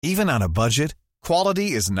Even on a budget,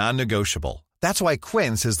 quality is non-negotiable. That's why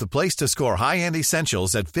Quince is the place to score high-end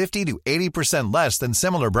essentials at 50 to 80% less than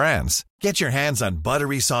similar brands. Get your hands on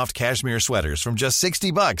buttery soft cashmere sweaters from just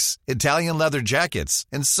 $60, Italian leather jackets,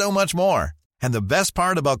 and so much more. And the best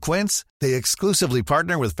part about Quince, they exclusively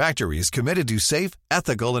partner with factories committed to safe,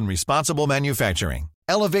 ethical, and responsible manufacturing.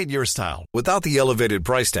 Elevate your style without the elevated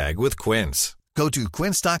price tag with Quince. Go to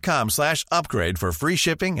quince.com/upgrade for free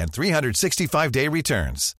shipping and 365-day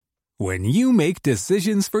returns. When you make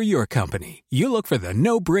decisions for your company, you look for the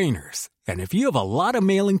no-brainers. And if you have a lot of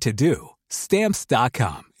mailing to do,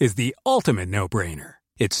 Stamps.com is the ultimate no-brainer.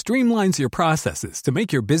 It streamlines your processes to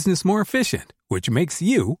make your business more efficient, which makes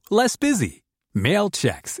you less busy. Mail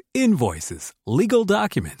checks, invoices, legal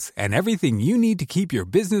documents, and everything you need to keep your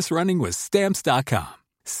business running with Stamps.com.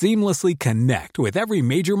 Seamlessly connect with every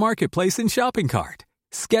major marketplace and shopping cart.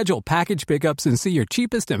 Schedule package pickups and see your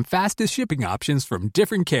cheapest and fastest shipping options from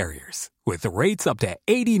different carriers, with rates up to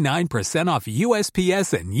 89% off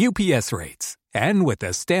USPS and UPS rates. And with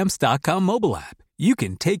the Stamps.com mobile app, you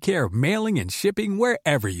can take care of mailing and shipping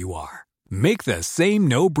wherever you are. Make the same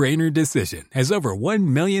no-brainer decision as over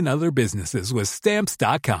 1 million other businesses with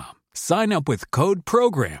Stamps.com. Sign up with code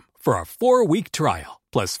PROGRAM for a 4-week trial,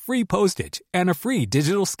 plus free postage and a free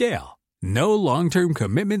digital scale. No long-term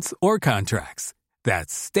commitments or contracts.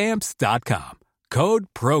 That's Stamps.com. Code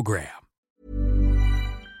PROGRAM.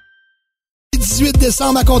 18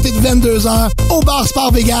 décembre à compter de 22h au Bar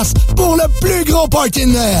Sport Vegas pour le plus gros party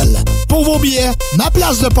de Noël. Pour vos billets, ma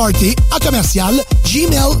place de party à commercial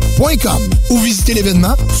gmail.com ou visitez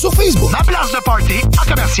l'événement sur Facebook. Ma place de party à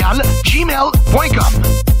commercial gmail.com.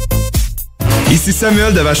 Ici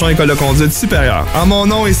Samuel de Vachon École de conduite supérieure. En mon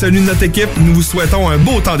nom et celui de notre équipe, nous vous souhaitons un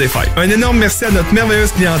beau temps des fêtes. Un énorme merci à notre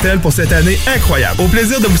merveilleuse clientèle pour cette année incroyable. Au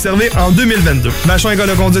plaisir de vous servir en 2022. Vachon École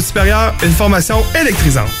de conduite supérieure, une formation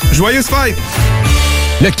électrisante. Joyeuses fêtes!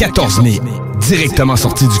 Le 14 mai, directement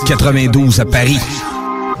sorti du 92 à Paris.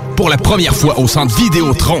 Pour la première fois au centre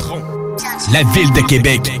Vidéotron, la ville de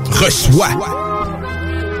Québec reçoit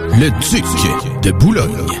le Duc de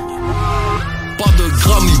Boulogne. Pas de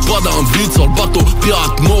grammes, pas d'envie sur le bateau,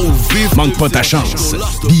 pirate mort ou vif. Manque pas ta chance.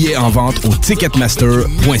 Billets en vente au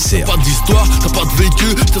ticketmaster.ca. Pas d'histoire, t'as pas de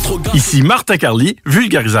vécu, t'es trop gars. Ici Martin Carly,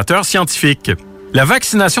 vulgarisateur scientifique. La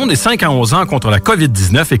vaccination des 5 à 11 ans contre la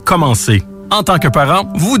COVID-19 est commencée. En tant que parent,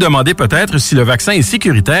 vous vous demandez peut-être si le vaccin est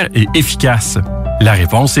sécuritaire et efficace. La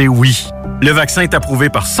réponse est oui. Le vaccin est approuvé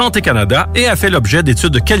par Santé Canada et a fait l'objet d'études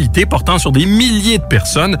de qualité portant sur des milliers de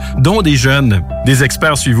personnes, dont des jeunes. Des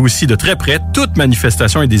experts suivent aussi de très près toute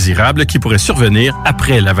manifestation indésirable qui pourrait survenir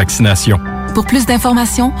après la vaccination. Pour plus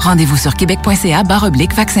d'informations, rendez-vous sur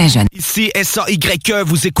québec.ca/vaccin jeune. Ici SAYE,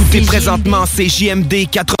 vous écoutez présentement CJMD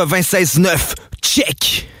 96.9.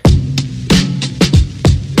 Check!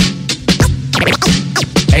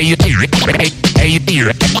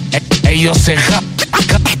 Hey yo, c'est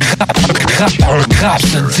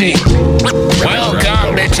Rhapsody.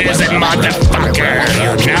 Welcome, bitches and motherfuckers.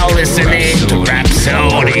 You're now listening to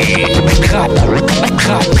Rhapsody.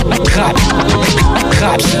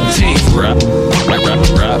 Rhapsody.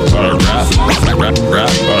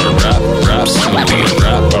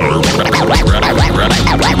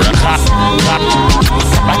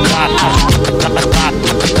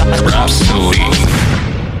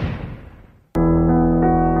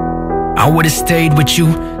 I would've stayed with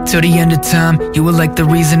you till the end of time. You were like the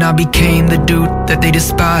reason I became the dude that they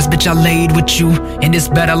despise. Bitch, I laid with you in this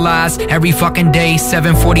bed of lies every fucking day.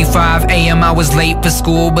 7:45 a.m. I was late for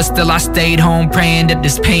school, but still I stayed home praying that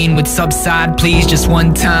this pain would subside. Please, just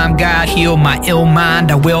one time, God, heal my ill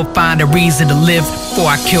mind. I will find a reason to live before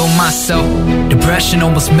I kill myself. Depression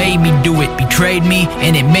almost made me do it, betrayed me,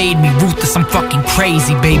 and it made me ruthless. I'm fucking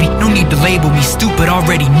crazy, baby. No need to label me stupid,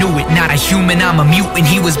 already knew it. Not a human, I'm a mutant.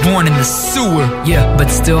 He was born in the sewer. Yeah, but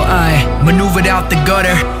still I maneuvered out the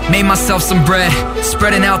gutter, made myself some bread,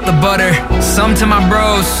 spreading out the butter. Some to my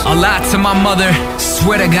bros, a lot to my mother.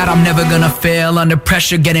 Swear to God I'm never gonna fail under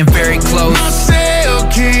pressure, getting very close. My cell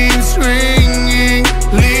keeps ringing,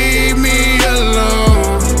 leave me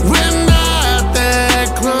alone. We're not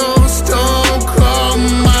that close, don't call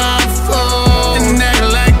my phone. And act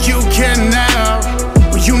like you can now,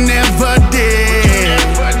 well, you never did.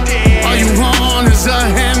 All you want is a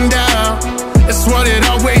handout. It's what it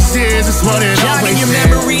always is, it's what it always is. Jogging your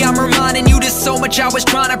memory, I'm reminding you there's so much much I was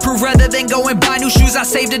trying to prove. Rather than go and buy new shoes, I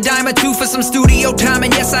saved a dime or two for some studio time.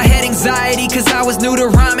 And yes, I had anxiety cause I was new to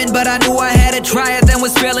rhyming, but I knew I had to try it, then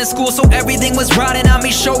was failing school, so everything was riding on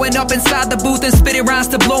me. Showing up inside the booth and spitting rhymes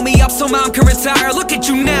to blow me up so mom can retire. Look at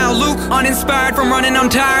you now, Luke, uninspired from running, I'm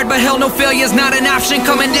tired, but hell, no failure's not an option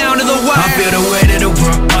coming down to the wire. I feel the weight of the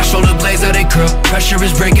world, my shoulder blades are they curl. Pressure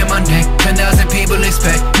is breaking my neck, 10,000 people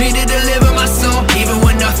expect me to deliver my soul, even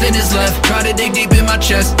when nothing is left. Try to dig deep in my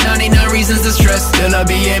chest, 99 reasons to stress. Still I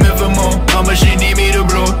be aiming for more, how much she need me to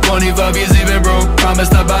blow. 25 years even broke,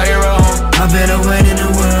 promised I'd buy her a home. I've been away in the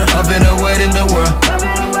world, I've been away in the world, I've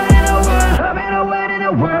been away in the world, I've been away in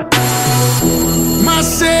the world. My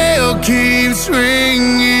cell keeps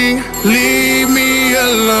ringing, leave me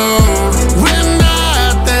alone. We're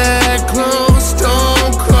not that close,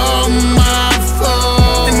 don't call my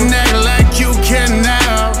phone. And act like you can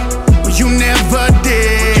now, but you never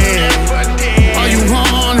did. All you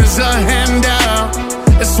want is a handout.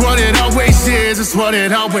 It's what it always is, it's what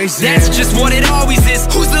it always is. That's just what it always is.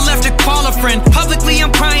 Who's the left to call a friend? Publicly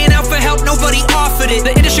I'm crying out for help, nobody offered it.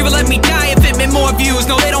 The industry will let me die if it meant more views.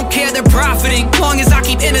 No, they don't care, they're profiting, long as I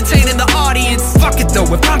keep entertaining the audience. Fuck it though,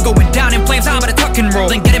 if I'm going down in flames, I'm at a tuck and roll.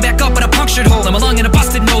 Then getting back up in a punctured hole. I'm a lung and a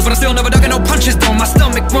busted nose, but I still never dug in no punches though. My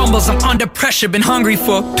stomach rumbles, I'm under pressure, been hungry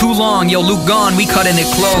for too long. Yo, Luke gone, we cutting it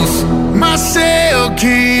close. My cell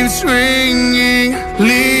keeps ringing,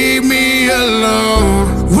 leave me alone.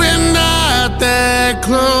 We're not that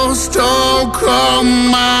close, don't call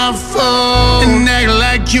my phone. And act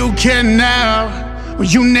like you can now, well,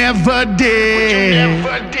 you never did.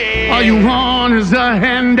 All you want is a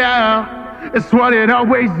handout. It's what it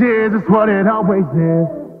always is, it's what it always is.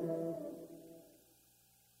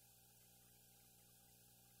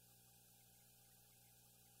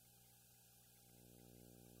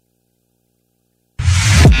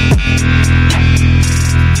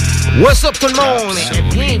 What's up tout le monde?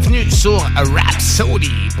 Bienvenue sur Rhapsody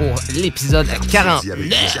pour l'épisode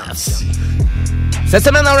 49. Cette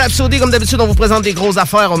semaine dans Rhapsody, comme d'habitude, on vous présente des grosses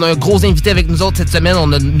affaires. On a un gros invité avec nous autres cette semaine.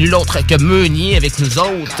 On a nul autre que Meunier avec nous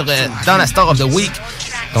autres dans la Star of the Week.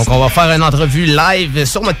 Donc on va faire une entrevue live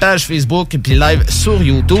sur notre page Facebook puis live sur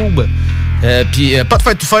YouTube. Puis pas de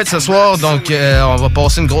fête tout fête ce soir, donc on va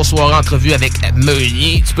passer une grosse soirée entrevue avec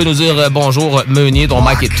Meunier. Tu peux nous dire bonjour Meunier, ton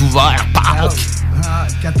mic est ouvert.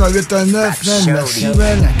 4819, man, merci,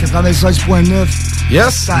 man, 96.9.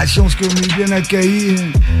 Yes. Station, ce que vous m'avez bien accueilli.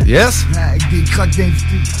 Yes. Avec des crocs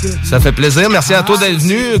d'invités. Ça fait plaisir. Merci à toi d'être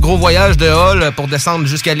venu. Gros voyage de Hall pour descendre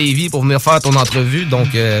jusqu'à Lévis pour venir faire ton entrevue. Donc,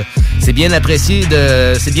 c'est bien apprécié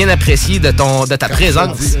de ta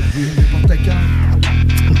présence.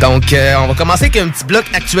 Donc, on va commencer avec un petit bloc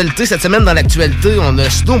actualité. Cette semaine, dans l'actualité, on a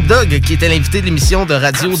Snoop Dogg qui était l'invité de l'émission de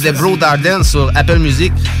radio d'Ebro Darden sur Apple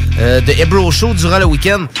Music, de Ebro Show durant le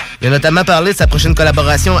week-end. Il a notamment parlé de sa prochaine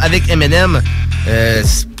collaboration avec Eminem,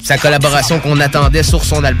 sa collaboration qu'on attendait sur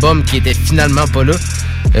son album qui était finalement pas là.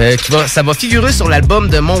 Ça va figurer sur l'album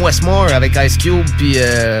de Mount Westmore avec Ice Cube puis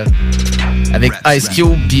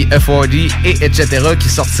F.O.D. et etc. qui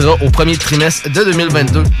sortira au premier trimestre de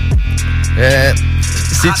 2022.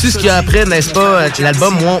 Sais-tu ce qu'il y a après, n'est-ce pas?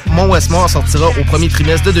 L'album Mount Westmore sortira au premier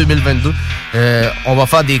trimestre de 2022. On va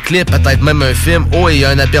faire des clips, peut-être même un film. Oh, et il y a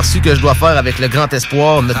un aperçu que je dois faire avec le grand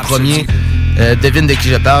espoir, notre premier, devine de qui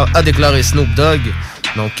je parle, a déclaré Snoop Dogg.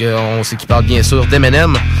 Donc, on sait qu'il parle bien sûr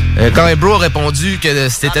d'Eminem. Quand Ebro a répondu que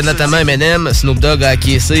c'était notamment Eminem, Snoop Dogg a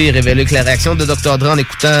acquiescé et révélé que la réaction de Dr. Dre en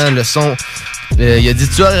écoutant le son... il a dit,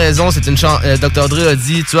 tu as raison, c'est une chanson... Dr. Dre a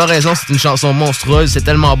dit, tu as raison, c'est une chanson monstrueuse, c'est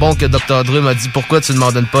tellement bon que Dr. Dre m'a dit, pourquoi tu ne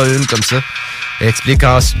m'en donnes pas une comme ça?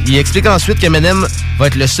 Il explique ensuite qu'Eminem va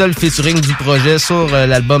être le seul featuring du projet sur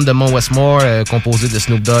l'album de Mount Westmore, composé de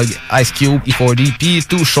Snoop Dogg, Ice Cube, E40 puis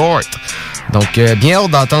Too Short. Donc, bien hâte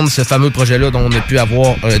d'entendre ce fameux projet-là dont on a pu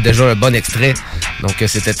avoir déjà un bon extrait. Donc,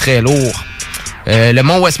 c'était très lourd. Le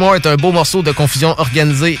Mount Westmore est un beau morceau de confusion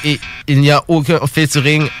organisée et il n'y a aucun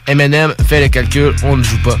featuring. Eminem fait le calcul, on ne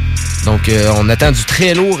joue pas. Donc, on attend du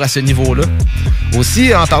très lourd à ce niveau-là.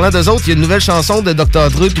 Aussi, en parlant d'eux autres, il y a une nouvelle chanson de Dr.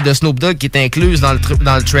 Dre et de Snoop Dogg qui est incluse dans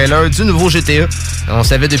le trailer du nouveau GTA. On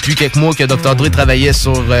savait depuis quelques mois que Dr. Dre travaillait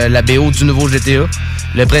sur la BO du nouveau GTA.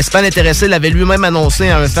 Le principal intéressé l'avait lui-même annoncé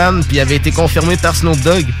à un fan, puis avait été confirmé par Snoop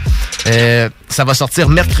Dogg. Ça va sortir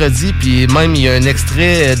mercredi, puis même il y a un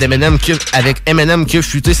extrait d'Eminem avec Eminem qui a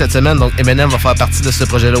fuité cette semaine, donc Eminem va faire partie de ce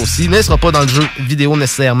projet-là aussi, mais il sera pas dans le jeu vidéo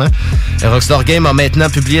nécessairement. Rockstar Games a maintenant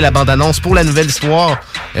publié la bande-annonce pour la nouvelle histoire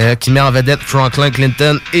qui met en vedette Franklin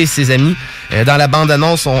Clinton et ses amis. Dans la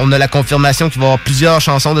bande-annonce, on a la confirmation qu'il va y avoir plusieurs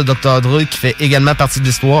chansons de Dr. Dre qui fait également partie de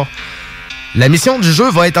l'histoire. La mission du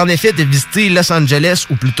jeu va être en effet de visiter Los Angeles,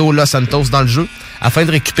 ou plutôt Los Santos dans le jeu, afin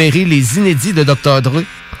de récupérer les inédits de Dr. Dre.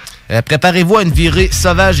 Préparez-vous à une virée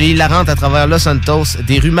sauvage et hilarante à travers Los Santos,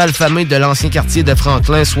 des rues malfamées de l'ancien quartier de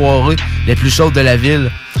Franklin, soirées les plus chaudes de la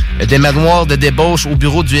ville, des manoirs de débauche au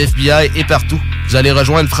bureau du FBI et partout. Vous allez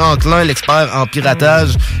rejoindre Franklin, l'expert en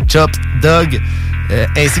piratage, Chop Dog,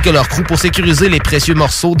 ainsi que leur crew pour sécuriser les précieux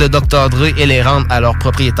morceaux de Dr. Dre et les rendre à leurs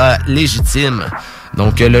propriétaires légitimes.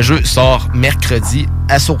 Donc, le jeu sort mercredi,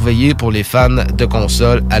 à surveiller pour les fans de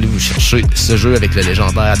console. Allez vous chercher ce jeu avec le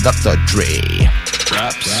légendaire Dr. Dre.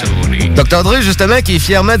 Dr. Dre, justement, qui est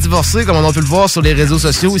fièrement divorcé, comme on a pu le voir sur les réseaux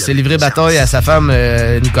sociaux. Il s'est livré bataille à sa femme,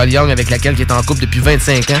 Nicole Young, avec laquelle il est en couple depuis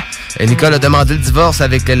 25 ans. Nicole a demandé le divorce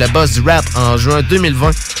avec le boss du rap en juin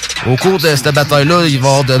 2020. Au cours de cette bataille-là, il va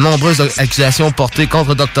y avoir de nombreuses accusations portées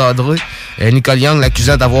contre Dr. Dre. Nicole Young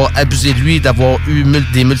l'accusant d'avoir abusé de lui, d'avoir eu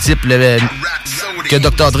des multiples... que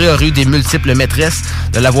Dr. Dre aurait eu des multiples maîtresses,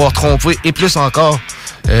 de l'avoir trompé et plus encore.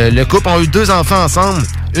 Le couple a eu 2 enfants ensemble,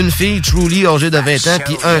 une fille, Truly, âgée de 20 ans,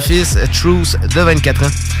 puis un fils, Truce, de 24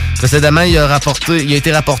 ans. Précédemment, il a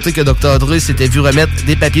été rapporté que Dr. Dre s'était vu remettre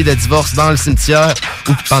des papiers de divorce dans le cimetière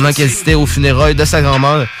pendant qu'elle était aux funérailles de sa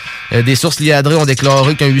grand-mère. Des sources liées à Dre ont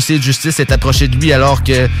déclaré qu'un huissier de justice s'est approché de lui alors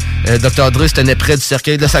que Dr. Dre se tenait près du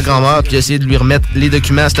cercueil de sa grand-mère puis a essayé de lui remettre les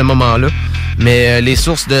documents à ce moment-là. Mais les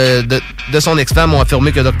sources de son ex-femme ont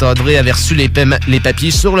affirmé que Dr. Dre avait reçu les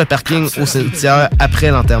papiers sur le parking au cimetière après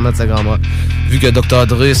l'enterrement de sa grand-mère. Vu que Dr.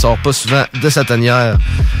 Dre sort pas souvent de sa tanière.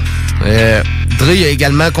 Dre a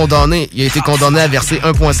également il a été condamné à verser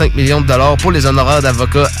 1,5 million de dollars pour les honoraires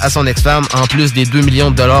d'avocat à son ex-femme, en plus des 2 millions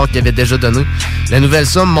de dollars qu'il avait déjà donnés. La nouvelle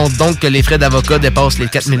somme montre donc que les frais d'avocat dépassent les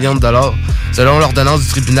 4 millions de dollars. Selon l'ordonnance du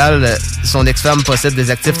tribunal, son ex-femme possède des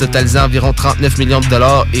actifs totalisant environ 39 millions de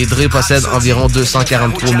dollars et Dre possède environ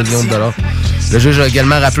 243 millions de dollars. Le juge a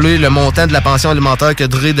également rappelé le montant de la pension alimentaire que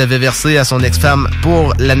Dre devait verser à son ex-femme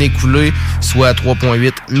pour l'année coulée, soit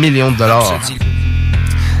 3,8 millions de dollars.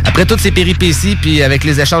 Après toutes ces péripéties, puis avec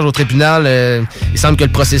les échanges au tribunal, il semble que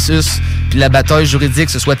le processus puis la bataille juridique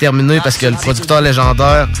se soit terminée parce que le producteur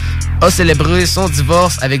légendaire a célébré son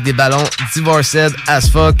divorce avec des ballons Divorced as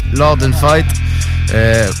fuck lors d'une fête.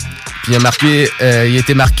 Puis il a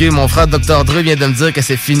été marqué, mon frère Dr. Dre vient de me dire que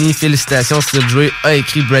c'est fini, félicitations Steve Dre, a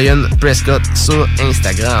écrit Brian Prescott sur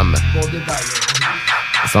Instagram.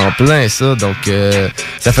 C'est en plein ça, donc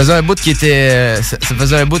ça faisait un bout qui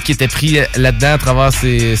était pris là-dedans à travers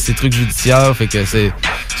ces trucs judiciaires, fait que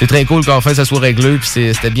c'est très cool qu'enfin ça soit réglé, puis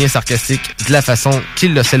c'était bien sarcastique de la façon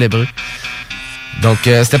qu'il l'a célébré. Donc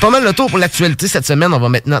c'était pas mal le tour pour l'actualité cette semaine. On va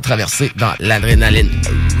maintenant traverser dans l'adrénaline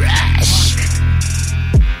rush.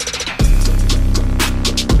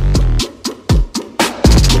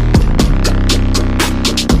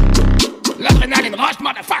 L'adrénaline rush,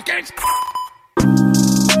 motherfuckers!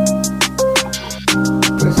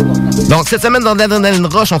 Donc, cette semaine, dans l'Adrénaline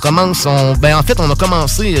Rush, on a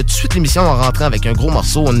commencé tout de suite l'émission en rentrant avec un gros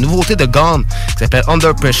morceau, une nouveauté de Gone, qui s'appelle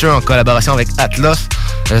Under Pressure, en collaboration avec Atlas.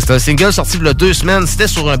 C'est un single sorti il y a 2 semaines, c'était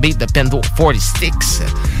sur un beat de Pendo 46.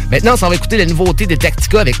 Maintenant, on va écouter la nouveauté des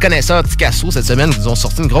Tactica avec Connaisseur Ticasso cette semaine. Ils ont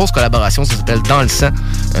sorti une grosse collaboration, ça s'appelle Dans le sang.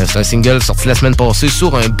 C'est un single sorti la semaine passée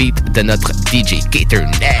sur un beat de notre DJ Gator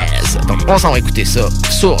Nez. Donc, on s'en va écouter ça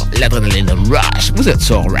sur l'Adrénaline Rush. Vous êtes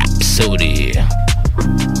sur Rhapsody.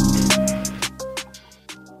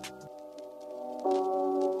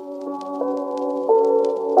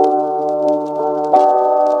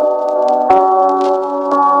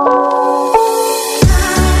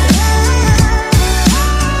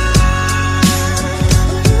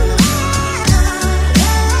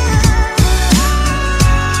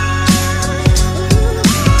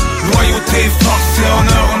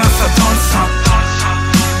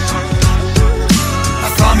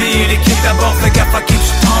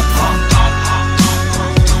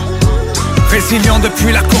 Résilient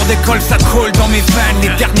depuis la cour d'école, ça coule dans mes veines. Les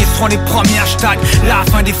derniers seront les premiers hashtags. La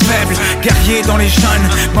fin des faibles, guerriers dans les jeunes,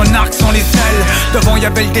 monarques sont les ailes. Devant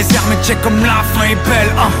y'avait le désert, mais check comme la fin est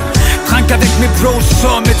belle, hein. Trinque avec mes bros,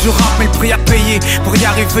 sommet du rap, mais le prix à payer pour y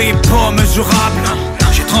arriver est pas mesurable.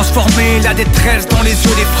 J'ai transformé la détresse dans les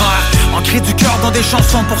yeux des frères, en cri du cœur dans des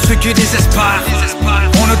chansons pour ceux qui désespèrent.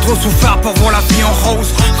 On a trop souffert pour voir la vie en rose.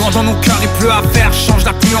 Quand dans nos cœurs il pleut à faire, change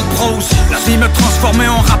la pluie en prose. La vie me transformait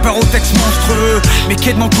en rappeur au texte monstrueux. Mes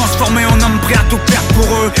kids m'ont transformé en homme prêt à tout perdre pour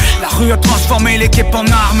eux. La rue a transformé l'équipe en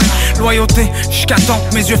armes. Loyauté jusqu'à temps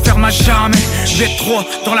que mes yeux ferment à jamais. J'ai trop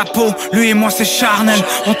dans la peau, lui et moi c'est charnel.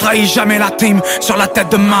 On trahit jamais la team sur la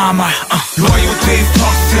tête de ma mère, hein. Loyauté,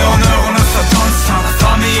 force et honneur, on a ça dans le sang. La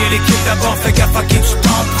famille et l'équipe d'abord, fais gaffe à qui tu t'en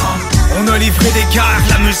prends. On a livré des guerres,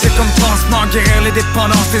 la musique comme pansement, guérir les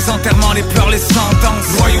dépendances, des enterrements, les pleurs, les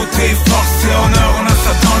sentences. Loyauté, force et honneur, on a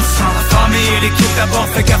ça dans le sang. La famille et l'équipe d'abord,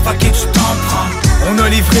 fais gaffe à qui tu t'en prends. On a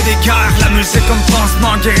livré des guerres, la musique comme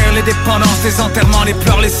pansement, guérir les dépendances, des enterrements, les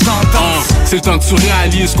pleurs, les sentences. C'est le temps que tu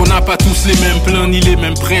réalises qu'on n'a pas tous les mêmes plans ni les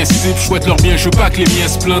mêmes principes. Je souhaite leur bien, je veux pas que les miens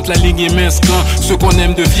se plantent. La ligne est mince quand ceux qu'on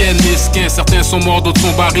aime deviennent mesquins. Certains sont morts, d'autres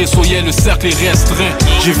sont barrés, soyez le cercle est restreint.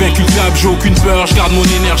 J'ai vaincu le diable, j'ai aucune peur, je garde mon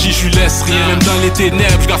énergie, je lui laisse rien. Même dans les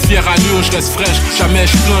ténèbres, je garde fier à l'eau, je reste fraîche. Jamais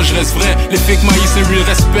je plonge, je reste vrai. Les fake maïs et real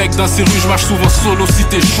respect. Dans ces rues, je marche souvent solo. Si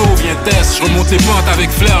t'es chaud, viens test. Je remonte les pentes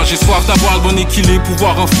avec flair. J'ai soif d'avoir le bon équilibre.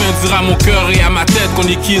 Pouvoir enfin dire à mon cœur et à ma tête qu'on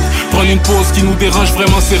est quitte. Prendre une pause qui nous dérange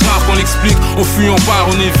vraiment, c'est rare qu'on l'explique. On fuit, on part,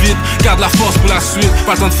 on évite. Garde la force pour la suite.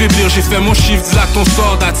 Pas le temps de faiblir, j'ai fait mon chiffre. Dis là que ton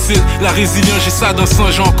sort, that's it. La résilience, j'ai ça dans le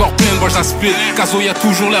sang, j'ai encore plein de bois à split. Caso, y'a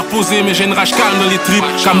toujours l'air posé, mais j'ai une rage calme dans les tripes.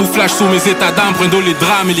 Camouflage sur mes états d'âme, prends les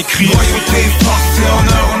drames et les cris. Loyauté, force et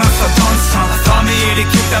honneur, on a ça dans le sang. La famille et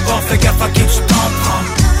l'équipe d'abord, fais gaffe à qui tu t'en prends.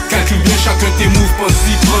 Calcule bien chacun tes moves,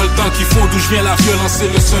 pas-y, prends le temps qu'il faut. D'où je viens, la violence,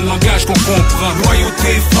 c'est le seul langage qu'on comprend.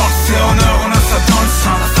 Loyauté, force et honneur, on a ça dans le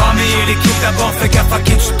sang. La famille et l'équipe d'abord, fais gaffe à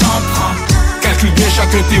qui tu t'en prends. Calcule bien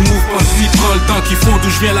chacun tes moves, pas-y, prends le temps qu'il faut. D'où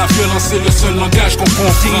je viens, la violence, c'est le seul langage qu'on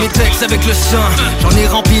comprend. Signe mes textes avec le sang, j'en ai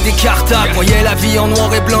rempli des cartables. Voyais la vie en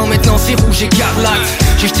noir et blanc, maintenant c'est rouge écarlate.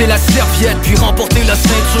 J'ai jeté la serviette, puis remporté la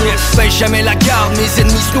ceinture. Paye jamais la garde, mes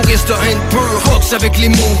ennemis se nourrissent de haine pure. Boxe avec les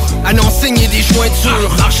mots, à n'enseigner des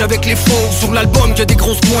jointures. Marche avec les faux, sur l'album que des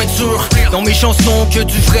grosses pointures. Dans mes chansons, que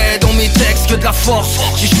du vrai, dans mes textes, que de la force.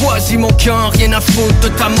 J'ai choisi mon camp, rien à foutre de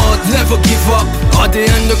ta mode. Never give up,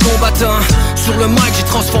 ADN de combattant. Sur le mic, j'ai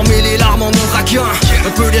transformé les larmes en ouragan.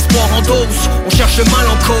 Un peu d'espoir en dose, on cherche le mal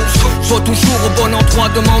en cause. Sois toujours au bon endroit,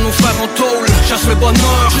 demande nos frères en tôle. Cherche le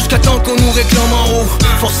bonheur, jusqu'à temps qu'on nous réclame en haut.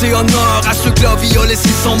 Force et honneur à ceux que la vie a laissé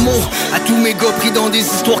sans mots. À tous mes gars pris dans des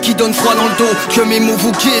histoires qui donnent froid dans le dos. Que mes mots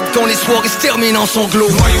vous guident quand les soirées se terminent en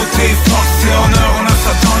sanglots. Loyauté, force et honneur, on a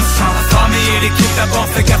ça dans le sang. La famille et l'équipe d'abord,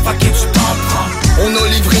 fais gaffe à qui tu t'en prends. On a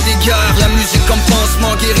livré des guerres, la musique comme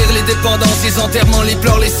pansement. Guérir les dépendances, les enterrements, les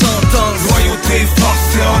pleurs, les sentences. Loyauté,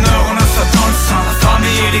 force et honneur, on a ça dans le sang. La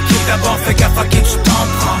famille et l'équipe d'abord, fais gaffe à qui tu t'en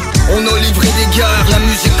prends. On a livré des guerres, la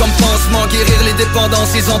musique comme pansement. Guérir les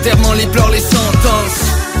dépendances, les enterrements, les pleurs, les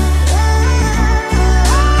sentences.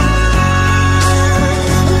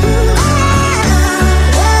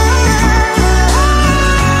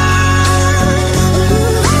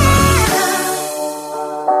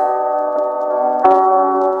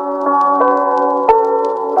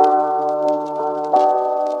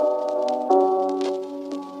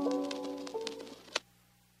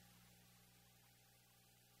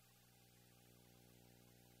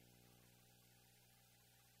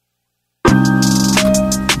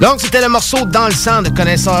 Donc, c'était le morceau Dans le sang de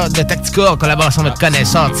Connaisseur de Tactica en collaboration avec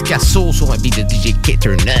Connaisseur Ticasso sur un beat de DJ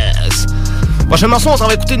Caterness. Prochain morceau, on s'en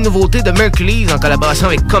va écouter une nouveauté de Mercules en collaboration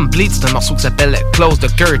avec Complete. C'est un morceau qui s'appelle Close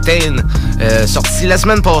the Curtain, sorti la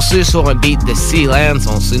semaine passée sur un beat de Sealance.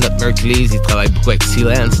 On sait notre Mercules, il travaille beaucoup avec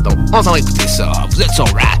Sealance, donc on s'en va écouter ça. Vous êtes sur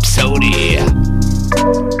Rhapsody.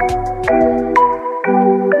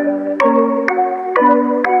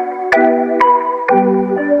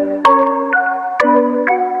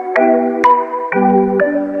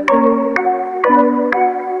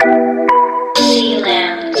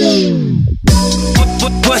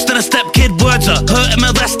 Worse than a step kid, words are hurt and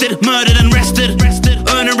molested, murdered and rested.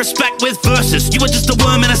 Earning respect with verses. You were just a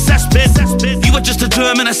worm in a cesspit. You were just a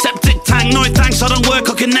germ in a septic tank. No thanks, I don't work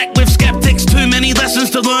or connect with skeptics. Too many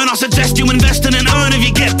lessons to learn. I suggest you invest in and earn if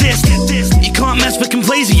you get this. You can't mess with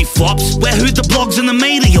complaisant, you flops. Where who the blogs and the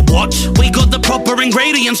media you watch? We got the proper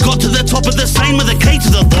ingredients, got to the top of the same with a K to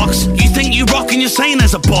the box. You think you rock and you're saying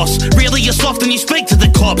as a boss. Really you're soft and you speak to the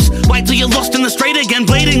cops. Wait till you're lost in the street again,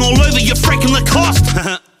 bleeding all over your freaking Lacoste.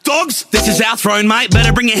 Dogs, this is our throne, mate.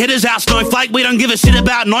 Better bring your hitters out, snowflake. We don't give a shit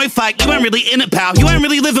about no fake. You ain't really in it, pal. You ain't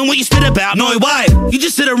really living what you spit about. No way. You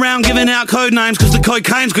just sit around giving out code names cause the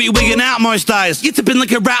cocaine's got you wigging out most days. You tipping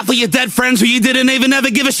like a rat for your dead friends who you didn't even ever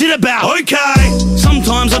give a shit about. Okay.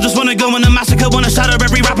 Sometimes I just wanna go in a massacre, wanna shatter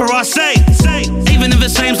every rapper I see. Even if it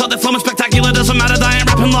seems like they're flumming spectacular, doesn't matter, they ain't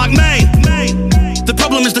rapping like me. The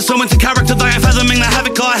problem is they're so into character, they ain't fathoming the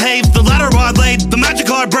havoc I heave. The ladder I lead, the magic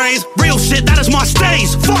I breathe. Real shit, that is my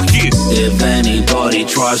steez. Fuck you. If anybody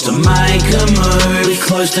tries to make a move, we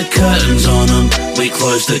close the curtains on them. We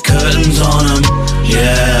close the curtains on them.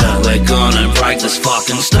 Yeah, we're gonna break this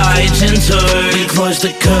fucking stage in two. We close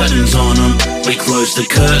the curtains on them. We close the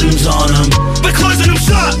curtains on them. We're closing them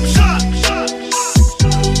shut.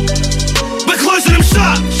 We're closing them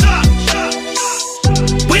shut.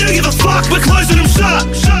 We don't give a fuck, we're closing them shut.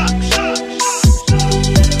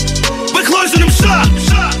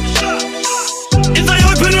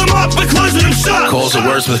 Calls the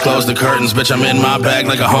wordsmith, close the curtains. Bitch, I'm in my bag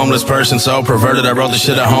like a homeless person. So perverted, I wrote the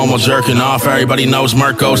shit at home while jerking off. Everybody knows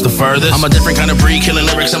Merc goes the furthest. I'm a different kind of breed, killing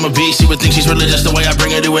lyrics, I'm a beast. You would think she's religious the way I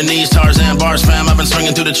bring her to her knees. Tarzan bars, fam, I've been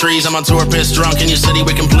swinging through the trees. I'm on tour, pissed drunk, in your city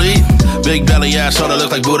we complete. Big belly, yeah, sorta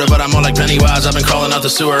look like Buddha, but I'm more like Pennywise. I've been calling out the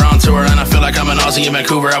sewer on tour, and I feel like I'm an Aussie in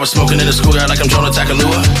Vancouver. I was smoking in the schoolyard like I'm Jonah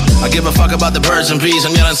Takalua. I give a fuck about the birds and bees.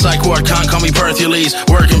 I'm yelling psych ward, can't call me Perthules.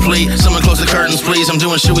 Work complete, someone close the curtains, please. I'm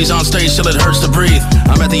doing shoeies on stage till it hurts to breathe.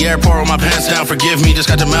 I'm at the airport with my pants down, forgive me. Just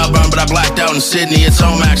got to Melbourne, but I blacked out in Sydney. It's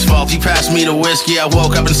Omac's fault, he passed me the whiskey. I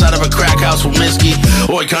woke up inside of a crack house with Miski.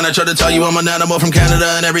 Oi, kinda tried to tell you I'm an animal from Canada,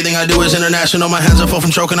 and everything I do is international. My hands are full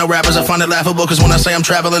from choking out rappers. I find it laughable, cause when I say I'm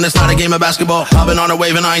traveling, it's not a game of basketball. I've been on a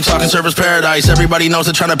wave and I ain't talking surface paradise. Everybody knows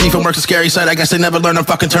that trying to beef and work's a scary sight. I guess they never learn I'm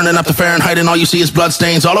fucking turning up the Fahrenheit, and all you see is blood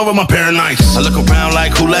stains all over my pair of nights. I look around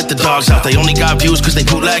like who let the dogs out. They only got views cause they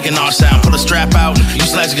bootlegging our sound. Pull a strap out, you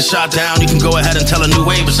slags get shot down. You can go ahead and tell a new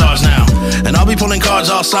wave is ours now. And I'll be pulling cards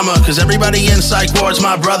all summer, cause everybody in psych ward's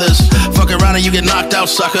my brothers. Fuck around and you get knocked out,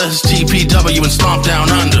 suckers. TPW and stomp down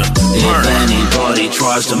under. If anybody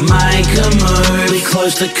tries to make a move, we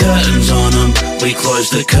close the curtains on them. We close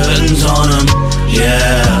the curtains on them.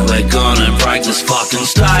 Yeah, we're gonna break this fucking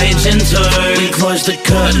stage in two. We close the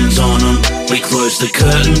curtains on them. We close the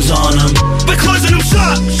curtains on them. We're closing them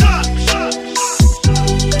shut.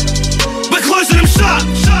 We're closing them shut.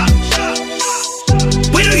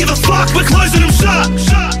 We don't give a fuck. We're closing them shut.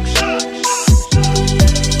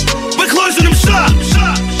 We're closing them shut.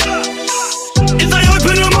 If they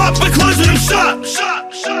open them up, we're closing them shut.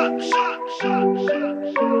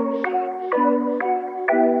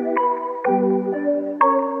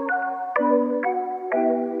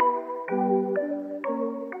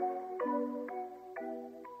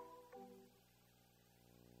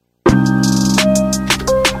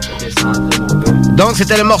 Donc,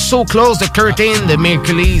 c'était le morceau Close the Curtain de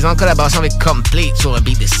Mercules en collaboration avec Complete sur un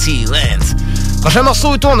beat de Sealance. Prochain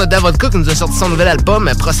morceau, on a Davodka qui nous a sorti son nouvel album,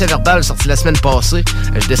 Procès Verbal, sorti la semaine passée.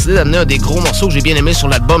 J'ai décidé d'amener un des gros morceaux que j'ai bien aimé sur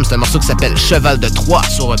l'album. C'est un morceau qui s'appelle Cheval de Troie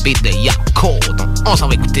sur un beat de Yako. Donc, on s'en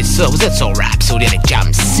va écouter ça. Vous êtes sur Rhapsody avec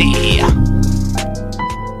Jamsey.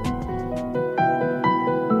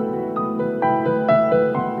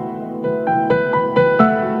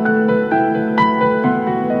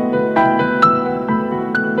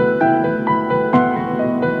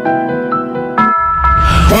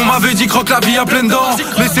 Dit croque la vie à pleines dents,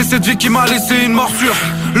 mais c'est cette vie qui m'a laissé une morsure.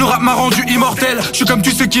 Le rap m'a rendu immortel, je suis comme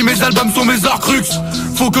tu sais qui, mes albums sont mes Horcrux.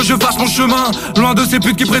 Faut que je fasse mon chemin, loin de ces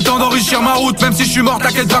putes qui prétendent enrichir ma route. Même si je suis mort,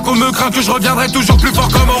 t'inquiète pas qu'on me craint, que je reviendrai toujours plus fort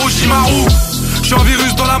comme Orochimaru. Je suis un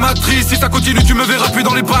virus dans la matrice, si ça continue tu me verras plus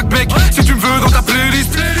dans les packs mec. Si tu me veux dans ta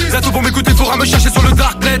playlist, là tout pour m'écouter faudra me chercher sur le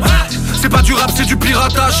darknet. C'est pas du rap, c'est du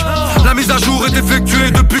piratage. La mise à jour est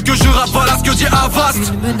effectuée depuis que je rappe, voilà ce que dit Avast.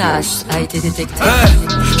 Une menace a été détectée.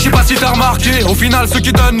 Je sais pas si t'as remarqué, au final ceux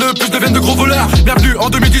qui donnent le plus deviennent de gros voleurs. Bienvenue en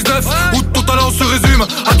 2019, où ton talent se résume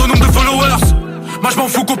à ton nombre de followers. Moi je m'en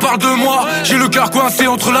fous qu'on parle de moi, j'ai le cœur coincé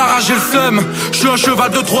entre la rage et le seum. Je suis un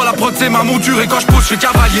cheval de Troie, la prod c'est ma monture, et quand je pose je fais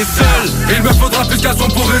cavalier seul. Il me faudra plus qu'un son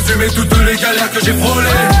pour résumer toutes les galères que j'ai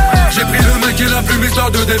frôlées. J'ai pris le mec et la plume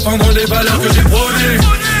histoire de défendre les valeurs que j'ai prônées.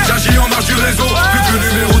 J'agis en marge du réseau, plus que le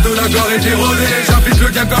numéro de la gloire est erroné. J'invite le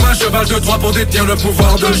game comme un cheval de Troie pour détenir le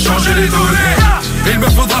pouvoir de changer les données. Il me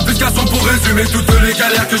faudra plus qu'un son pour résumer toutes les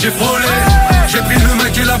galères que j'ai frôlées. J'ai pris le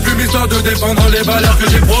mec et la plume histoire de défendre les valeurs que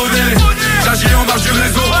j'ai prônées. J'agis en marge du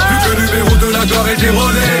réseau, plus que le numéro de la gloire est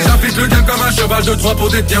erroné. J'invite le game comme un cheval de Troie pour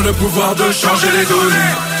détenir le pouvoir de changer les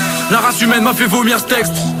données. La race humaine m'a fait vomir ce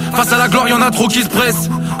texte. Face à la gloire y'en a trop qui se pressent.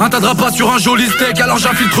 Un tas de rapas sur un joli steak, alors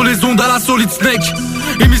j'infiltre les ondes à la solide snake.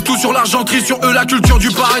 Ils misent tout sur l'argenterie, sur eux la culture du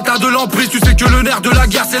part est à de l'emprise. Tu sais que le nerf de la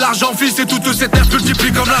guerre c'est l'argent fils, et toutes ces terres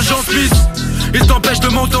multiplient comme l'agent Smith. Ils t'empêchent de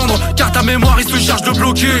m'entendre, car ta mémoire ils se chargent de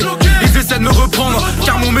bloquer. Ils essaient de me reprendre,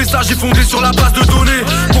 car mon message est fondé sur la base de données.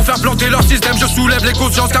 Pour faire planter leur système, je soulève les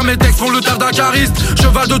consciences, car mes textes font le taf d'un chariste.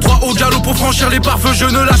 Cheval de Troie au galop pour franchir les pare-feux, je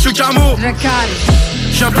ne lâche qu'un mot.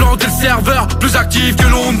 J'ai implanté le serveur, plus actif que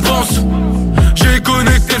l'on ne pense. J'ai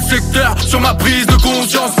connecté le secteur sur ma prise de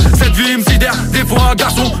conscience. Cette vie me sidère, des fois un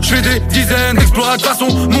garçon. Je fais des dizaines d'exploits de façon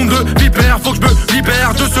monde de vipère. Faut que je me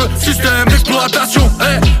libère de ce système d'exploitation.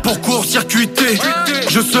 Pour court-circuiter,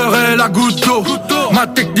 je serai la goutte d'eau. Ma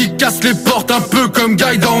technique casse les portes un peu comme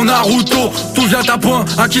Guy dans Naruto. Tout vient à point,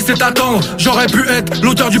 à qui c'est attendre. J'aurais pu être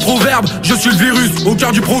l'auteur du proverbe. Je suis le virus au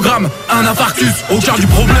cœur du programme. Un infarctus au cœur du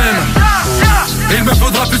problème. Il me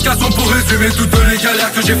faudra plus qu'un son pour résumer toutes les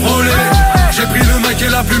galères que j'ai frôlées. J'ai pris le mic et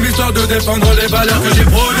la plume histoire de défendre les valeurs que j'ai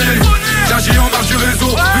prônées. J'agis en marge du réseau,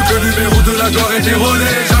 vu que le numéro de la gloire est erroné.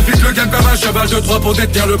 J'invite le le game comme un cheval de Troie pour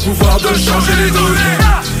détenir le pouvoir de changer les données.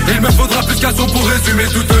 Il me faudra plus qu'un son pour résumer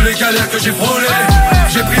toutes les galères que j'ai frôlées.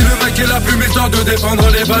 J'ai pris le mic et la plume histoire de défendre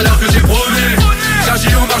les valeurs que j'ai prônées.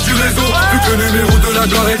 J'agis en marche du réseau, vu que le numéro de la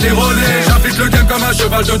gloire est erroné. J'applique le game comme un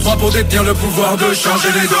cheval de Troie pour détenir le pouvoir de changer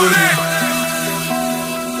les données.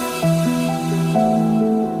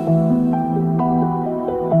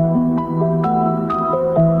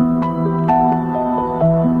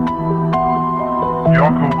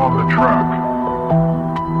 Yoko on the track.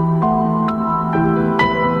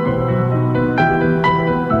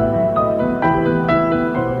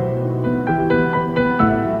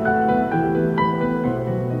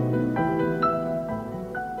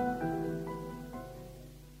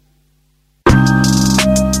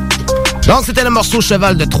 Donc, c'était le morceau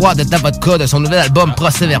Cheval de Troie de Davodka de son nouvel album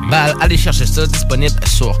Procès Verbal. Allez chercher ça, disponible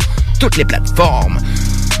sur toutes les plateformes.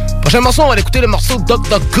 Prochain morceau, on va écouter le morceau Duck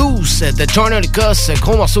Duck Goose de Joyner Lucas,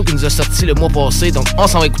 gros morceau qui nous a sorti le mois passé, donc on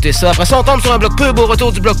s'en va écouter ça. Après ça, on tombe sur un bloc pub. Au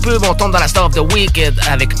retour du bloc pub, on tombe dans la Star of the Weekend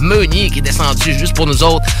avec Meunier qui est descendu juste pour nous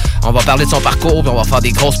autres. On va parler de son parcours, puis on va faire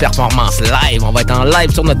des grosses performances live. On va être en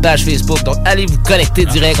live sur notre page Facebook, donc allez vous connecter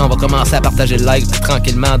direct. On va commencer à partager le live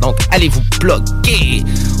tranquillement, donc allez vous plugger.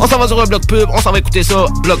 On s'en va sur un bloc pub, on s'en va écouter ça,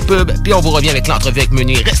 bloc pub, puis on vous revient avec l'entrevue avec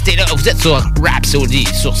Meunier. Restez là, vous êtes sur Rhapsody,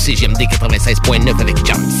 sur CGMD 96.9 avec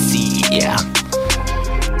John C. Yeah.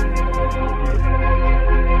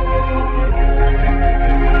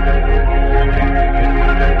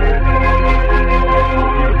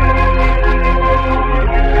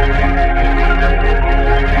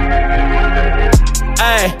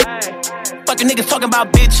 Hey, fucking niggas talking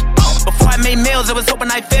about bitch. Before I made meals, it was hoping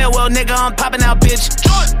I fail. Well, nigga, I'm popping out, bitch.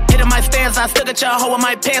 Hitting my stance, I still got your hoe in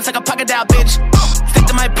my pants like a pocket out, bitch. Stick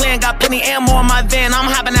to my plan, got plenty ammo in my van. I'm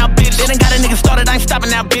hopping out, bitch. They done got a nigga started, I ain't stopping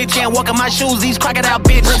now, bitch. Can't walk in my shoes, these crocodile,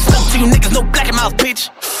 bitch. Fuck to you niggas, no blacking mouth, bitch.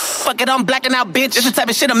 Fuck it, I'm blacking out, bitch. It's the type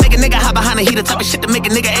of shit to make a nigga hop behind the heater. Type of shit to make a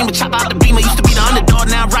nigga aim and chop out the beamer. Used to be the underdog,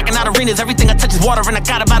 now I'm rocking out arenas. Everything I touch is water, and I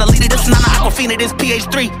got about a liter. This is not an Aquafina, this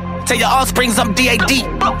PH3. Tell your offsprings I'm DAD,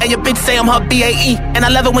 and your bitch say I'm her BAE. And I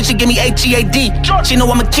love it when she give me HEAD. She know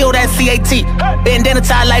I'ma kill that CAT. Bandana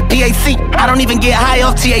tie like PAC. I don't even get high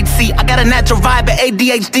off THC. I got a natural vibe at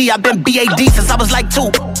ADHD. I've been BAD since I was like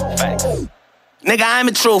 2. Nigga, I'm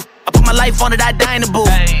the truth. I put my life on it, I die in the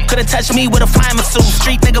booth. Couldn't touch me with a flying suit.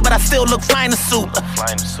 Street nigga, but I still look fine in a suit.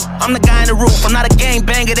 I'm the guy in the roof. I'm not a gang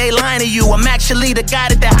banger, they lying to you. I'm actually the guy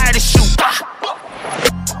that they hired to shoot.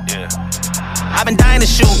 Yeah. I've been dying to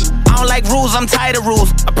shoot. I don't like rules, I'm tired of rules.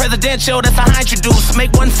 A presidential, that's how I introduce.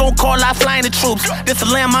 Make one phone call, I fly in the troops. This a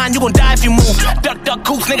landmine, you gon' die if you move. Duck, duck,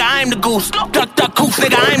 goose, nigga, I'm the goose. Duck, duck, goose,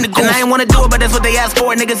 nigga, I'm the goose. And I ain't wanna do it, but that's what they asked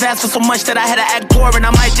for. Niggas asked for so much that I had to act poor. And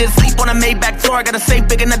I might just sleep on a Maybach floor. I got a safe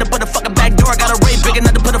big enough to put a fucking back door. I got a rape big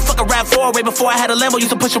enough to put a fucking RAV4. Way before I had a Lambo,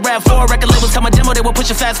 used to push a RAV4. Record labels tell my demo, they will push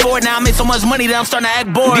it fast forward. Now I made so much money that I'm starting to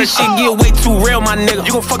act bored. This shit get way too real, my nigga.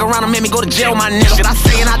 You gon' fuck around and make me go to jail, my nigga. Shit I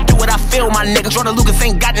say and I do what I feel, my nigga. Jordan Lucas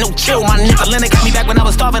ain't got no chill, my nigga. Leonard got me back when I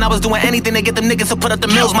was starving. I was doing anything to get them niggas to put up the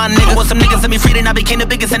mills, my nigga. When some niggas let me free, then I became the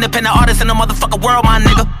biggest independent artist in the motherfucking world, my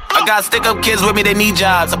nigga. I got stick-up kids with me, they need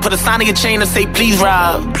jobs. I put a sign on your chain to say, please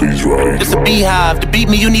rob. Please rob. It's a beehive. To beat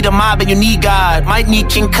me, you need a mob and you need God. Might need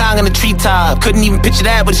King Kong in the treetop. Couldn't even picture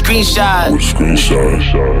that with a screenshot.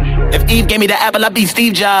 If Eve gave me the apple, I'd be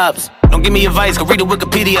Steve Jobs. Don't give me advice, go read the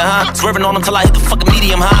Wikipedia, huh? Swerving on them till I hit the fucking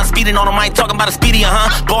medium, huh? Speeding on them, I ain't talking about a speedier,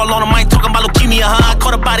 huh? Ball on them, I ain't talking about leukemia, huh? I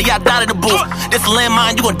caught a body, I died in the booth. This a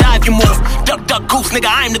landmine, you gon' die if you move. Duck, duck, goose,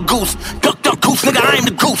 nigga, I'm the goose. Duck, duck, goose, nigga, I'm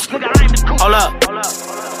the goose. Hold up.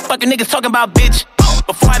 Fucking niggas talking about bitch.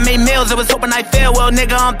 Before I made meals, it was hoping I fail. Well,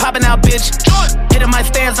 nigga, I'm popping out, bitch. Hitting my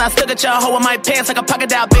stance, I still got your hoe in my pants like a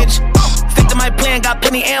pocket out, bitch. Stick to my plan, got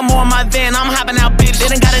plenty ammo in my van. I'm hopping out, bitch. They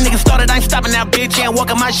done got a nigga started, I ain't stopping now, bitch. Can't walk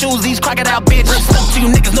in my shoes, these crocodile, bitch. Fuck to you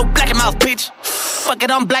niggas, no blacking mouth, bitch. Fuck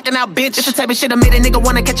it, I'm blacking out, bitch. It's the type of shit that made a nigga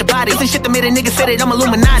wanna catch a body. It's the shit that made a nigga say that I'm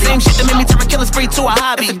Illuminati. Same shit that made me turn a killing spree to a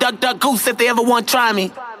hobby. It's a duck, duck, goose if they ever want to try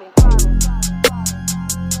me.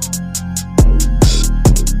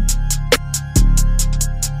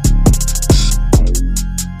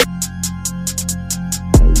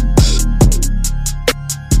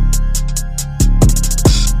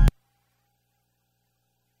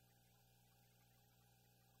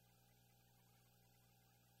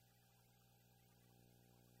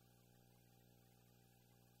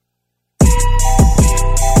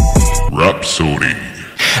 Rhapsody.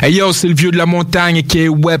 Hey yo, c'est le vieux de la montagne qui est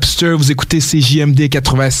Webster. Vous écoutez CJMD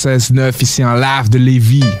 96.9 ici en live de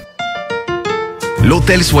Lévis.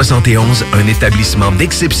 L'Hôtel 71, un établissement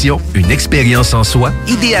d'exception, une expérience en soi,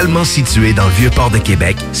 idéalement situé dans le Vieux-Port de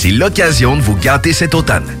Québec, c'est l'occasion de vous gâter cet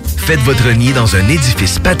automne. Faites votre nid dans un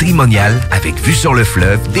édifice patrimonial avec vue sur le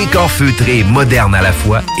fleuve, décor feutré et moderne à la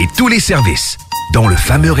fois et tous les services, dont le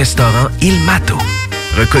fameux restaurant Il Mato.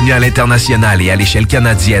 Reconnu à l'international et à l'échelle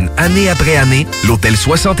canadienne année après année, l'Hôtel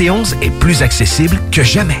 71 est plus accessible que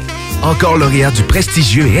jamais. Encore lauréat du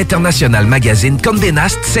prestigieux et international magazine Condé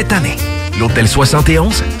Nast cette année. L'Hôtel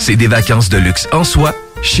 71, c'est des vacances de luxe en soi,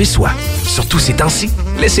 chez soi. Surtout ces temps-ci,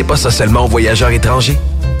 laissez pas ça seulement aux voyageurs étrangers.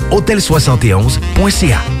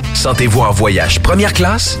 Hôtel71.ca. Sentez-vous en voyage première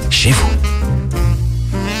classe chez vous.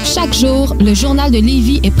 Chaque jour, le Journal de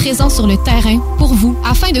Lévis est présent sur le terrain pour vous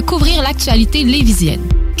afin de couvrir l'actualité lévisienne.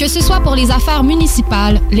 Que ce soit pour les affaires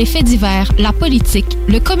municipales, les faits divers, la politique,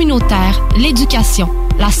 le communautaire, l'éducation,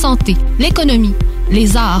 la santé, l'économie,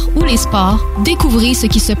 les arts ou les sports, découvrez ce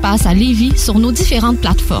qui se passe à Lévis sur nos différentes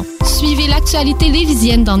plateformes. Suivez l'actualité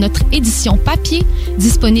lévisienne dans notre édition papier,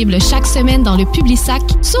 disponible chaque semaine dans le Publisac,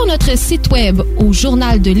 sur notre site web au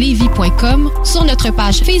journaldelevis.com, sur notre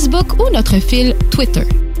page Facebook ou notre fil Twitter.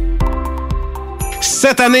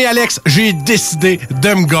 Cette année, Alex, j'ai décidé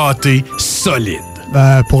de me gâter solide.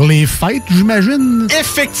 Pour les fêtes, j'imagine?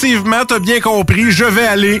 Effectivement, t'as bien compris, je vais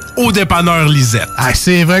aller au dépanneur Lisette. Ah,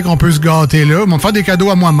 c'est vrai qu'on peut se gâter là. Ils vont me faire des cadeaux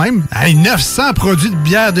à moi-même. Hey, 900 produits de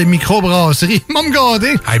bière de microbrasserie. Ils vont me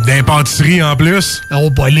gâter. Hey, d'impantisserie en plus. Oh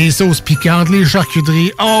boy, les sauces piquantes, les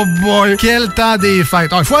charcuteries. Oh boy, quel temps des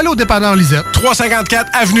fêtes. Il faut aller au dépanneur Lisette. 354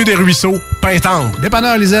 Avenue des Ruisseaux, Pintendre.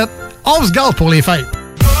 Dépanneur Lisette, on se gâte pour les fêtes.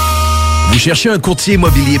 Vous cherchez un courtier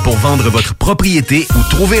immobilier pour vendre votre propriété ou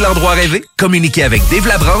trouver l'endroit rêvé? Communiquez avec Dave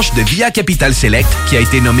Labranche de Via Capital Select qui a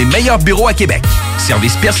été nommé meilleur bureau à Québec.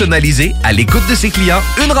 Service personnalisé, à l'écoute de ses clients,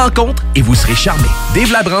 une rencontre et vous serez charmé. Dave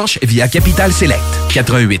Labranche via Capital Select.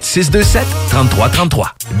 88 627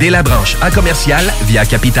 3333. Dave Labranche à commercial via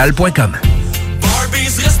capital.com.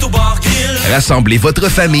 Rassemblez votre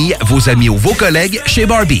famille, vos amis ou vos collègues chez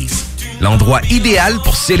Barbies. L'endroit idéal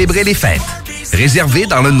pour célébrer les fêtes. Réservé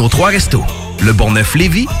dans l'un de nos 3 restos. Le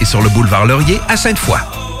Bourgneuf-Lévis et sur le boulevard Laurier à Sainte-Foy.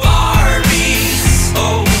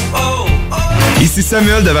 Ici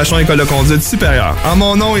Samuel de Vachon École de conduite supérieure. En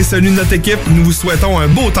mon nom et celui de notre équipe, nous vous souhaitons un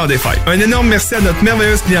beau temps des fêtes. Un énorme merci à notre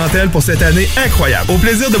merveilleuse clientèle pour cette année incroyable. Au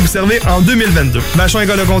plaisir de vous servir en 2022. Vachon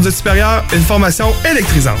École de conduite supérieure, une formation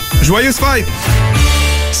électrisante. Joyeuses fêtes!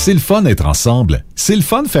 C'est le fun d'être ensemble. C'est le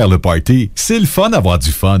fun de faire le party. C'est le fun d'avoir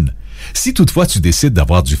du fun. Si toutefois tu décides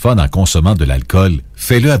d'avoir du fun en consommant de l'alcool,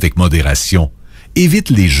 fais-le avec modération. Évite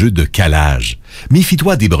les jeux de calage.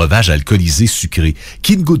 Méfie-toi des breuvages alcoolisés sucrés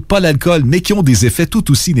qui ne goûtent pas l'alcool mais qui ont des effets tout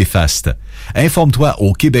aussi néfastes. Informe-toi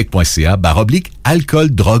au québec.ca/alcool,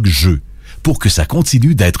 drogue, jeu pour que ça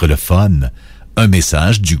continue d'être le fun. Un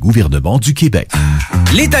message du gouvernement du Québec.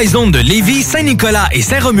 Les Taizones de Lévis, Saint-Nicolas et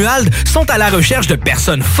Saint-Romuald sont à la recherche de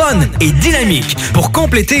personnes fun et dynamiques pour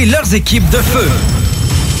compléter leurs équipes de feu.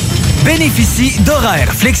 Bénéficie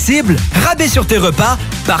d'horaires flexibles, rabais sur tes repas,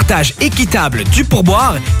 partage équitable du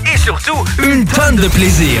pourboire et surtout une tonne de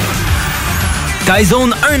plaisir.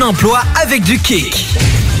 Taizone, un emploi avec du kick.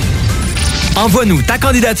 Envoie-nous ta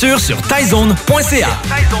candidature sur taizone.ca.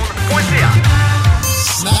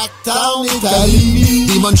 Snackdown Italie,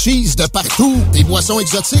 des munchies de partout, des boissons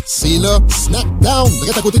exotiques, c'est là. Snackdown,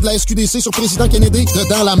 direct à côté de la SQDC sur Président Kennedy,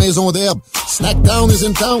 dedans la maison d'herbe. Snackdown is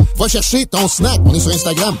in town, va chercher ton snack. On est sur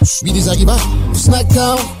Instagram, je suis des arrivants.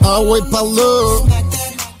 Snackdown, ah ouais, par là.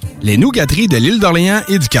 Les nougateries de l'île d'Orléans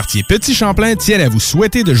et du quartier Petit-Champlain tiennent à vous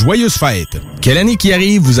souhaiter de joyeuses fêtes. Que l'année qui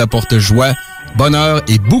arrive vous apporte joie, bonheur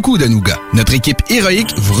et beaucoup de nougats. Notre équipe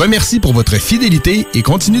héroïque vous remercie pour votre fidélité et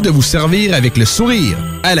continue de vous servir avec le sourire.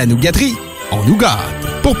 À la nougaterie, on nous gâte.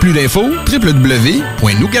 Pour plus d'infos,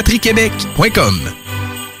 www.nougateriequebec.com.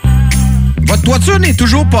 Votre toiture n'est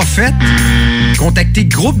toujours pas faite? Contactez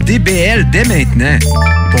Groupe DBL dès maintenant.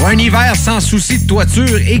 Pour un hiver sans souci de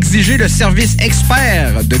toiture, exigez le service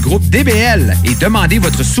expert de Groupe DBL et demandez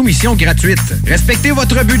votre soumission gratuite. Respectez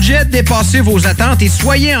votre budget, dépassez vos attentes et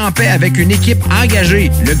soyez en paix avec une équipe engagée.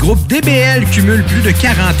 Le Groupe DBL cumule plus de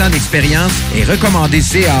 40 ans d'expérience, est recommandé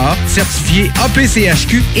CAA, certifié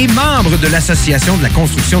APCHQ et membre de l'Association de la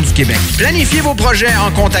construction du Québec. Planifiez vos projets en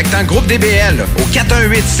contactant Groupe DBL au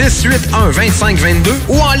 418-681-2522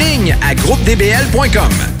 ou en ligne à groupedbl.com.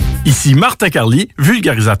 Ici Martin Carly,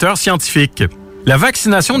 vulgarisateur scientifique. La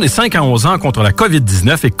vaccination des 5 à 11 ans contre la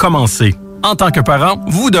COVID-19 est commencée. En tant que parent,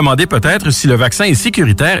 vous vous demandez peut-être si le vaccin est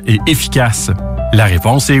sécuritaire et efficace. La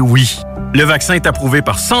réponse est oui. Le vaccin est approuvé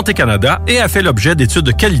par Santé Canada et a fait l'objet d'études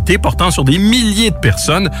de qualité portant sur des milliers de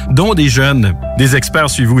personnes, dont des jeunes. Des experts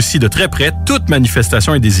suivent aussi de très près toute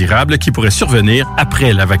manifestation indésirable qui pourrait survenir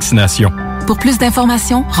après la vaccination. Pour plus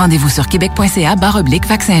d'informations, rendez-vous sur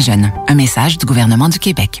québec.ca/vaccin jeune. Un message du gouvernement du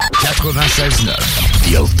Québec. 96.9,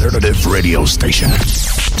 The Alternative Radio Station.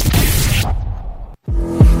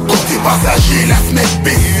 Côté passager, la fenêtre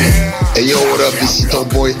baissée. Hey yo, what up, ici ton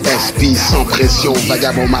boy SP, sans pression,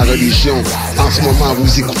 vagabond ma religion. En ce moment,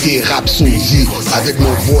 vous écoutez Rhapsody avec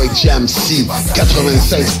mon boy Jam C.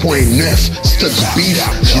 96.9, si t'as du beef,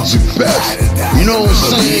 j'ai du bœuf. You know what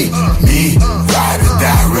I'm saying? Me, ride or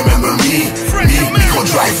die, remember me, go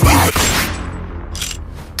drive by.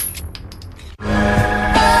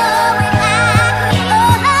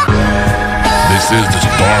 This is the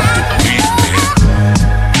start of the beat, man.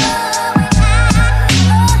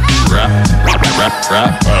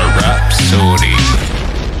 Rhapsody.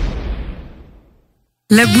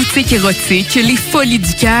 La boutique érotique Les Folies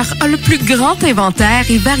du Cœur a le plus grand inventaire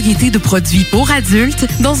et variété de produits pour adultes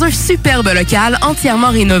dans un superbe local entièrement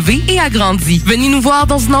rénové et agrandi. Venez nous voir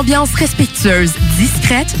dans une ambiance respectueuse,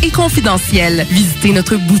 discrète et confidentielle. Visitez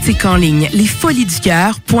notre boutique en ligne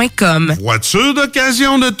lesfoliesducoeur.com. Voiture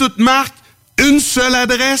d'occasion de toute marque, une seule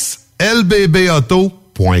adresse, lbbauto.com.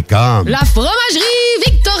 La fromagerie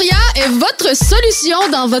Victoria est votre solution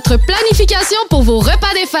dans votre planification pour vos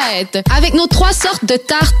repas des fêtes. Avec nos 3 sortes de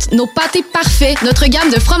tartes, nos pâtés parfaits, notre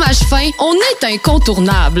gamme de fromages fins, on est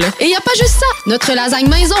incontournable. Et y a pas juste ça, notre lasagne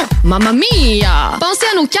maison, mamma mia! Pensez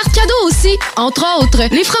à nos cartes cadeaux aussi, entre autres,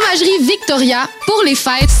 les fromageries Victoria, pour les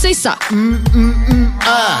fêtes, c'est ça.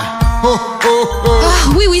 Ah,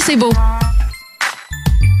 oui, c'est beau.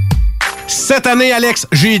 Cette année, Alex,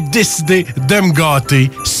 j'ai décidé de me gâter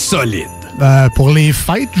solide. Pour les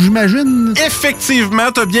fêtes, j'imagine?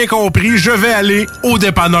 Effectivement, t'as bien compris, je vais aller au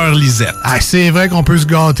dépanneur Lisette. Ah, c'est vrai qu'on peut se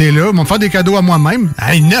gâter là. Ils vont me faire des cadeaux à moi-même.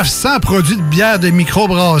 Hey, 900 produits de bière de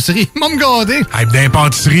microbrasserie. Ils vont me gâter. Hey,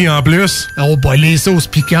 d'impantisserie en plus. Oh boy, les sauces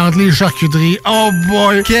piquantes, les charcuteries. Oh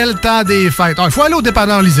boy, quel temps des fêtes. Il faut aller au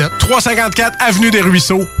dépanneur Lisette. 354 Avenue des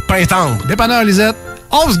Ruisseaux, Pintendre. Dépanneur Lisette,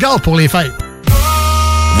 on se gâte pour les fêtes.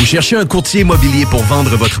 Vous cherchez un courtier immobilier pour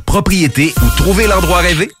vendre votre propriété ou trouver l'endroit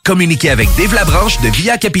rêvé? Communiquez avec Dave Labranche de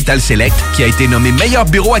Via Capital Select qui a été nommé meilleur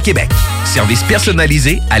bureau à Québec. Service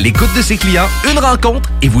personnalisé, à l'écoute de ses clients, une rencontre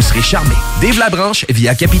et vous serez charmé. Dave Labranche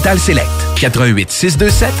via Capital Select. 88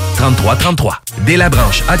 627 3333. Dave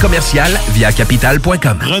Labranche à commercial via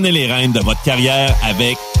capital.com. Prenez les rênes de votre carrière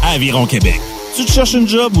avec Aviron Québec. Tu te cherches une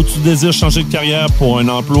job ou tu désires changer de carrière pour un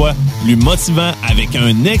emploi plus motivant avec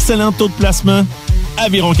un excellent taux de placement?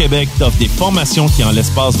 Aviron Québec t'offre des formations qui, en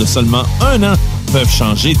l'espace de seulement 1 an, peuvent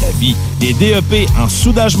changer ta vie. Des DEP en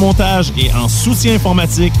soudage-montage et en soutien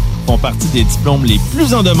informatique font partie des diplômes les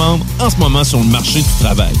plus en demande en ce moment sur le marché du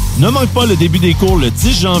travail. Ne manque pas le début des cours le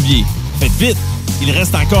 10 janvier. Faites vite, il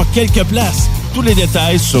reste encore quelques places. Tous les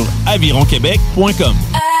détails sur avironquebec.com.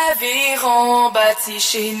 Aviron bâtit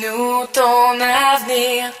chez nous ton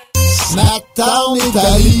avenir. Snackdown est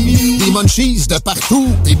à Lévis. Des munchies de partout.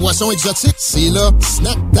 Des boissons exotiques, c'est là.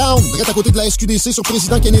 Snackdown, direct à côté de la SQDC sur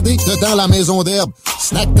Président Kennedy, dedans la maison d'herbe.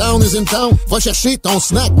 Snackdown is in town. Va chercher ton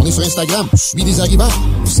snack. On est sur Instagram. Suis des arrivants.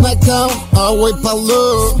 Snackdown, ah ouais, par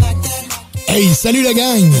là. Hey, salut la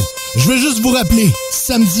gang. Je veux juste vous rappeler,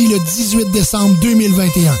 samedi le 18 décembre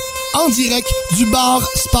 2021, en direct du bar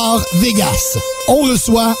Sport Vegas, on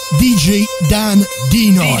reçoit DJ Dan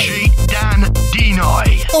Dinoy.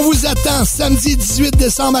 On vous attend samedi 18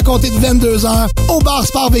 décembre à compter de 22h au bar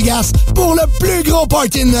Sport Vegas pour le plus gros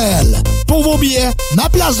party de Noël. Pour vos billets, ma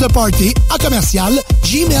place de party à commercial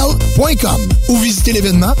gmail.com ou visitez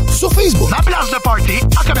l'événement sur Facebook. Ma place de party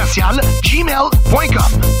à commercial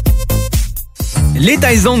gmail.com. Les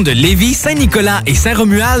Taizones de Lévis, Saint-Nicolas et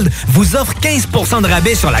Saint-Romuald vous offrent 15% de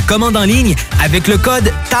rabais sur la commande en ligne avec le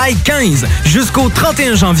code TAI15 jusqu'au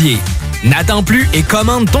 31 janvier. N'attends plus et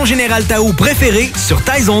commande ton Général Tao préféré sur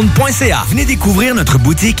taizone.ca. Venez découvrir notre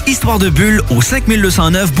boutique Histoire de Bulle au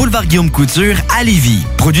 5209 Boulevard Guillaume Couture à Lévis.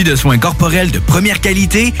 Produit de soins corporels de première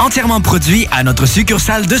qualité, entièrement produit à notre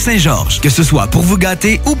succursale de Saint-Georges. Que ce soit pour vous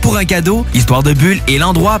gâter ou pour un cadeau, Histoire de Bulle est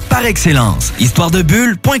l'endroit par excellence.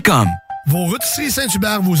 Histoiredebulle.com. Vos rôtisseries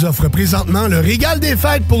Saint-Hubert vous offrent présentement le régal des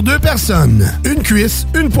fêtes pour 2 personnes. Une cuisse,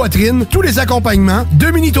 une poitrine, tous les accompagnements,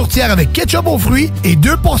 2 mini tourtières avec ketchup aux fruits et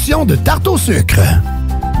 2 portions de tarte au sucre.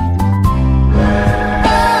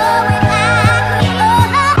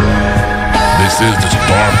 This is the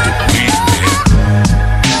start of the beat,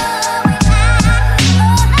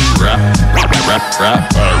 man.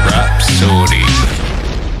 Rhapsody.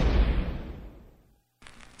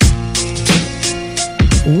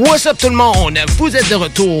 What's up tout le monde? Vous êtes de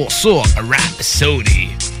retour sur Rhapsody.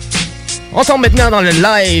 On tombe maintenant dans le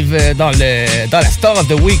live, dans la Star of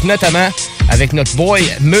the Week notamment, avec notre boy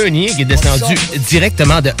Meunier qui est descendu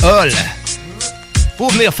directement de Hull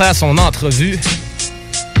pour venir faire son entrevue.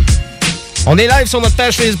 On est live sur notre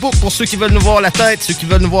page Facebook pour ceux qui veulent nous voir la tête, ceux qui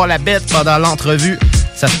veulent nous voir la bête pendant l'entrevue.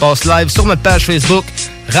 Ça se passe live sur notre page Facebook,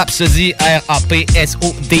 Rhapsody,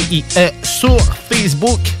 Rhapsodie sur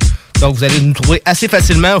Facebook. Donc, vous allez nous trouver assez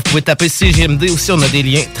facilement. Vous pouvez taper CGMD aussi. On a des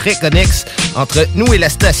liens très connexes entre nous et la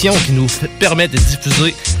station qui nous permet de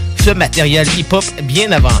diffuser ce matériel hip-hop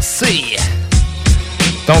bien avancé.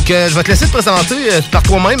 Donc, je vais te laisser te présenter par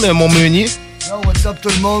toi-même, mon Meunier. Yo, what's up tout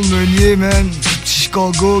le monde? Meunier, man. Petit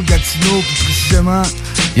Chicago, Gatineau, plus précisément.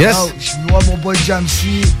 Yes. Yo, je suis venu voir mon boy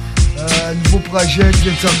Jamsey. Nouveau projet qui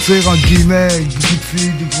vient de sortir, entre guillemets, avec beaucoup de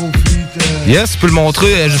feats, des gros feats. Yes, tu peux le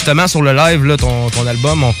montrer justement sur le live, là, ton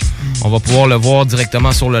album. On va pouvoir le voir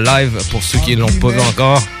directement sur le live pour ceux qui ne l'ont pas vu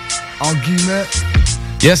encore. En guillemets.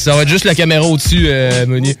 Yes, ça va être juste la caméra au-dessus,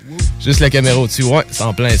 Meunier. Juste la caméra au-dessus, ouais, c'est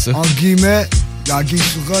en plein ça. En guillemets, la game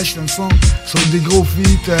sur Rush, dans le fond. Sur des gros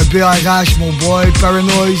feats, BRH, mon boy,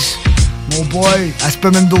 Paranoise, mon boy, Aspect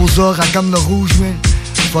Mendoza, Rakam le Rouge, man.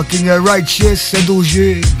 Fucking Righteous,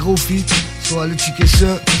 CDOG, gros feat. So, allez checker ça.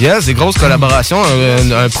 Yes, des grosses collaborations.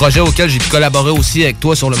 Un projet auquel j'ai pu collaborer aussi avec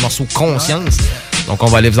toi sur le morceau Conscience. Donc, on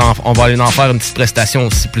va aller en faire une petite prestation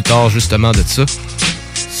aussi plus tard, justement, de ça.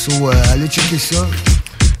 So, allez checker ça.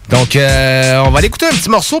 Donc, on va aller écouter un petit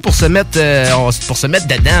morceau pour se mettre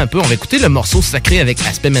dedans un peu. On va écouter le morceau Sacré avec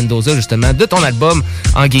Aspect Mendoza, justement, de ton album,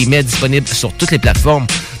 en guillemets, disponible sur toutes les plateformes.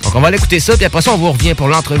 Donc, on va aller écouter ça, puis après ça, on vous revient pour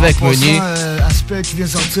l'entrevue avec Meunier. Aspect qui vient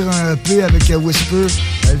sortir un EP avec Whisper.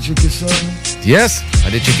 Allez checker ça. Yes,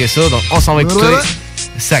 allez checker ça. Donc, on s'en va écouter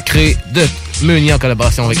Sacré de Meunier en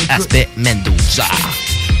collaboration avec Aspect Mendoza.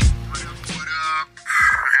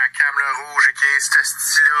 Ce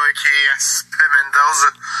style-là qui est Aspect Mendoza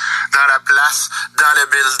dans la place, dans le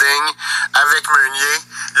building, avec Meunier.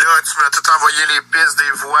 Là, tu m'as tout envoyé les pistes des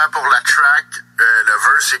voix pour la track. Le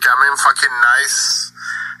verse est quand même fucking nice.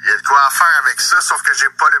 Il y a de quoi à faire avec ça, sauf que j'ai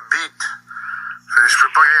pas le beat. Je peux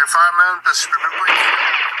pas rien faire, man, parce que je peux même pas écrire.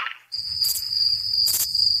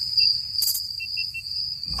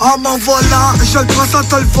 En m'envolant, je le prends sans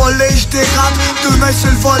te le voler, je dérape, deux mains sur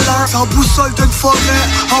le volant, sans boussole d'une forêt,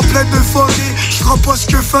 en pleine euphorie, je ferai pas ce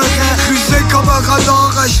que ferait, rusé comme un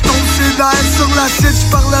renard, je tombe sénère sur l'acide, je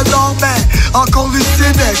parle nord, mais encore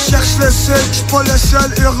lucide, je cherche le sud, je suis pas le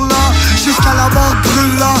seul hurlant, jusqu'à la mort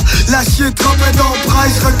brûlant, l'acier trempé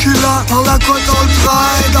d'embrasse reculant, par la côte dans le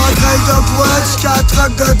train, dans le train de boîte, jusqu'à la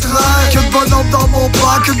traque de train, qu'une bonhomme dans mon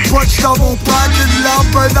bac, une boîte dans mon pack, une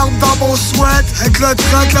lampe, un arme dans mon sweat, avec le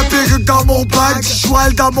train, la perruque dans mon bac, du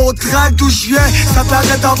joual dans mon track, d'où je viens, ça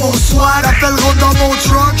paraît dans mon swag, l'appel ronde dans mon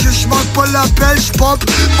truck, je manque pas l'appel, je pompe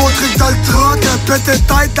mon truc dans le truck, un pété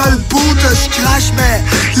tête dans le bout, je crache mais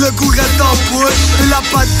le goût reste en bouche, et la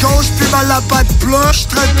patte gauche, puis mal la patte bleue,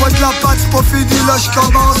 je traite pas de la patte, c'est pas fini, là je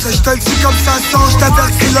commence, je te le dis comme ça sort, je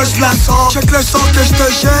t'avertis, là je la sors, check le son que je te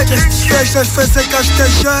jette, qu'est-ce que tu fais, je le faisais quand je te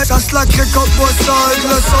jette, ça se la crée contre moi ça,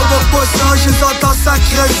 le son va pas ça, je les entends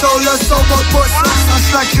sacré sur le son va pas ça, ça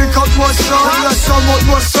se la crée contre moi ça, le son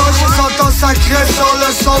monte-moi ça, je les entends sacré sur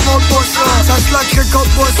le son monte pas ça, ça se la crée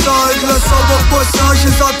contre moi ça, le son va pas ça, je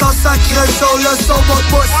les entends sacré sur le son monte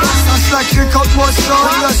pas ça, ça se la crée contre moi ça,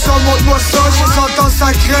 le son monte-moi ça, je les entends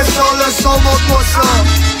sacré sur le son monte pas ça.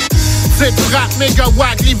 Zip rap, méga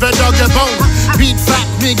wack, liver dans de bombe. Beat fat,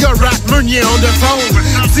 méga rap, Meunier on the phone.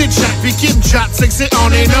 Petite chat, puis qui me chatte, c'est que c'est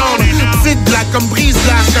on et non. Petite blague comme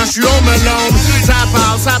brise-glace quand je suis home alone.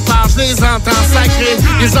 Ça parle, je les entends sacrés.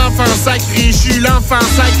 Les enfants sacrés, je suis l'enfant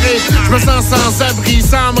sacré. Je me sens sans abri,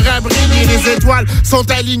 sans me rabriller. Les étoiles sont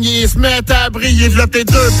alignées, se mettent à briller. V'là tes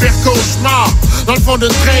deux pires cauchemars. Dans le fond d'une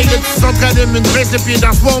traîne, le petit central de une braise, les pieds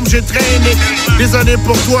dans ce bombe, j'ai traîné. Désolé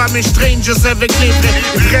pour toi, mais je traîne juste avec les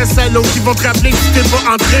vrais salauds qui vont te rappeler que tu t'es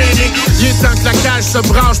pas entraîné. Il est temps que la cage se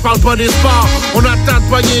branche, parle pas des sports. On attend de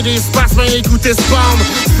poigner des espaces, mais écoutez Spawn.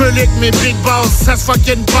 Tu peux lick mes big balls, ça se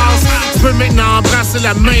fucking passe. Tu peux maintenant embrasser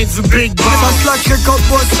la main du big boss. Ça se la crée contre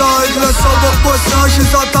moi ça, le son va pas ça, je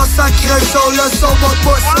les entends sacré sur le son va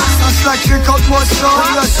pas ça. Ça se la crée contre moi ça,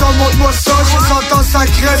 le son monte-moi ça, je les entends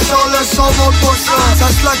sacré sur le son monte pas ça. Ça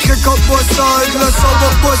se la crée contre moi ça, le son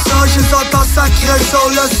va pas ça, je les entends sacré sur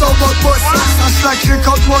le son monte pas ça. Ça se la crée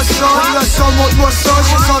contre moi ça, le son monte-moi ça,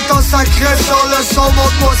 je les entends sacré sur le son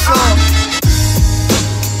monte-moi ça.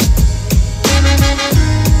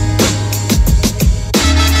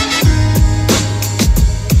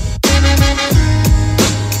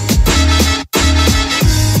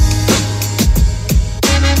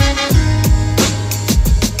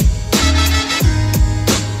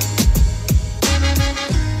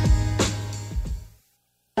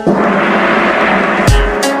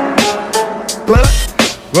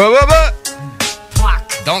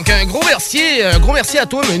 Donc, un gros merci à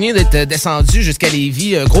toi, Meunier, d'être descendu jusqu'à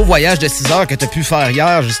Lévis. Un gros voyage de 6 heures que tu as pu faire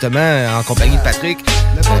hier, justement, en compagnie de Patrick.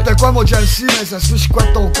 N'importe quoi, mon Chelsea, mais ça se fait, je crois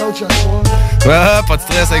de ton coach à toi. Ah, pas de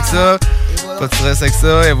stress avec ça. Voilà. Pas de stress avec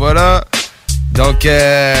ça, et voilà. Donc,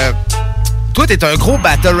 toi, t'es un gros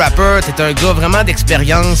battle rapper. T'es un gars vraiment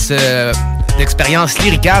d'expérience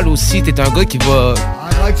lyricale aussi. T'es un gars qui va...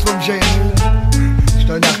 Arrête, tu vas me gêner, là. Je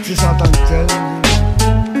suis un artiste en tant que tel.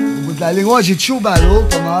 La ligne, moi, j'ai touché au battle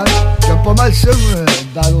pas mal. J'aime pas mal ça,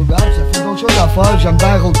 battle rap. Ça fait d'autres choses à faire. J'aime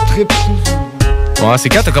bien road trip et tout. Ouais, c'est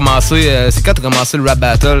quand t'as commencé le rap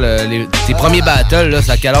battle, tes premiers battles, là,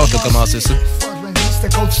 c'est à quel âge t'as commencé ça?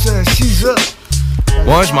 C'était contre Caesar.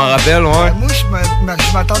 Ouais, je m'en rappelle, ouais. Moi,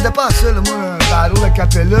 je m'attendais pas à ça, là. Moi, un battle de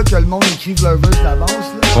Capella, que le monde écrive leur verse d'avance,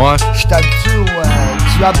 là. Ouais. J'étais habitué au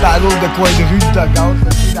du rap battle de coin de rue, de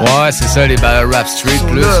dugout. Ouais, c'est ça, les battle rap street,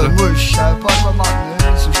 plus. Là, moi, je savais pas comment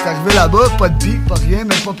je suis arrivé là-bas, pas de beat, pas rien, même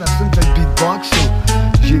pas personne fait de beatbox. So,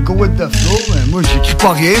 j'ai go with the flow. Moi, j'écris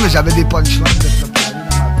pas rien, mais j'avais des punchlines de préparer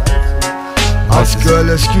dans ma tête. So. En tout cas,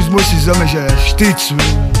 là, excuse-moi, c'est ça, mais je t'ai tué.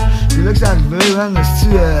 C'est là que c'est arrivé, man.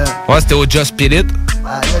 Ouais, c'était au Just Spit It.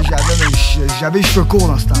 Ah, là, j'avais les cheveux courts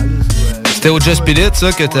dans ce temps-là. C'était au Just Spit It,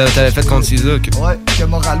 ça, que t'avais fait contre Caesar. Okay. Ouais, que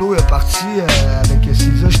Moralo est parti avec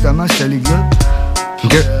Caesar, justement, c'était les gars.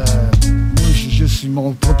 OK. Ils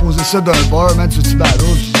m'ont proposé ça d'un bar, man, tu battle.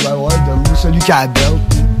 J'ai dit, ouais, donne-moi celui qui a la belt.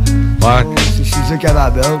 Ouais. Oh, c'est Caesar qui a la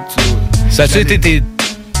belt. Ça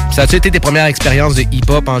a-tu été tes premières expériences de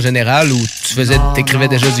hip-hop en général ou t'écrivais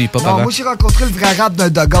déjà du hip-hop avant? Non, moi j'ai rencontré le vrai rap d'un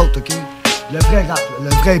dugout, OK? Le vrai rap, le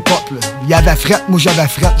vrai hip-hop, là. Il y avait fret, moi j'avais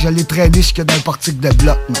fret. Je l'ai traîné jusque dans un portique de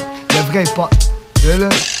bloc, man. Le vrai hip-hop.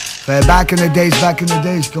 Là, back in the days,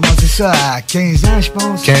 j'ai commencé ça à 15 ans, je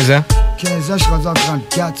pense. 15 ans? 15 ans, je suis rendu en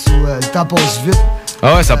 34, le temps passe vite.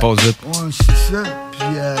 Ah ouais, ça passe vite. Ouais, c'est ça.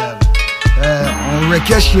 Puis, on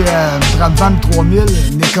wreckait chez Bram 3000,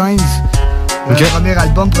 Nick Hines. Okay. Premier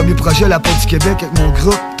album, premier projet à la Porte du Québec avec mon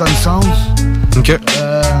groupe, Ton Sounds. OK.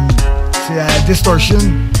 C'est Distortion.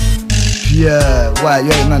 Puis,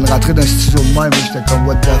 ouais, man, rentrer dans le studio de même, j'étais comme,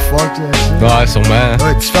 what the fuck, là. Ouais, sûrement.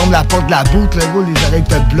 Ouais, tu fermes la porte de la boot, là, gros, les oreilles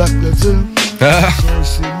te bloquent, là, tu sais.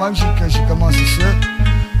 C'est même que j'ai commencé ça.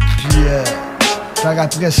 Puis, par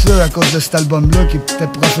après ça, à cause de cet album-là, qui était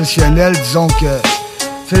professionnel, disons que,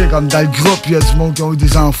 tu sais, comme dans le groupe, il y a du monde qui ont eu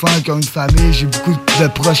des enfants, qui ont une famille. J'ai beaucoup de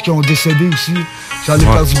proches qui ont décédé aussi. J'en ai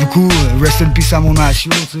perdu beaucoup. Rest in peace à mon Nacho,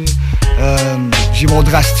 tu sais. J'ai mon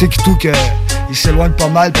Drastique et tout, il s'éloigne pas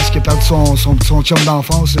mal parce qu'il a perdu son chum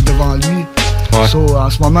d'enfance devant lui. Ouais. So, en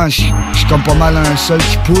ce moment, je suis comme pas mal un seul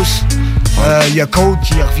qui pousse. Il y a Code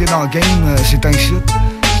qui revient dans le game, c'est un shit.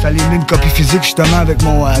 J'étais allé mener une copie physique justement avec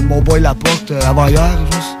mon boy Laporte avant-hier,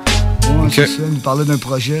 juste. Ouais, okay. C'est ça, il nous parlait d'un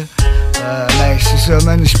projet. Ben, c'est ça,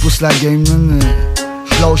 man, je pousse la game, man.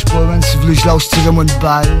 Je lâche pas, man. Si vous voulez, je lâche, tirez-moi une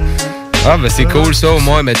balle. Ah, ben c'est cool ça au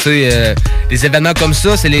moins, mais tu sais, les événements comme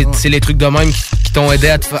ça, c'est les trucs de même qui t'ont aidé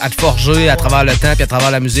à te forger à travers le temps puis à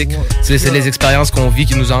travers la musique. C'est les expériences qu'on vit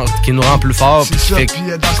qui nous rend plus forts puis qui fait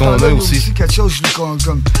qu'on a aussi. Quelque chose, comme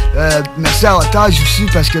merci à Otage aussi,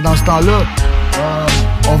 parce que dans ce temps-là,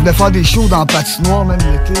 on venait faire des shows dans le patinoire, même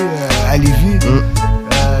l'été, à Lévis.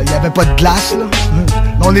 Il n'y avait pas de glace, là.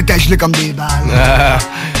 On était gelés comme des balles.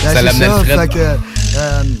 Ça l'amenait le fret.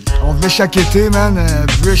 On venait chaque été, man.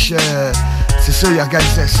 Bruce, c'est ça, il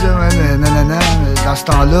organisait ça, man. Nanana, dans ce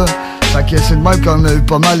temps-là. Fait que c'est de même qu'on a eu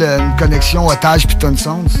pas mal une connexion Otage pis Ton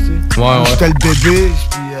Sounds, tu sais. Ouais. J'étais le bébé,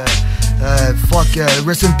 pis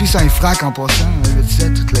rest in peace à un frac en passant. Le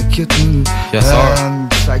 17, tout le kit. Yes,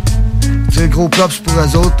 fait que, tu sais, gros props pour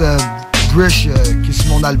eux autres. Bruce, qui est sur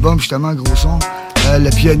mon album, justement, gros son. Le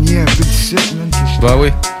pionnier un peu d'ici, man. Bah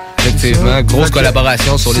oui. Effectivement, grosse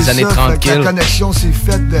collaboration sur les années 30. La connexion s'est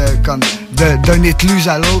faite d'un écluse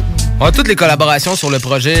à l'autre. Ouais, toutes les collaborations sur le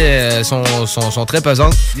projet sont très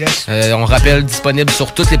pesantes. Yes. On rappelle disponible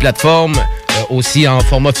sur toutes les plateformes, aussi en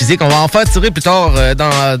format physique. On va en faire tirer plus tard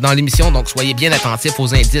dans l'émission, donc soyez bien attentifs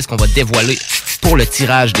aux indices qu'on va dévoiler pour le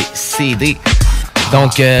tirage des CD.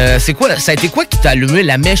 Donc, c'est quoi, ça a été quoi qui t'a allumé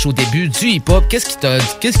la mèche au début du hip-hop? Qu'est-ce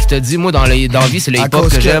qui t'a dit, moi, dans la vie, c'est le hip-hop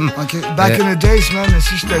que j'aime? Okay. Back in the days, man,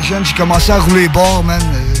 si j'étais jeune, j'ai commencé à rouler bord, man.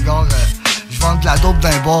 Je vends de la dope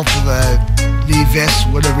d'un bar pour les vestes,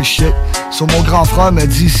 whatever shit. So, mon grand frère m'a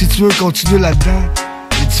dit, si tu veux continuer là-dedans,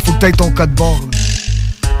 il dit, faut que t'aies ton code bord.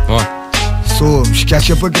 Ouais. So, je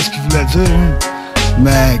cachais pas qu'est-ce qu'il voulait dire, hein.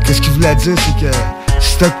 Mais qu'est-ce qu'il voulait dire, c'est que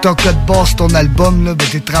si t'as ton code barre sur ton album, là, ben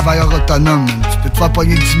t'es travailleur autonome. Man. Tu peux te faire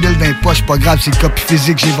pogner 10 000 dans les poches, pas grave, c'est le copie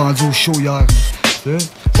physique que j'ai vendu au show hier. Tu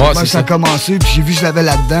sais? Ouais, ça a commencé, puis j'ai vu que je l'avais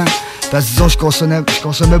là-dedans. Parce que disons, je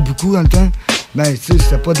consommais beaucoup dans le temps. Mais tu sais,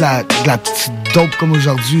 c'était pas de la petite dope comme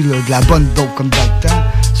aujourd'hui, là, de la bonne dope comme dans le temps.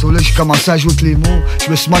 So là, j'ai commencé à jouer avec les mots.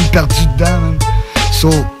 Je me suis même perdu dedans, man. So,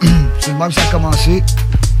 c'est le même que ça a commencé.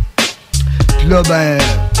 Puis là, ben,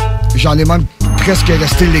 j'en ai même presque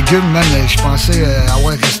resté légume, man. Je pensais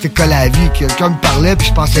avoir resté collé à la vie. Quelqu'un me parlait, puis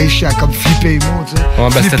je pensais je suis à comme flipper les mots, tu sais. Ouais,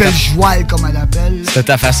 ben, flipper le joual, comme on appelle. C'était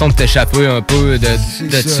ta façon de t'échapper un peu de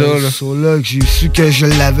ça, là. So là, que j'ai su que je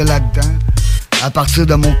l'avais là-dedans. À partir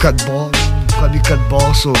de mon code barre, premier code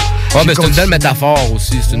barre, ça. Ouais, mais c'est une belle métaphore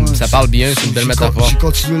aussi. Ça parle bien, c'est une belle métaphore. J'ai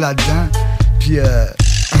continué là-dedans. Puis,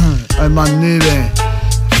 un moment donné,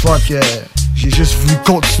 ben, j'ai juste voulu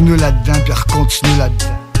continuer là-dedans, puis recontinuer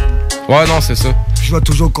là-dedans. Ouais, non, c'est ça. Je vais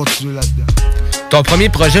toujours continuer là-dedans. Ton premier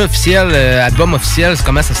projet officiel, album officiel,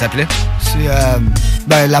 comment ça s'appelait?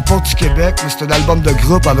 C'est La Porte du Québec, mais c'est un album de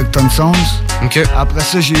groupe avec Tom Sons. OK. Après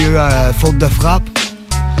ça, j'ai eu Faute de frappe.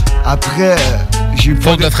 Après, j'ai eu...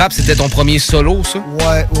 Faute de frappe, c'était ton premier solo, ça?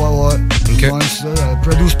 Ouais. OK. Ouais, ça.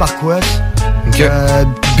 Produced par Quest. OK.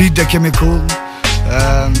 Beat the Chemical.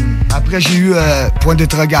 Après, j'ai eu Point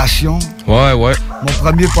d'interrogation. Ouais. Mon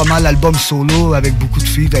premier, pas mal, album solo avec beaucoup de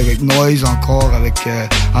feats, avec Noise encore, avec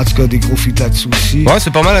en tout cas des gros feats là-dessus aussi. Ouais,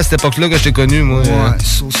 c'est pas mal à cette époque-là que je t'ai connu, moi.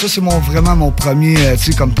 Ouais, ça c'est vraiment mon premier,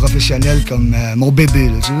 tu sais, comme professionnel, comme mon bébé,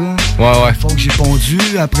 là, tu sais. Ouais. Faut que j'ai pondu.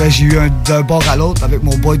 Après, j'ai eu d'un bord à l'autre avec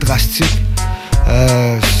mon boy Drastic.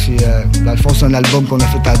 Dans le fond, c'est un album qu'on a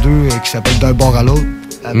fait à deux qui s'appelle D'un bord à l'autre.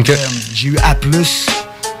 Après, j'ai eu A+.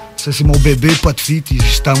 Ça, c'est mon bébé, pas de feat, il est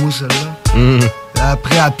juste à moi, celle-là.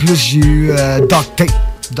 Après, à plus, j'ai eu Duct Tape.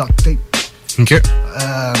 OK.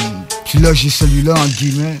 Puis là, j'ai celui-là, en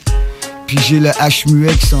guillemets. Puis j'ai le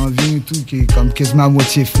H-muet qui s'en vient et tout, qui est comme quasiment à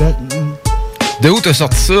moitié fait. De où t'as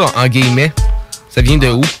sorti ça, en guillemets? Ça vient de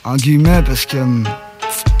où? En guillemets, parce que...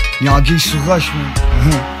 il y a anguille sous roche,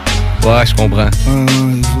 moi. Ouais, je comprends.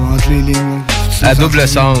 Entre les lignes. À double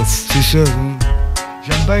sens. C'est ça.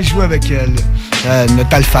 J'aime bien jouer avec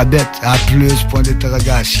notre alphabet. A+, point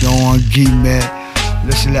d'interrogation, en guillemets.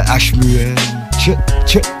 Là, c'est le H-muet.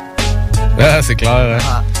 Ah, c'est clair,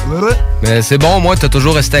 hein? Ouais. Mais c'est bon, moi, t'as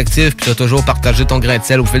toujours resté actif puis t'as toujours partagé ton grain de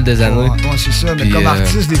sel au fil des années. Ouais, c'est ça. Mais comme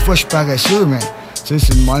artiste, des fois, je suis paresseux, mais tu sais,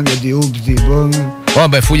 c'est le même, il y a des hauts et des bas. Ouais,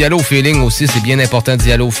 ben, faut y aller au feeling aussi. C'est bien important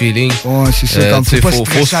d'y aller au feeling. Ouais, c'est ça. Comme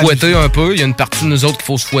faut se fouetter un peu. Il y a une partie de nous autres qu'il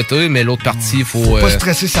faut se fouetter, mais l'autre partie, il faut... Faut pas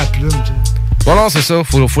stresser sa plume, tu sais. Bon, non, c'est ça.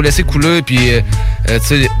 Faut laisser couler. Puis, tu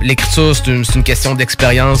sais, l'écriture, c'est une question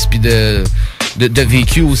d'expérience puis de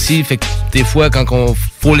vécu aussi. Fait que des fois, quand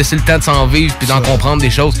faut laisser le temps de s'en vivre puis d'en comprendre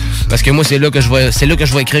des choses. Parce que moi, c'est là que je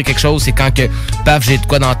vais écrire quelque chose. C'est quand que, paf, j'ai de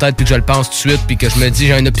quoi dans la tête puis que je le pense tout de suite puis que je me dis,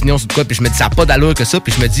 j'ai une opinion sur de quoi puis je me dis, ça n'a pas d'allure que ça.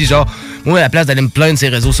 Puis je me dis, genre, moi, à la place d'aller me plaindre ces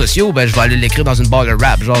réseaux sociaux, ben, je vais aller l'écrire dans une barre de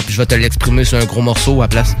rap, genre, puis je vais te l'exprimer sur un gros morceau à la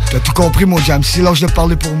place. T'as tout compris, mon Jamsey. Là, je vais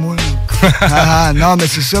parler pour moi. Non, mais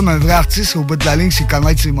c'est ça. Mais un vrai artiste, au bout de la ligne, c'est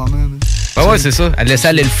connaître ses moments. Ah ouais, c'est ça. À laisser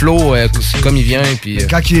aller le flow comme il vient. Puis,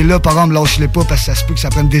 quand il est là, par exemple, lâche-les pas parce que ça se peut que ça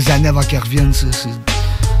prenne des années avant qu'il revienne.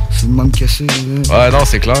 C'est le même que c'est. Ouais, non,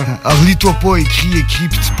 c'est clair. Relis-toi pas, écris, puis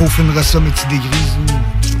tu peaufineras ça, mais tu dégrises.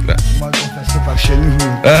 Moi, on fait ça par chez nous.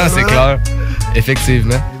 Ah, c'est clair.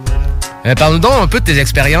 Effectivement. Parle-nous donc un peu de tes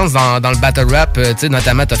expériences dans le battle rap. Tu sais,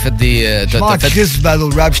 notamment, t'as fait des... Je m'en crisse du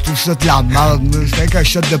battle rap, je trouve ça de la merde. C'est qu'un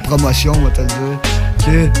shot de promotion, on va te le dire.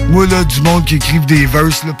 Okay? Moi, là, du monde qui écrive des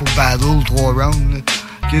verses là, pour battle, 3 rounds.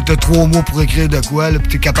 Okay? T'as 3 mots pour écrire de quoi, là, pis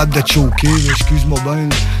t'es capable de te choquer, excuse-moi bien.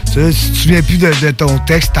 Tu sais, si tu te souviens plus de ton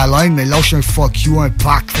texte, ta line, mais lâche un fuck you, un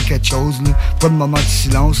pack, fais quelque chose, là. Pas de moment de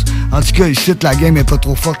silence. En tout cas, ici, la game est pas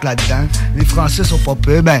trop forte là-dedans. Les Français sont pas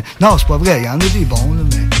peu. Ben, non, c'est pas vrai, il y en a des bons, là,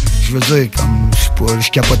 mais... Je veux dire, comme, je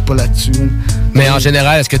capote pas là-dessus. Mais en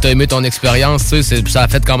général, est-ce que t'as aimé ton expérience? Ça a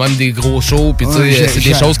fait quand même des gros shows, puis c'est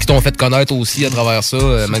des choses qui t'ont fait connaître aussi à travers ça,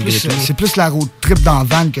 malgré tout. C'est plus la road trip dans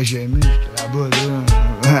van que j'ai aimé. J'étais là-bas,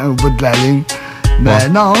 là, au bout de la ligne. Mais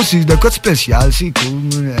non, c'est de quoi de spécial, c'est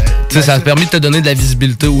cool. Ça a permis de te donner de la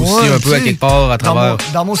visibilité aussi, un peu à quelque part à travers.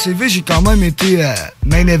 Dans mon CV, j'ai quand même été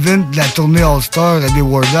main event de la tournée All-Star des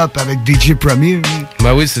World Up avec DJ Premier.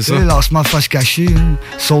 Ben oui, c'est ça. Lancement face cachée,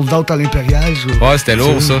 sold out à l'Impérial. Ouais, c'était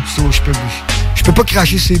lourd, ça. Je peux pas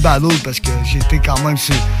cracher ces battles parce que j'étais quand même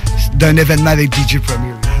d'un événement avec DJ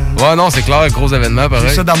Premier. Ouais, non, c'est clair, un gros événement, pareil.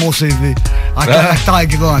 C'est ça dans mon CV. En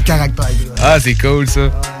caractère gras, Ah, c'est cool, ça.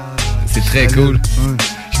 C'est très cool. Ouais.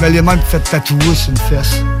 Je vais les même fait tatouer sur une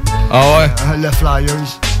fesse. Ah ouais? Le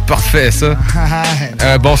Flyers. Parfait, ça.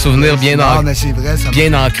 Un bon souvenir bien mais c'est vrai, ça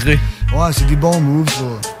bien ancré. Ouais, c'est des bons moves,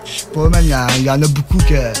 ça. Je sais pas, man, il y en a beaucoup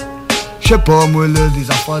que... Je sais pas, moi, là,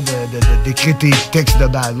 des affaires d'écrire tes textes de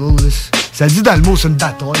battle, là. Ça dit dans le mot, c'est une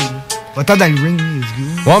bataille. Va-t'en dans le ring, let's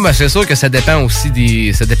go. Ouais, mais c'est sûr que ça dépend aussi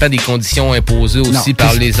des conditions imposées aussi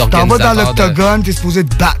par les organisateurs. T'en vas dans l'octogone, t'es supposé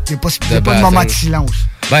te battre. T'es pas de moment de silence.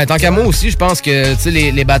 Ben, tant qu'à moi aussi, je pense que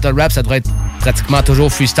les battle rap, ça devrait être pratiquement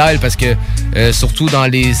toujours freestyle parce que surtout dans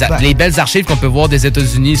les belles archives qu'on peut voir des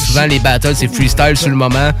États-Unis, souvent les battles, c'est freestyle sur le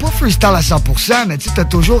moment. Pas freestyle à 100%, mais tu sais, t'as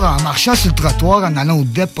toujours, en marchant sur le trottoir, en allant au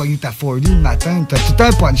dep, pogner ta 40 le matin, t'as tout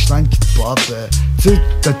un punchline qui te pop. Tu sais,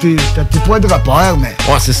 t'as tes points de repère, mais...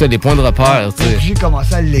 Ouais, c'est ça, les points de repère, tu sais. J'ai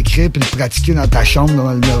commencé à l'écrire puis le pratiquer dans ta chambre,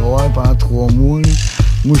 devant le miroir, pendant 3 mois, là.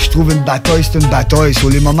 Moi, je trouve une bataille, c'est une bataille.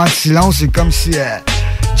 Sur les moments de silence, c'est comme si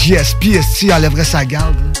GSP enlèverait sa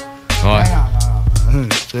garde. Là. Ouais.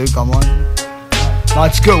 Tu sais, comment. En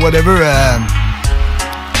tout cas, whatever.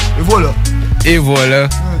 Et voilà. Et voilà.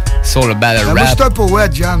 Sur le battle rap. Moi, je suis un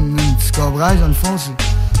poète, Jam. Tu comprends, dans le fond,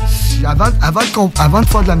 c'est... Avant de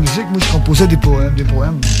faire de la musique, moi, je composais des poèmes.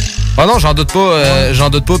 Ah non, j'en doute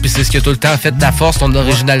pas, puis c'est ce qui a tout le temps fait ta force, ton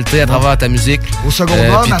originalité à travers ta musique. Au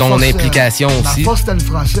secondaire, puis ton implication aussi. Ma force, c'était le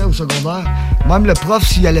français au secondaire. Même le prof,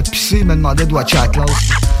 s'il allait pisser, il me demandait de watcher la classe.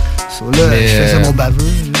 Là, je faisais mon baveux.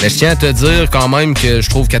 Mais je tiens à te dire quand même que je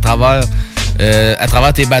trouve qu'à travers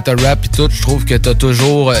tes battle rap et tout, je trouve que t'as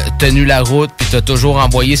toujours tenu la route puis t'as toujours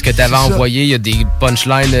envoyé ce que t'avais envoyé. Il y a des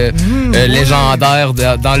punchlines légendaires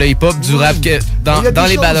dans le hip-hop du rap, dans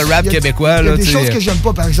les battle rap québécois. Il y a des choses que j'aime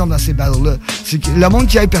pas, par exemple, dans ces battles-là. C'est que le monde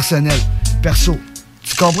qui aille personnel, perso.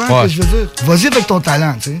 Tu comprends ce que je veux dire? Vas-y avec ton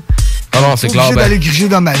talent, tu sais. Ah non, c'est clair. J'ai d'aller griger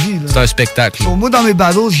dans ma vie. C'est un spectacle. Moi, dans mes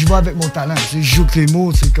battles, j'y vais avec mon talent. Je joue avec les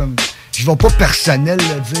mots, c'est comme... Je vais pas personnel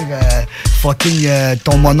dire fucking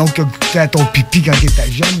ton mononcle a goûté à ton pipi quand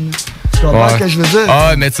t'étais jeune. Tu comprends ce que je veux dire?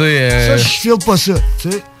 Ah, mais tu sais... Ça, je file pas ça,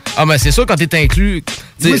 tu sais. Ah, mais c'est sûr, quand t'es inclus...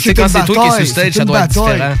 Tu sais, quand c'est toi qui es sur stage, ça doit être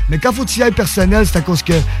différent. Mais quand faut que tu y ailles personnel, c'est à cause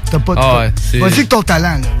que t'as pas de... Vas-y que ton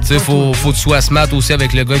talent, là. Tu sais, faut que tu sois smart aussi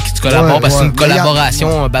avec le gars qui te collabore, parce que c'est une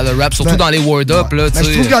collaboration, battle rap, surtout dans les Word Up, là, tu sais.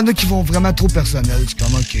 Je trouve qu'il y en a qui vont vraiment trop personnel. C'est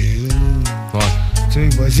comme, OK... Ouais. Tu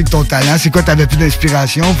sais, vas-y que ton talent, c'est quoi, t'avais plus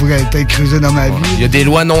d'inspiration pour être creusé dans ma vie? Il y a des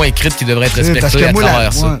lois non écrites qui devraient être respectées à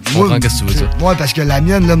travers ça. Je comprends ce que tu veux dire. Ouais, parce que la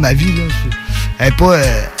mienne, là, ma vie, là, elle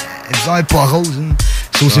est pas rose. Hein.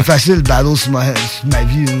 C'est facile de battle sur ma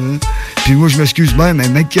vie. Hein. Puis moi, je m'excuse bien, mais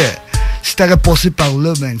mec, si t'aurais passé par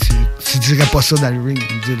là, ben, tu dirais pas ça dans le ring.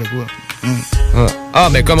 Tu dirais quoi? Hein. Ah,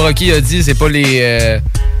 mais comme Rocky a dit, c'est pas les...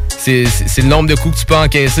 C'est le nombre de coups que tu peux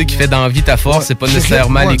encaisser qui fait d'envie ta force, c'est pas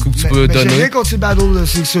nécessairement les coups que tu peux donner. J'ai rien contre ces battles,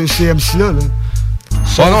 ces MC-là.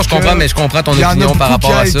 Non, je comprends, mais je comprends ton opinion par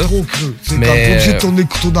rapport à ça. Trop creux. Mais t'es obligé de tourner le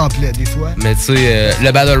couteau dans le plaid, des fois. Mais tu sais,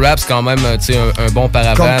 le battle rap, c'est quand même un bon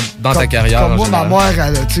paravent dans ta carrière. Comme moi, ma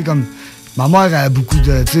mère, tu sais, comme... Ma mère a beaucoup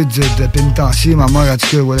de pénitencier, ma mère, en tout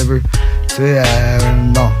cas, whatever. Tu sais,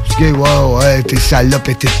 non. Tu ouais, t'es salope,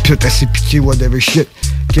 t'es pute, elle s'est piquée, whatever shit.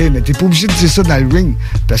 OK, mais t'es pas obligé de dire ça dans le ring.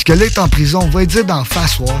 Parce que là, t'es en prison, on va le dire d'en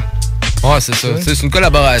face, Ouais, c'est ça. C'est une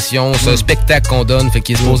collaboration, c'est un spectacle qu'on donne, fait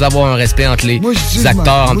qu'il est supposé avoir un respect entre les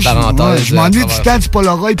acteurs, entre parenthèses. Je m'ennuie du temps du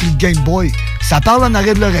Polaroid puis le Game Boy. Ça parle en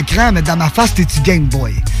arrière de leur écran, mais dans ma face, t'es-tu Game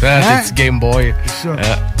Boy. T'es-tu Game Boy. C'est ça.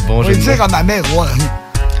 Bon, je vais le dire à ma mère,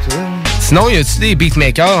 Sinon, y a-tu des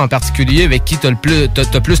beatmakers en particulier avec qui t'as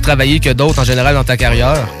plus travaillé que d'autres en général dans ta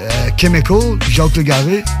carrière? Chemical, Jacques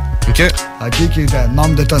Legaré. OK, qui est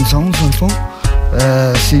membre de Ton Sons, dans le fond.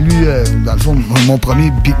 C'est lui, dans le fond, mon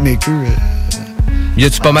premier beatmaker. Y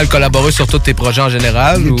a-tu pas mal collaboré sur tous tes projets en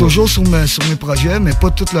général? Il est toujours sur mes projets, mais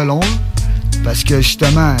pas tout le long. Parce que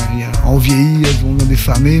justement, on vieillit, on a des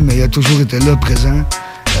familles, mais il a toujours été là, présent.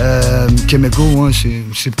 Chemical, ouais,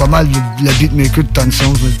 c'est pas mal le beatmaker de Ton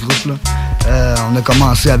Sons, notre groupe, là. On a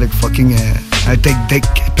commencé avec fucking un tech deck,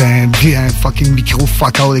 puis un fucking micro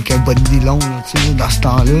fuck out avec un body long, là, tu sais, dans ce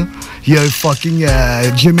temps-là. Il y a fucking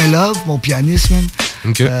Jimmy Love, mon pianiste, man.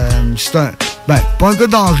 OK. C'est pas un gars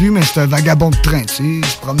dans la rue, mais c'est un vagabond de train, tu sais. Il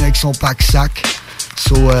se promenait avec son pack-sac.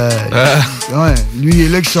 Ouais, lui, il est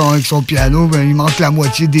là avec son piano, ben, il manque la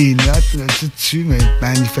moitié des notes, là, dessus, mais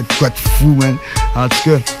man, il fait de quoi de fou, man. En tout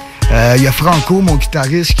cas, il y a Franco, mon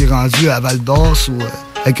guitariste, qui est rendu à Val d'Or,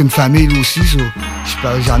 avec une famille aussi,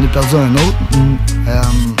 j'en ai perdu un autre.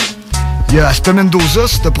 Il y a Aspe Mendoza,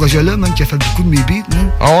 ce projet-là, man, qui a fait beaucoup de mes beats, man.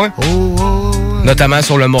 Ah ouais? Oh. Notamment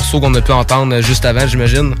sur le morceau qu'on a pu entendre juste avant,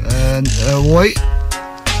 j'imagine. Ouais.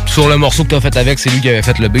 Sur le morceau que t'as fait avec, c'est lui qui avait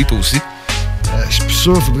fait le beat aussi. Je suis plus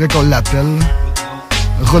sûr, il faudrait qu'on l'appelle.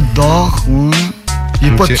 Route d'or, ouais. Il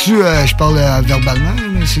est pas dessus, je parle verbalement,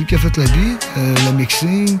 mais c'est lui qui a fait le beat, le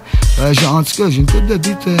mixing. En tout cas, j'ai une couple de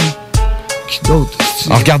beats Qui d'autre?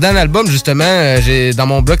 En regardant l'album, justement, j'ai dans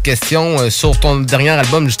mon blog question sur ton dernier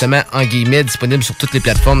album, justement, en guillemets, disponible sur toutes les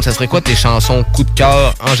plateformes, ça serait quoi tes chansons coup de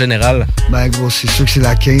cœur en général? Ben gros, c'est sûr que c'est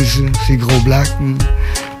la 15, c'est Gros Black.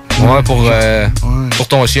 Ouais, pour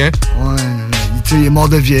ton chien. Ouais, tu sais, il est mort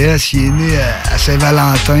de vieillesse, il est né à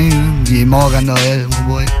Saint-Valentin, il est mort à Noël,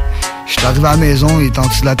 mon boy. Je suis arrivé à la maison, il était en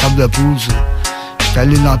dessous de la table de poule. J'étais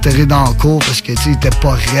allé l'enterrer dans le cour parce que, tu sais, il était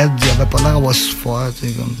pas raide, il avait pas l'air d'avoir souffert, tu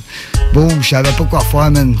sais, comme... Boum, je savais pas quoi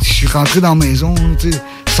faire, man. Je suis rentré dans la maison, tu sais,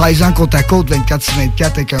 16 ans côte à côte, 24/24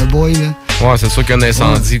 avec un boy, là. Ouais, c'est sûr qu'un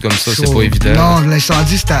incendie comme ça, c'est pas évident. Non,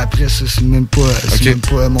 l'incendie, c'était après ça, c'est même pas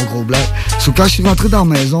mon Gros Black. Sauf quand je suis rentré dans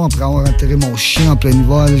la maison, après avoir enterré mon chien en plein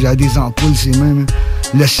hiver, là, j'avais des ampoules, c'est même...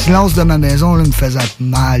 Le silence de ma maison, là, me faisait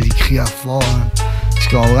mal, il criait fort, hein. Tu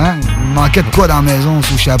comprends? Il me manquait de quoi dans la maison,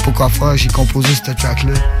 sauf que je savais pas quoi faire, j'ai composé cette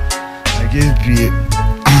track-là. OK, puis...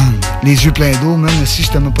 les yeux pleins d'eau, même si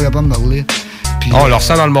j'étais même pas capable de me parler. Puis, on le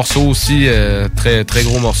ressent dans le morceau aussi, très, très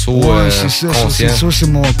gros morceau. Ouais, c'est ça, c'est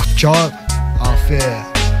mon coup de cœur. En fait,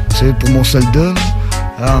 c'est pour mon soldat.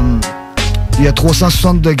 Il y a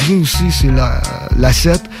 360 degrés aussi, c'est la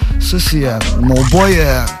 7. Ça, c'est mon boy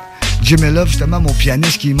Jimmy Love, justement, mon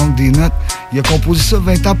pianiste qui manque des notes. Il a composé ça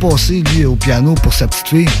 20 ans passés, lui, au piano pour sa petite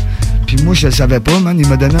fille. Puis moi, je le savais pas, man. Il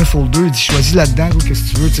m'a donné un folder. Il dit, choisis là-dedans, qu'est-ce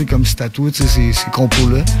que tu veux, tu sais, comme si tatoué, tu sais, ces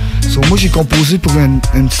compos-là. Moi, j'ai composé pour une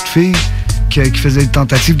petite fille qui faisait une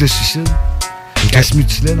tentative de suicide. Okay. Elle se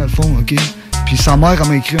mutilait, dans le fond, OK? Puis sa mère, elle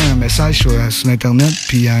m'a écrit un message sur Internet,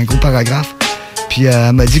 puis un gros paragraphe. Puis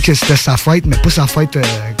elle m'a dit que c'était sa fête, mais pas sa fête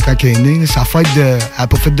quand elle est née. Sa fête elle n'a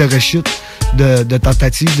pas fait de rechute de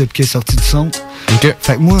tentative depuis qu'elle est sortie du centre. Okay.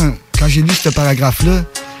 Fait que moi, quand j'ai lu ce paragraphe-là,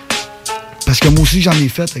 parce que moi aussi, j'en ai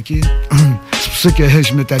fait, OK? C'est pour ça que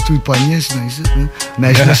je me tatoue le poignet, c'est dans ici.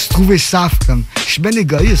 Mais je me suis trouvé saf, comme... Je suis bien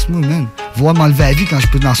égoïste, moi, man. Voir m'enlever la vie quand je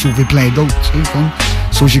peux en sauver plein d'autres, tu sais, comme...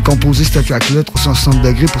 So, j'ai composé cette track-là, 360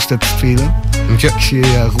 degrés, pour cette petite fille-là. OK. C'est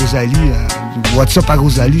Rosalie. WhatsApp à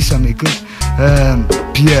Rosalie, ça m'écoute.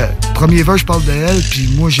 Puis, premier verse, je parle de elle,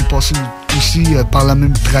 puis moi, j'ai passé aussi par la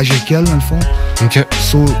même trajet qu'elle, dans le fond. OK.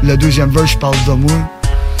 So, le deuxième verse, je parle de moi.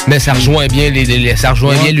 Mais ça rejoint bien bien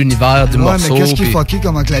l'univers du morceau. Mais qu'est-ce qui est fucké,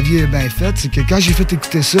 comment que la vie est bien faite, c'est que quand j'ai fait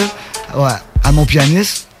écouter ça à mon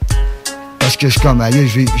pianiste, parce que je suis comme, allez,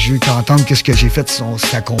 je veux entendre qu'est-ce que j'ai fait sur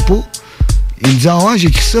sa compo, il me dit, ah ouais, j'ai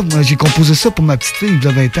écrit ça, moi, j'ai composé ça pour ma petite fille, il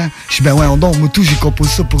a 20 ans. Je dis, ben ouais, moi tout, j'ai composé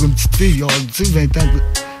ça pour une petite fille, tu sais, 20 ans.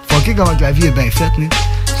 Fucké, comment que la vie est bien faite, là.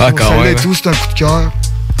 D'accord, ouais. Tout, c'est un coup de cœur.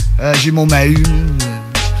 J'ai mon Mahu,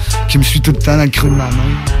 qui me suit tout le temps dans le creux de ma main.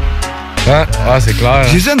 C'est clair.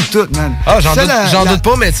 Je les aime toutes, man. J'en doute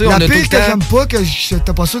pas, mais tu sais, on a tout le temps. La pire que j'aime pas, que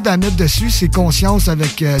t'as pas sûr d'en mettre dessus, c'est Conscience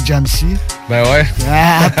avec Jamsey. Ben ouais.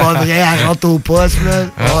 Pas vrai, elle rentre au poste, là.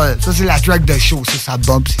 Ouais, ça, c'est la track de show, ça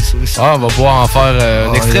bump, c'est sûr. On va pouvoir en faire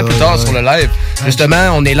un extrait plus tard sur le live.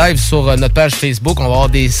 Justement, on est live sur notre page Facebook. On va avoir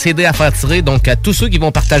des CD à faire tirer. Donc, à tous ceux qui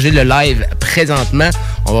vont partager le live présentement,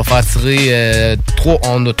 on va faire tirer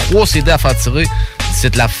on a 3 CD à faire tirer.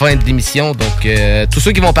 C'est la fin de l'émission. Donc, tous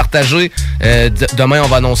ceux qui vont partager, demain, on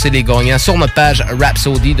va annoncer les gagnants sur notre page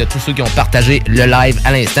Rhapsody de tous ceux qui ont partagé le live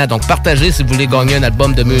à l'instant. Donc, partagez si vous voulez gagner un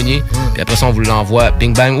album de Meunier. Puis après ça, on vous l'envoie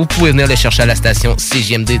bing bang. Vous pouvez venir le chercher à la station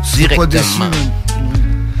CJMD directement.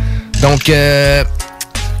 Donc, je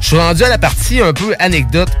suis rendu à la partie un peu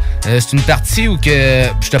anecdote. C'est une partie où que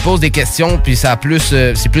je te pose des questions, puis c'est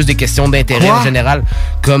plus des questions d'intérêt en général.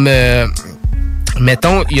 Comme...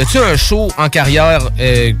 mettons, y a-tu un show en carrière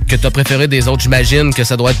que t'as préféré des autres? J'imagine que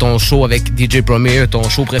ça doit être ton show avec DJ Premier, ton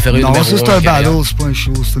show préféré numéro 1. Non, ça c'est un battle, c'est pas un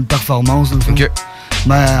show, c'est une performance. OK.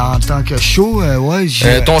 Mais en tant que show, ouais,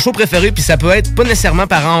 ton show préféré, puis ça peut être pas nécessairement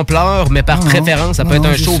par ampleur, mais par préférence. Ça peut être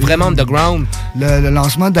un show vraiment underground. Le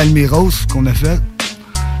lancement d'Almiros qu'on a fait,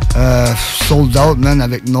 sold out, man,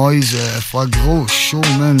 avec Noise, gros show,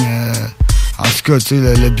 man. En tout cas, tu sais,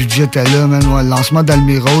 le budget était là, man. Ouais, le lancement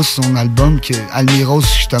d'Almiros, son album, Almiros,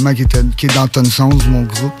 justement, qui est dans Ton Sons, mon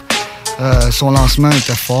groupe. Son lancement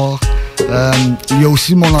était fort. Il y a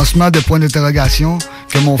aussi mon lancement de Point d'interrogation,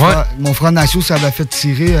 que mon frère Nacho s'avait fait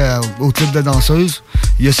tirer au clip de danseuse.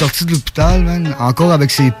 Il est sorti de l'hôpital, man, encore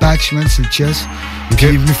avec ses patchs, man, ses chest. Okay.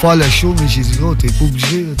 Il est venu faire le show, mais j'ai dit, oh, t'es pas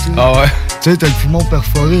obligé, là, tu sais. Ah ouais? Tu sais, t'as le poumon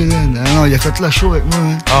perforé, là. Non, il a fait le show avec moi,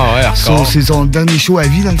 man. Ah ouais, hardcore. C'est son dernier show à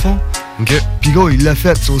vie, dans le fond. OK. Pis gars, il l'a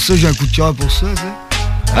fait. Sur ça, j'ai un coup de cœur pour ça, tu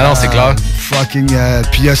sais. Ah non, c'est clair. Fucking...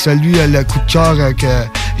 Puis il y a celui, le coup de cœur que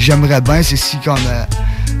j'aimerais bien, c'est si comme...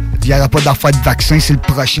 il n'y aura pas d'affaire de vaccin, c'est le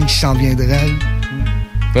prochain qui s'en viendrait.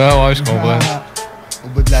 Ah ouais, je comprends. Au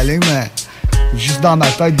bout de la ligne, mais... Juste dans ma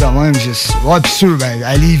tête de même, juste... Ouais, pis sûr, ben,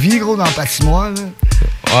 à Lévis, gros, dans le patinoire,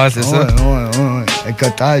 là. Ouais, c'est ça. Ouais. Le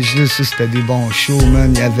Cottage, là, ça, c'était des bons shows,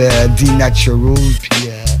 man. Il y avait D-Natural, puis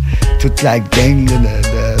toute la gang,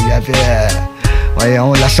 là, il y avait,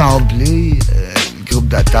 voyons, l'Assemblée, le groupe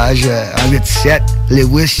d'otages, 187,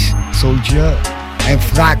 Lewis, Soulja,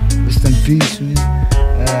 Infract, Rest in Peace,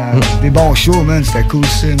 des bons shows, man. C'était cool,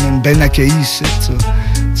 ça, man. Ben accueilli, ici, ça.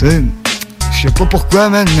 Tu sais, je sais pas pourquoi,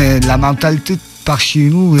 man, mais la mentalité par chez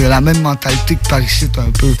nous est la même mentalité que par ici,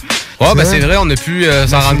 un peu. Ouais, ben c'est vrai, on a pu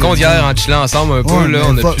s'en rendre compte hier en chillant ensemble un peu, là,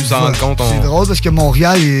 on a pu s'en rendre compte. C'est drôle parce que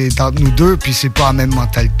Montréal est entre nous deux, puis c'est pas la même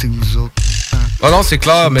mentalité que nous autres. Ah non, c'est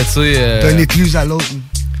clair, mais tu sais... D'un écluse à l'autre.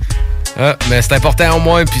 Mais c'est important au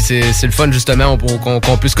moins, puis c'est le fun justement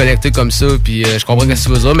qu'on puisse connecter comme ça, puis je comprends ce que tu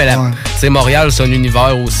veux dire, mais tu sais, Montréal, c'est un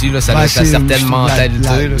univers aussi, là, ça a sa certaine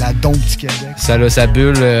mentalité. La dompe du Québec. Ça a sa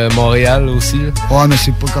bulle, Montréal aussi. Là. Ouais, mais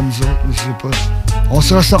c'est pas comme ça, je sais pas. On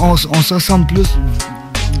se ressemble plus.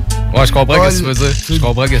 Ouais, je comprends ce que tu veux dire. Je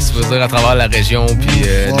comprends ce que tu veux dire à travers la région, puis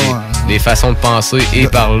les façons de penser et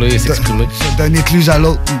parler et s'exprimer. D'un écluse à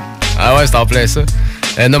l'autre. Ah ouais, c'est en plein ça.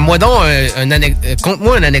 Nomme-moi donc,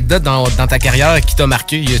 conte-moi une anecdote dans ta carrière qui t'a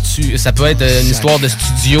marqué. Ça peut être une histoire de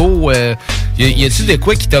studio. Y a-tu de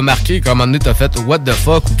quoi qui t'a marqué, comme un moment donné t'as fait what the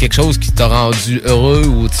fuck ou quelque chose qui t'a rendu heureux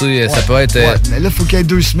ou tu sais, ça peut être. Mais là, faut qu'il y ait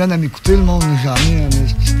 2 semaines à m'écouter, le monde. J'en ai.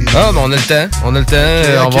 Ah, mais on a le temps. On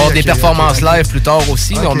va avoir des performances live plus tard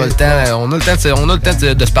aussi, mais on a le temps. On a le temps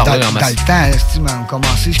de se parler en masse. Dans le temps, on a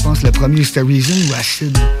commencé, je pense, le premier c'était Reason ou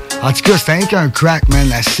Acid. En tout cas, c'était rien qu'un crack,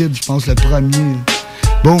 man. Acid, je pense, le premier.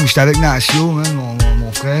 Boum, j'étais avec Nacio, man,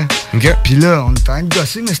 mon frère. Okay. Puis là, on était en train de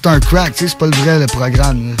gosser, mais c'est un crack, tu sais, c'est pas le vrai, le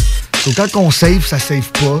programme. Là. So, quand on save, ça save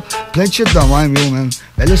pas. Plein de shit de même, yo, man.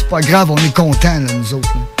 Mais là, c'est pas grave, on est contents, là, nous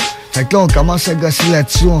autres. Là. Fait que là, on commence à gosser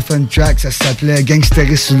là-dessus, on fait une track, ça s'appelait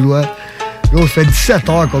Gangsteris sous loi. Là, on fait 17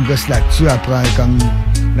 heures qu'on gosse là-dessus, après, comme...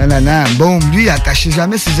 Nanana. Boum, lui, il attachait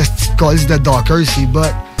jamais ses petites colis de Docker, ses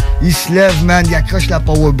bottes. Il se lève, man, il accroche la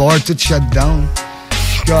powerbar, tout shut down.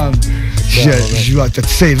 Je suis comme... Je vois, t'as-tu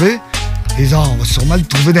savé? Et genre, on va sûrement le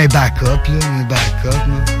trouver dans les backups, là. Un backup,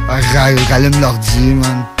 man. Rallume l'ordi,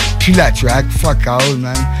 man. Puis la track, fuck all,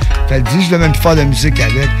 man. Fait dit, je vais même faire de la musique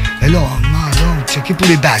avec. Mais là, on demande, on checker pour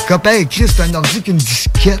les backups. Hey, Chris, c'est un ordi qui a une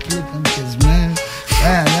disquette, là, comme quasiment.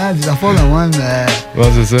 Ouais, des affaires là, man. Ouais,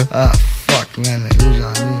 c'est ça. Ah, fuck, man.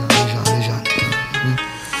 J'en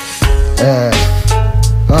ai.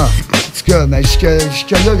 En tout cas, mais jusque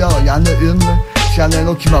là, regarde, il y en a une, là. S'il y en a un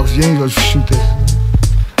autre qui m'en revient, je vais le shooter.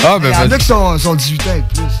 Ah, ben, il y en a qui sont 18 ans et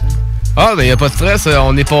plus. Hein. Ah, ben, il n'y a pas de stress.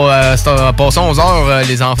 On est pas. Passé 11 heures,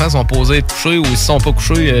 les enfants sont posés être couchés ou s'ils sont pas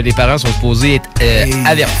couchés, les parents sont posés être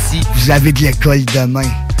avertis. Vous avez de l'école demain.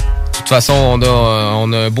 De toute façon,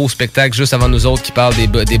 on a un beau spectacle juste avant nous autres qui parle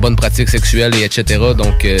des bonnes pratiques sexuelles et etc.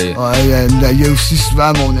 Donc. Ouais, il y a aussi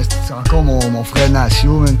souvent encore mon frère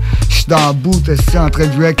Nacio. Je suis dans le bout, en train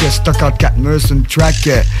de jouer avec Stock Out 4 Murs. C'est une track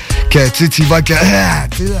que tu vas que.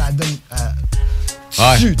 Tu sais, elle donne.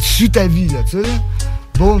 Tu sues ta vie, là, tu sais.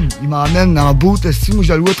 Boum, il m'emmène en bout. Moi,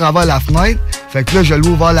 je loue à travers la fenêtre. Fait que là, je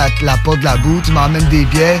loue ouvert la porte de la bout. Il m'emmène des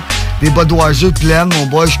bières, des Budweiser pleines. Mon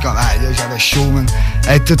boy, je suis comme, là, j'avais chaud, man.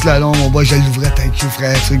 Tout le long, mon boy, je l'ouvrais. Thank you,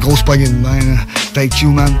 frère. C'est une grosse poignée de main, là. Thank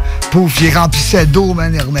you, man. Pouf, il remplissait d'eau,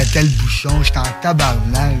 man. Il remettait le bouchon. J'étais en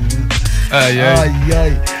tabarnak, Aïe.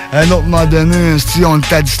 À un autre moment donné, on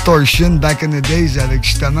était à Distortion back in the days avec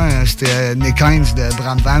justement, c'était Nick Hines de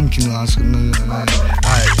Bram Van qui nous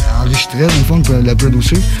enregistrait, dans le fond, le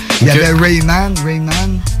producer. Il y avait Rayman,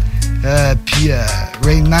 puis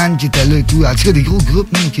Rayman qui était là et tout. En tout cas, des gros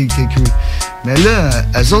groupes, même, qui mais là,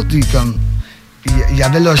 eux autres, il y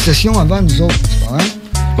avait leur session avant nous autres, c'est pas vrai?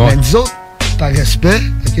 Bon. Mais nous autres, par respect,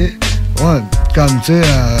 OK? Ouais, comme, tu sais,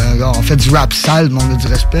 on fait du rap sale, mais on a du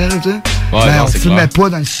respect, tu sais. Ouais, mais non, on fumait pas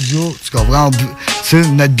dans le studio, tu comprends?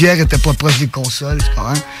 Notre bière était pas proche des consoles, tu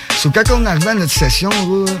comprends? Sauf quand on arrivait à notre session,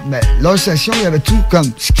 leur session, il y avait tout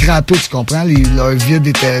comme scrappé, tu comprends? Leur vide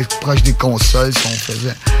était proche des consoles, si on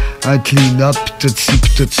faisait un clean-up, pis tout ci,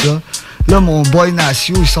 pis tout ça. Là, mon boy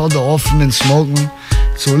Nacio, il sort dehors fumer une smoke, man.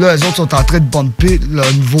 So, là, eux autres sont en train de bumper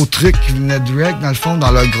leur nouveau truc qui venait direct, dans le fond,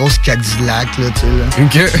 dans leur grosse Cadillac, là, tu sais, là.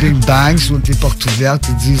 Okay. Big Bang, sur tes portes ouvertes,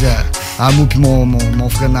 ils disent à moi pis mon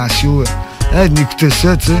frère Nacio, d'écouter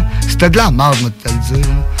ça, tu sais. C'était de la merde, moi, de te le dire,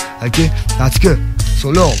 là. OK? En tout cas,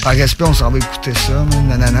 so, là, par respect, on s'en va écouter ça, man,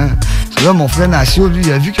 nanana. So, là, mon frère Nacio, lui,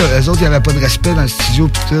 il a vu que les autres, il n'y avait pas de respect dans le studio,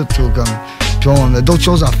 pis tout, comme... Puis on a d'autres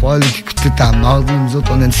choses à faire, là, qu'écouter ta merde, là. Nous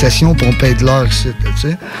autres, on a une session, puis on paye de l'heure, ici, tu sais.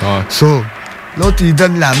 Ouais. So, l'autre, il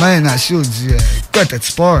donne la main, Nacio, il dit, quoi,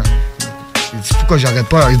 t'as-tu peur? Il dit, pourquoi j'aurais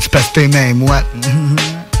peur? Il dit, parce que tes mains moites.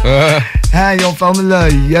 Ah, ils ont fermé leur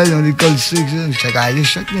gueule, ils ont décollé ça. J'étais allé, je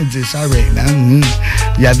sais que dire ça, Rayman.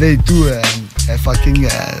 Il y avait et tout, fucking,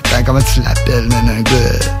 comment tu l'appelles, man, un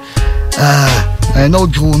gars, un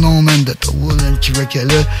autre gros nom, man, de toi, man, qui va qu'elle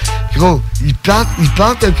là. Gros, ils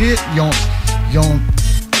partent, ok, ils ont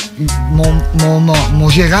mon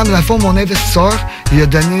gérant, de la fois, mon investisseur, il a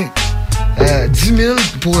donné 10 000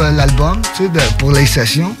 pour l'album, tu sais, pour les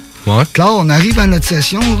sessions. Ouais. Là, on arrive à notre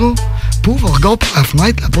session, gros. Pauvre, on regarde par la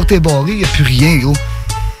fenêtre, la porte est barrée, il n'y a plus rien, gros.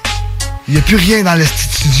 Il n'y a plus rien dans le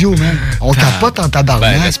studio, man. On capote en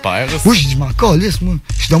tabarnak. Ben, j'espère. Moi, je m'en calisse, moi.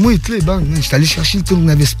 Je suis dans moi et les banques, man. J'étais allé chercher le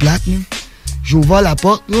tournevis plate, man. J'ai ouvert la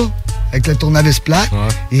porte, là, avec le tournevis plate. Ouais.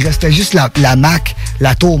 Il restait juste la Mac,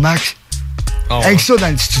 la tour Max. Oh, avec ça, dans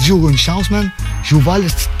le studio, une chance, man. J'ai ouvert la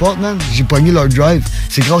petite porte, man. J'ai pogné leur drive.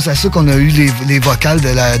 C'est grâce à ça qu'on a eu les vocales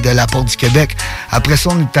de la Porte du Québec. Après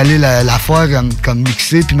ça, on est allé la faire comme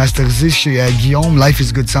mixer puis masteriser chez Guillaume, Life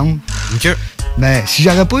is Good Sound. OK. Mais si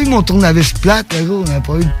j'aurais pas eu mon tournevis plate, là, gros, on n'aurait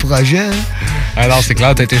pas eu de projet. Hein. Alors, c'est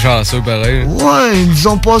clair, t'as été chanceux, pareil. Ouais, ils nous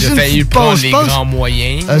ont passé une petite prendre les grands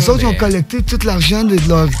moyens. Eux autres, ils ont collecté tout l'argent de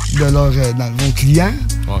leur mon client.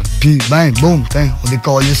 Ouais. Puis, ben, boum, on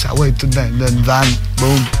décollait ça, ouais, tout dans une vanne,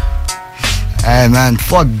 boum. Hey, man,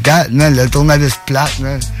 fuck that, man, le tournevis plate,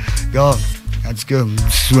 man. Regarde, en tout cas,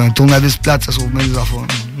 sous un tournevis plate, ça sauve même les affaires.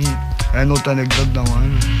 Une autre anecdote dans moi.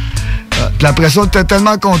 Puis après ça, on était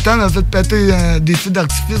tellement contents, on a fait péter des feux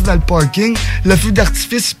d'artifice dans le parking. Le feu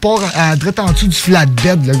d'artifice, il part direct en dessous du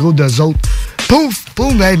flatbed, le gros d'eux autres. Pouf!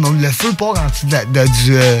 Pouf! Hey, le feu part en dessous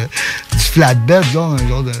du flatbed, genre, un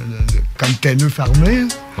genre de container fermé.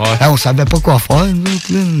 Ouais. Hey, on savait pas quoi faire, nous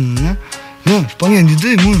autres, là. Là, j'ai pas une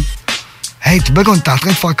idée, moi. Hey, tu vois qu'on était en train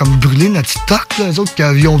de faire comme brûler notre stock, là, les autres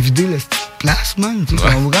qui ont vidé la place, man. Tu sais,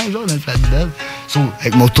 on ouvrait, genre, dans le flatbed. So,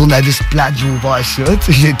 avec mon tournevis plate, j'ai ouvert ça,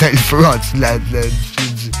 tu sais, j'ai éteint le feu en dessous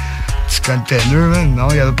du container, man. Non,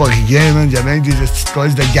 il n'y avait pas rien, man. Il y avait des petites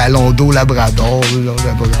causes de galons d'eau labrador, genre,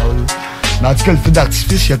 mais en tout cas, le feu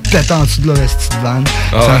d'artifice, il a pété en dessous de leur petite vanne.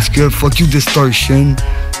 En tout cas, fuck you, distortion.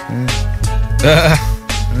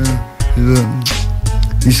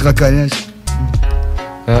 Ils se reconnaissent.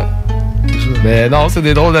 Mais non, c'est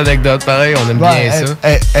des drôles d'anecdotes, pareil, on aime bien ça.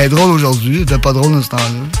 Elle est drôle aujourd'hui, elle était pas drôle dans ce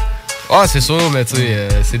temps-là. Ah, c'est sûr, mais tu sais,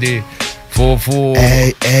 c'est des... Faut...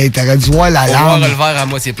 Hey, t'aurais dû voir l'alarme. Faut voir le verre à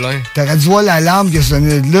moitié plein. T'aurais dû voir l'alarme qui a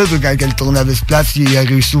sonné de là, quand elle tournevis plate, il a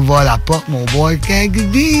réussi à ouvrir la porte, mon boy.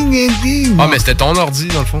 Ah, mais c'était ton ordi,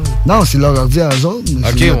 dans le fond? Non, c'est leur ordi à eux autres,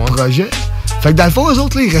 c'est notre projet. Fait que dans le fond, eux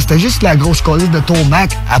autres, là, il restait juste la grosse colisse de ton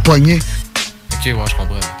Mac à pogner. Ok, ouais, je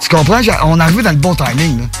comprends. Tu comprends? On est arrivé dans le bon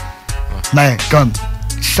timing, là. Ben, comme,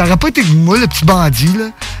 ça aurait pas été moi, le petit bandit,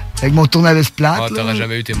 là, avec mon tournevis plate. Ah, t'aurais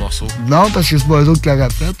jamais eu tes morceaux. Non, parce que c'est pas eux autres qui l'auraient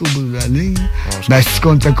fait au bout de la ligne. Ben, c'est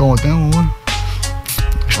qu'on était content, ouais.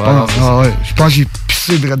 Je pense que j'ai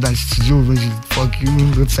pissé direct dans le studio. J'ai dit, fuck you,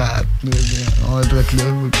 direct ça. On va direct là,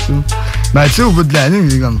 tout ça. Ben, tu sais, au bout de la ligne,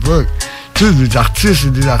 j'ai comme, fuck. Tu sais,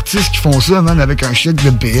 des artistes qui font ça, man, avec un chèque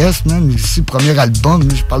de PS, man. Ici, premier album,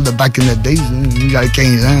 je parle de Back in the Days, j'avais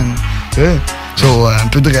 15 ans. So, un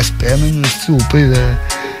peu de respect, man, au pire,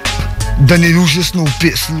 donnez-nous juste nos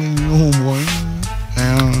pistes, là, au moins.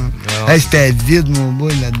 Hey, c'était vide, mon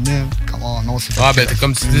boy, là-dedans. Comment non, c'est ben,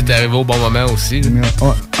 comme tu dis, t'es arrivé au bon moment aussi.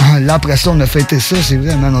 Là, après ça, on a fêté ça, c'est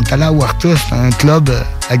vrai, man. On est allé à Huerta, c'était un club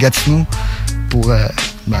à Gatineau pour,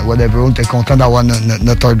 whatever, on était content d'avoir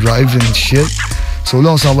notre hard drive and shit. So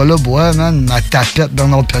là, on s'en va là boire, man. Ma tapette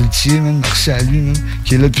Bernard Pelletier, man. Merci à lui, man.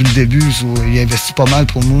 Qui est là depuis le début. So, il investit pas mal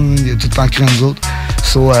pour moi, man. Il a tout le temps cru nous autres.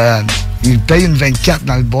 So, il paye une 24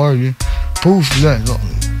 dans le bar, lui. Pouf, là,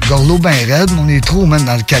 Gorlo ben raide, mais on est trop, man,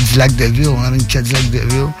 dans le Cadillac de ville. On avait une Cadillac de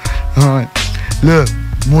ville. Ouais. Là,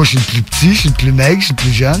 moi, je suis le plus petit, je suis le plus maigre, je suis le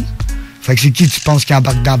plus jeune. Fait que c'est qui tu penses qui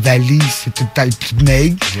embarque dans la valise? C'est tout le temps le plus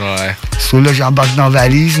maigre. Ouais. So là, j'embarque dans la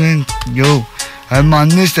valise, man. Yo. À un moment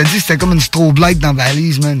donné, je te dis, c'était comme une strobe light dans la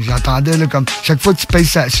valise, man. J'entendais, là, comme, chaque fois que tu payes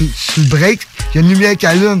ça, sur le break, il y a une lumière qui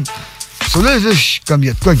allume. So là, je suis comme, il y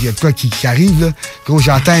a de quoi qui arrive, là. Gros,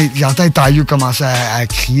 j'entends les tailleux commencer à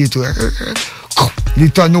crier, tout. Les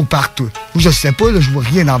tonneaux partout. Moi, je sais pas, là, je vois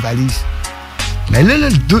rien dans la valise. Mais là,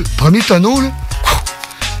 le premier tonneau, là,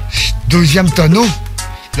 deuxième tonneau.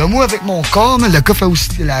 Là, moi, avec mon corps, man, le coffre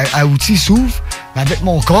à outils s'ouvre. Mais avec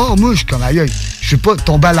mon corps, moi, je suis comme, aïe, je sais pas,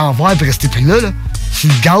 tomber à l'envers et rester pris là. C'est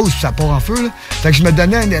le gaz, puis ça part en feu, là. Fait que je me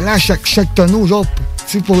donnais un élan à chaque tonneau, genre,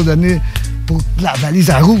 tu sais, pour la valise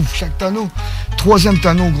à rouvre, chaque tonneau. Troisième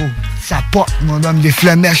tonneau, gros. Ça porte, mon homme, des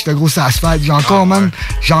flemèches, le gros, ça asphalte. J'ai encore même,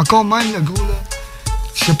 le gros, là.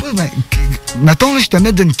 Je sais pas, mais, mettons, là, je te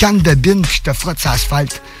mets d'une canne de bine puis je te frotte sur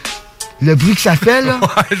l'asphalte. le bruit que ça fait, là,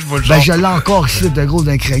 je vois le genre. ben je l'ai encore ici, de gros,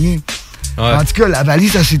 d'un crânier. Ouais. En tout cas, la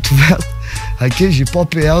valise, elle s'est ouverte. OK, j'ai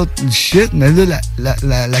popé out du shit, mais là,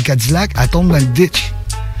 la Cadillac, elle tombe dans le ditch.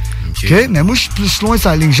 OK, mais moi, je suis plus loin sur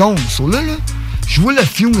la ligne jaune. Sur là, je vois le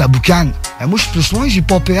fume, la boucane. Mais moi, je suis plus loin, j'ai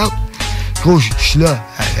popé out. Gros, je suis là.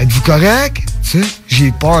 Êtes-vous correct? Tu sais,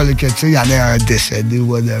 j'ai peur là, que, tu sais, il y en ait un décédé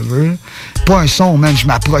ou whatever. Pas un son, man. Je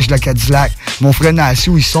m'approche de la Cadillac. Mon frère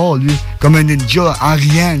Nassio, il sort, lui, comme un ninja, en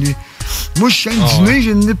riant, lui. Moi, je suis un dîner,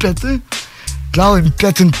 j'ai le nez pété. Claude, il me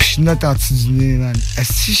pète une pichinotte en dessous du nez, man.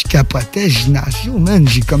 Si je capotais, Nassio, man,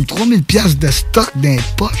 j'ai comme 3000 piastres de stock dans les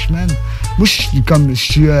poches, man. Moi, je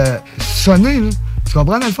suis sonné, là. Tu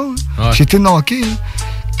comprends, dans le fond? Hein? Ouais. J'ai été knocké, là.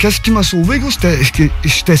 Qu'est-ce qui m'a sauvé, gros?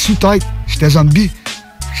 J'étais sous tête. J'étais zombie.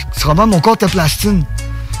 Tu comprends? Mon corps était plastine.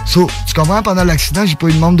 So, tu comprends? Pendant l'accident, j'ai pas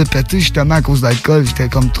eu de monde de péter justement à cause d'alcool. J'étais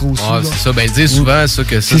comme trop sous. Ah, c'est ça. Ben, dis souvent ça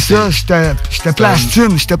que ça. C'est ça. J'étais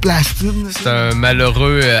plastine. J'étais plastine. C'est un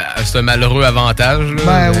malheureux avantage,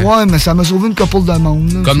 là. Ben, ouais, mais ça m'a sauvé une couple de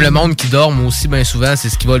monde, là. Comme le monde qui dorme aussi, ben souvent, c'est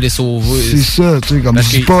ce qui va les sauver. C'est ça, tu sais. Comme,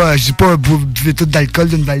 je dis pas buvez tout d'alcool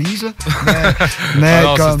d'une valise, là. Mais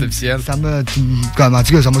alors, comme. Ça, c'est officiel. En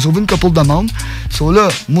tout cas, ça m'a sauvé une couple de monde. So là,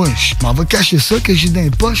 moi, je m'en vais cacher ça que j'ai dans les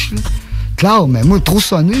poches, là. Claire, mais moi, trop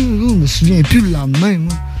sonné, là, je me souviens plus le lendemain,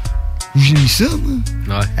 moi. Où j'ai mis ça,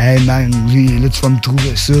 moi? Ouais. Hey, man, là, tu vas me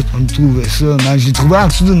trouver ça, man. J'ai trouvé en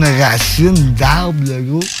dessous d'une racine d'arbre, le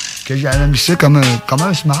gros, que j'avais mis ça comme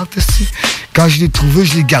un smart, aussi. Quand je l'ai trouvé,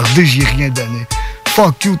 je l'ai gardé, j'y ai rien donné.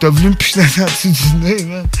 Fuck you, t'as voulu me picher en dessous du nez,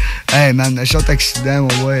 man. Hey, man, un short accident,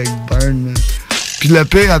 mon boy, avec Burn, man. Puis le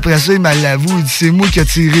pire, après ça, il m'a l'avoue, il dit c'est moi qui a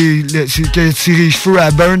tiré les cheveux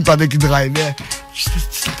à Burn pendant qu'il drivait.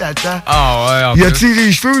 T'attends. Ah ouais, il a tiré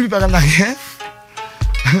les cheveux, lui, par en arrière.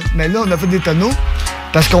 Mais là, on a fait des tonneaux,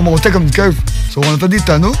 parce qu'on montait comme une curve. So, on a fait des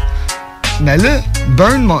tonneaux. Mais là,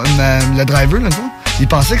 Burn, le driver, dans le fond, il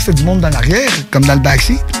pensait que c'était du monde dans l'arrière, comme dans le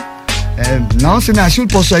backseat. Non, c'est Nassio, le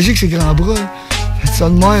passager, avec ses grands bras. Ça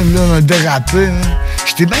de même, là, on a dérapé, hein.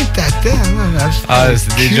 J'étais bien tâté, hein. Ah,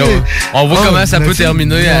 c'est des jokes. On voit comment ça peut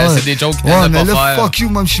terminer. Ouais. C'est des jokes qu'on ne pas là, faire. Fuck you,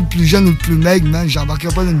 moi, je suis le plus jeune ou le plus maigre, man.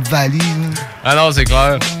 J'embarquerai pas dans une valise, man. Ah non, c'est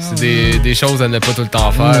clair. C'est des choses à ne pas tout le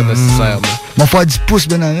temps faire, nécessairement. Mon frère 10 pouces,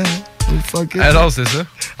 ben avant. Ah non, c'est ça.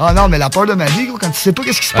 Ah non, mais la peur de ma vie, gros, quand tu sais pas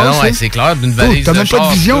qu'est-ce qui se passe. Ah non, ouais, c'est clair, d'une valise. T'as même pas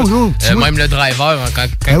de vision, gros. Même le driver, quand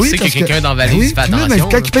tu sais qu'il y a quelqu'un dans la valise, il fait attention. Mais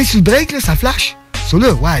quand il pèse sur le break, là, ça flash. So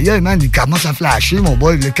là, ouais, yeah, man, il commence à flasher, mon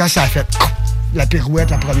boy. Quand ça a fait la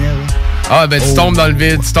pirouette, la première, là. Ah, ben tu tombes dans le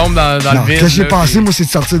vide, tu tombes dans le vide. Ce que j'ai pensé, moi, c'est de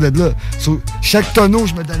sortir de là. So, chaque tonneau,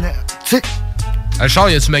 je me donnais. Tu sais. Le char,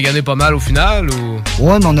 y a-tu magané pas mal au final ou?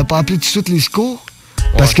 Ouais, mais on n'a pas appelé tout de suite les secours.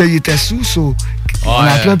 Parce qu'il était sous, so, on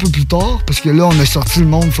a appelé un peu plus tard, parce que là, on a sorti le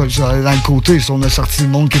monde dans le côté, so, on a sorti le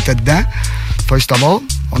monde qui était dedans. First of all,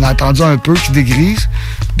 on a attendu un peu qu'il dégrise.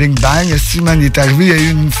 Bing bang, man, il est arrivé, il y a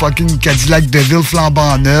eu une fucking Cadillac de ville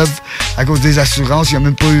flambant neuve à cause des assurances. Il n'y a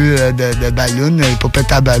même pas eu de ballon, il n'a pas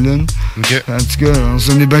pété à ballon. Okay. En tout cas, on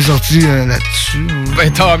s'en est bien sortis là-dessus.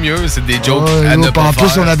 Ben tant mieux, c'est des jokes à ne pas en faire.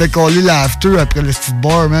 plus, on avait collé l'after après le petit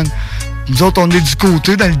bar, man. Nous autres, on est du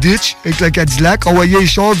côté, dans le ditch, avec le Cadillac. On voyait les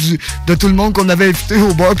chars de tout le monde qu'on avait invité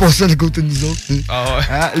au bar pour ça, de côté de nous autres. Ah ouais?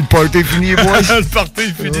 Hein? Le party est fini, boys. Le party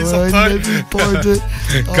est fini, ça fait. Le party.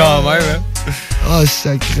 Quand même, hein? Ah,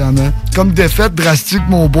 sacrément. Comme défaite drastique,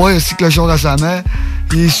 mon boy, ainsi que le char à sa mère.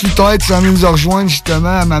 Il est sous tête, il s'en vient nous rejoindre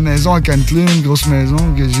justement à ma maison à Cantley, une grosse maison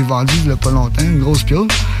que j'ai vendue il y a pas longtemps, une grosse piole,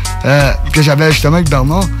 que j'avais justement avec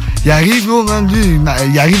Bernard. Il arrive, là, man, lui,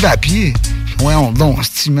 il arrive à pied. Ouais,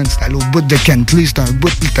 man, c'était à l'autre bout de Cantley, c'était un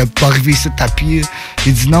bout, t'as pas arrivé ici à pied.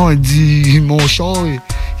 Il dit non, il dit, mon char,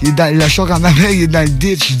 il est dans, le char à ma mère, il est dans le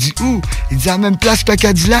ditch. Il dit où? Il dit à la même place que le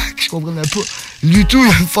Cadillac, je comprenais pas. Lui tout,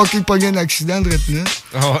 il a fucking pogné un accident de là.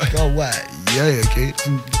 Ah ouais? Ah ouais, yeah,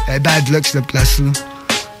 ok. Bad luck, cette place-là.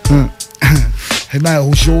 Eh bien,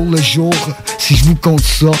 au jour le jour, si je vous compte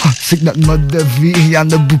ça, c'est que notre mode de vie, il y en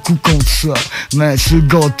a beaucoup contre ça. Mais sur le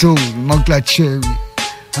gâteau, il manque la cherry.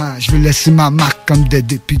 Hein, je vais laisser ma marque comme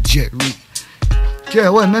Dédé puis Jerry. Ok,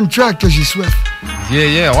 ouais, même track que j'ai soif.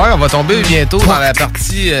 Yeah, ouais, on va tomber bientôt dans la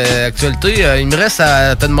partie actualité. Il me reste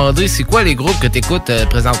à te demander, c'est quoi les groupes que t'écoutes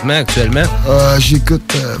présentement, actuellement?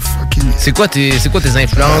 J'écoute fucking... C'est quoi tes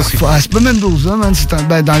influences? C'est pas Mendoza, man. C'est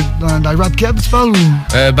dans le rap cap, tu parles,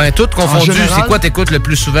 ou? Ben, tout confondu. C'est quoi t'écoutes le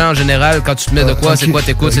plus souvent, en général, quand tu te mets de quoi? Okay, c'est quoi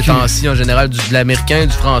t'écoutes ces temps-ci, en général? De l'américain,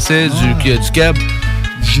 du français, du cab?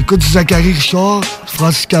 J'écoute du Zachary Richard,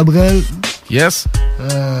 Francis Cabrel. Yes.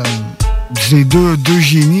 c'est deux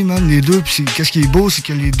génies, man, les deux. Puis qu'est-ce qui est beau, c'est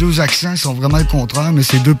que les deux accents sont vraiment le contraire, mais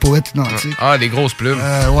c'est deux poètes identiques. Ah, des grosses plumes.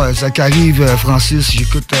 Ouais, Zachary, Francis,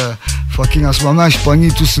 j'écoute fucking en ce moment, je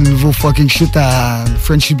pogné tout ce nouveau fucking shit à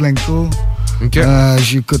Frenchy Blanco. Okay.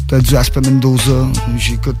 J'écoute du Asper Mendoza,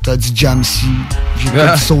 j'écoute du Jamsey,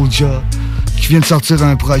 j'écoute du Soulja, qui vient de sortir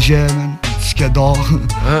un projet, man, un disque d'or,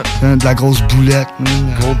 de la grosse boulette,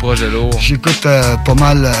 man. Gros projet lourd. J'écoute pas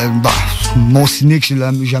mal, Mon Cynique, j'ai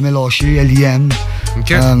jamais lâché, L.I.M.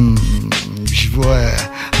 Okay. Je vois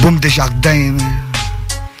Boom Desjardins, man.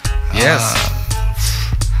 Yes.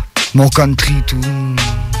 Mon Country, tout.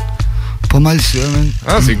 Pas mal ça, man.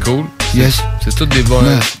 Ah, c'est cool. Yes. C'est tous des bons,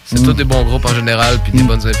 tous des bons groupes en général, puis des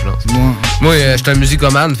bonnes influences. Moi, je suis un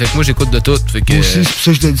musicomane, fait que moi, j'écoute de tout. Fait que, moi aussi, c'est pour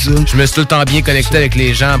ça que je te dis ça. Je me suis tout le temps bien connecté avec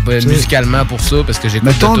les gens musicalement pour ça, parce que j'écoute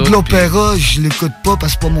de tout. Mettons de l'opéra, je l'écoute pas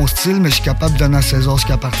parce que c'est pas mon style, mais je suis capable de donner à César ce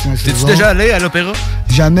qui appartient à César. T'es-tu déjà allé à l'opéra?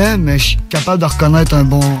 Jamais, mais je suis capable de reconnaître un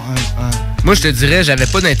bon... Moi, je te dirais, j'avais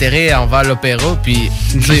pas d'intérêt envers l'opéra, puis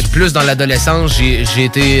plus dans l'adolescence, j'y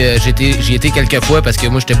étais quelques fois parce que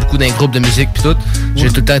moi, j'étais beaucoup dans un groupe de musique puis tout. J'ai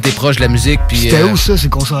tout le temps été proche de la musique. C'était où ça, ces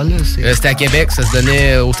concerts-là? C'était à Québec, ça se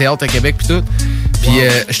donnait au théâtre à Québec puis tout. Puis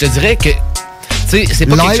je te dirais que c'est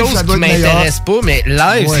pas live, quelque chose qui m'intéresse pas, mais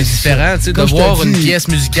live, c'est différent, de voir une pièce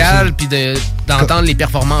musicale puis d'entendre les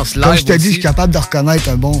performances live. Comme je t'ai dit, je suis capable de reconnaître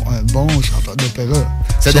un bon chanteur d'opéra.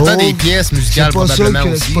 Ça dépend des pièces musicales, probablement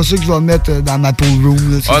aussi. C'est pas ça que je vais mettre dans ma pool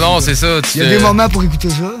room. Ah non, c'est ça. Il y a des moments pour écouter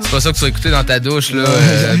ça. C'est pas ça que tu vas écouter dans ta douche, là,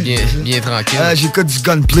 bien tranquille. J'écoute du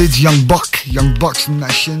Gunplay, du Young Buck. Young Buck, c'est une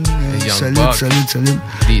machine. Solide.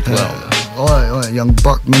 D12. Ouais, Young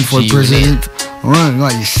Buck, man for president. Ouais,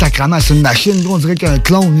 il est sacrément, c'est une machine, on dirait qu'il y a un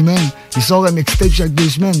clone lui-même. Il sort un mixtape chaque 2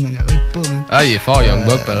 semaines, il arrête pas, man. Ah, il est fort, Young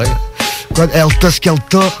Buck, pareil. Quoi, Elta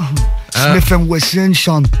Skelta, Smith & Wesson,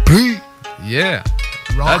 Sean P. Yeah.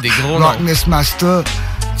 Rock, des gros noms. Rockness Master,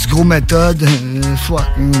 du gros méthode,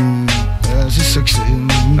 c'est ça que c'est.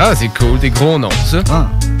 Ah, c'est cool, des gros noms, ça.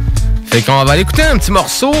 Fait qu'on va aller écouter un petit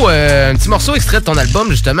morceau extrait de ton album,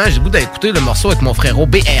 justement. J'ai le goût d'aller écouter le morceau avec mon frérot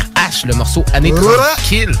BRH, le morceau Année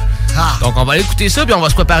Tranquille. Donc on va aller écouter ça, puis on va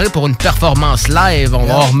se préparer pour une performance live. On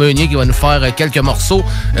va avoir Meunier qui va nous faire quelques morceaux,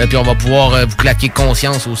 puis on va pouvoir vous claquer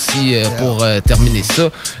conscience aussi pour terminer ça.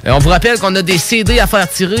 On vous rappelle qu'on a des CD à faire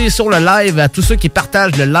tirer sur le live à tous ceux qui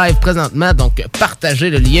partagent le live présentement. Donc partagez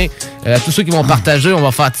le lien. À tous ceux qui vont partager, on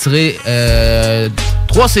va faire tirer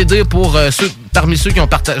 3 CD pour parmi ceux qui ont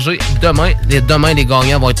partagé demain. Demain, les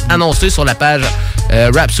gagnants vont être annoncés sur la page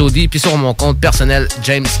Rhapsody puis sur mon compte personnel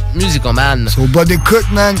James Musicoman. C'est au bas d'écoute,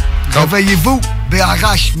 man. Réveillez-vous,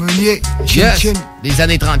 BRH, Meunier, Chin. Les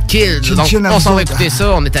années 30 kills. Donc, on s'en va écouter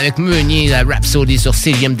ça. On est avec Meunier, la Rhapsody sur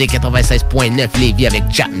CJMD 96.9 Lévis avec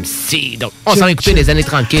Jamsey. Donc, on s'en va écouter les années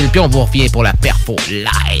 30 kills, puis on vous revient pour la perfo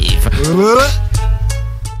live.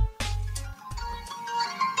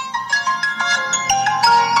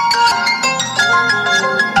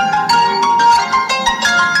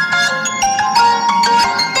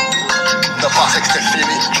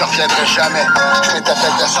 Je reviendrai jamais. Je m'étais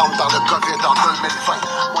fait descendre par le COVID en 2020.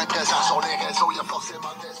 Moins présent sur les réseaux, il y a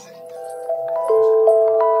forcément des...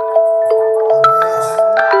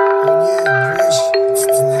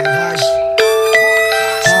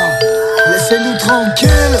 Laissez-nous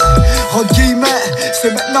tranquilles, entre guillemets,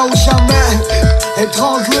 c'est maintenant ou jamais.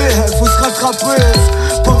 Étranglé, faut se rattraper,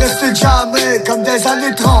 pour rester jamais, comme des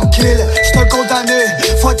années tranquilles. J'te condamné,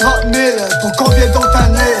 fois 30 000, pour combien d'autres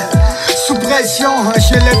années? Sous pression,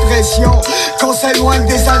 j'ai l'impression qu'on s'éloigne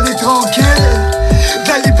des années tranquilles. De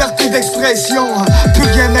la liberté d'expression, plus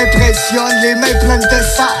rien m'impressionne. Les mains pleines de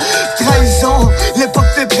sang, trahison, l'époque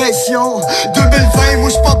dépression. 2020, moi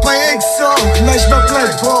j'suis pas payé que ça, mais j'me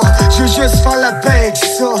plains pas, je veux juste faire la paix avec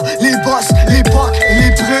ça. Les boss, l'époque,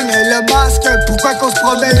 les brunes et le masque, pourquoi qu'on se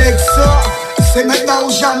promène avec ça? C'est maintenant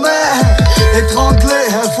ou jamais. Étranglé,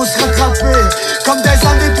 faut se rattraper, comme des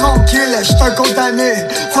années tranquilles. J'suis un condamné,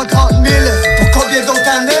 fois 30 000, pour combien d'autres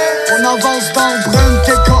années? On avance dans le brun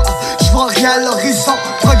TK, j'vois rien à l'horizon.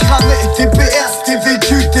 Programmé, TPS,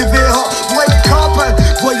 TVQ, TVA. Wake up,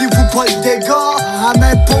 voyez-vous pas le dégât? Ah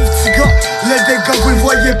mais pauvre petit gars, le dégât vous le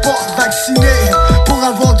voyez pas. Vacciné, pour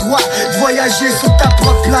avoir droit de voyager sur ta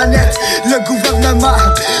propre planète. Le gouvernement,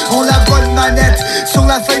 on la vole manette. Sur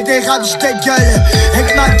la feuille des raps, j'dégueule.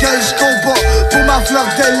 Avec ma gueule, j'combat pour ma fleur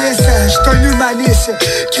de lys. J'suis un humaniste.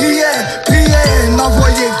 Criez, priez,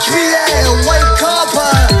 m'envoyez, criez.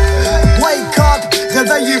 Wake up,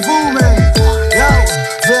 réveillez-vous, man. Yo,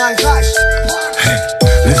 VRH.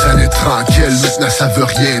 Les années tranquilles, maintenant ça veut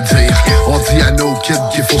rien dire. On dit à nos kids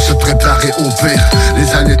qu'il faut se préparer et au pire.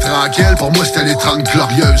 Les années tranquilles, pour moi c'était les 30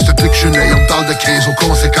 glorieuses. Depuis que je suis né, on parle de crise aux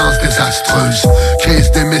conséquences désastreuses.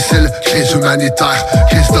 Crise des missiles, crise humanitaire,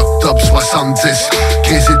 crise d'octobre 70,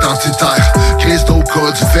 crise identitaire, crise d'au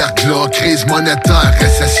cas du verglas, crise monétaire,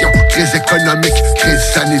 récession, crise économique, crise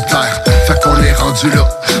sanitaire. Fait qu'on est rendu là,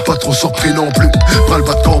 pas trop surpris non plus. Prends le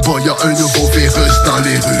bas de combat, y'a un nouveau virus dans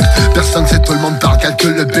les rues. Personne sait, tout le monde parle,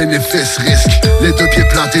 calcule le bénéfice, risque. Les deux pieds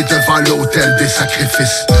plantés devant l'autel des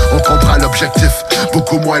sacrifices. On comprend l'objectif,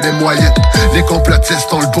 beaucoup moins les moyens. Les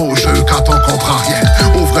complotistes ont le beau jeu quand on comprend rien.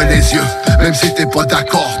 Ouvre les yeux, même si t'es pas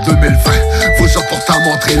d'accord. 2020 vous a pourtant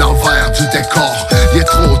montré l'envers du décor. Il est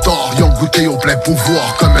trop tard, ils ont goûté au plein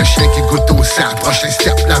pouvoir. Comme un chien qui goûte au sang, prochain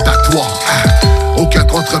step l'abattoir. Aucun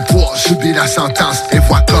contrepoids, subit la sentence. Et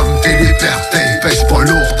vois comme tes libertés pèsent pas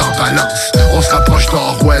lourd en balance. On se rapproche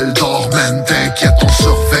d'Orwell, Dorman, t'inquiète, on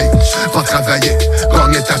surveille. Va travailler,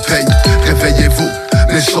 gagnez ta paye, réveillez-vous.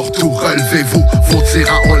 Mais surtout relevez-vous, vos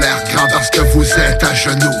tyrans ont l'air grands parce que vous êtes à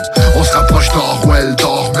genoux. On se rapproche d'Orwell,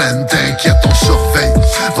 Dorman, t'inquiète, on surveille.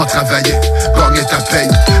 Va travailler, gagnez ta paye,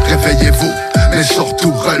 réveillez-vous. Mais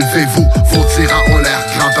surtout relevez-vous, vos tyrans ont l'air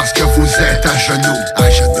grands parce que vous êtes à genoux. À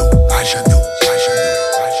genoux, à genoux, à genoux.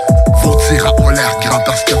 Vos tyrans ont l'air grands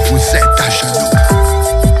parce que vous êtes à genoux.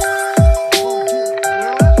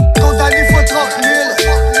 Condamné faut 30 000.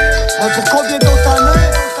 Pour combien d'autres années?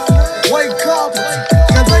 Wake up,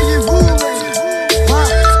 réveillez-vous.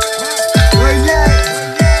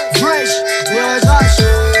 Fresh, RH.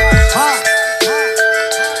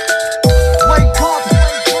 Wake up,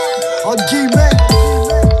 en guillemets.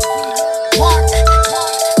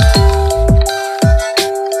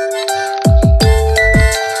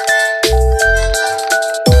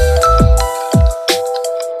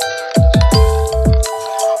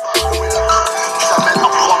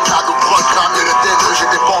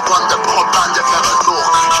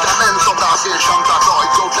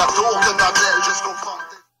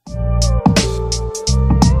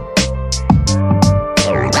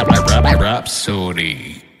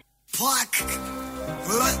 Rhapsody. Fuck.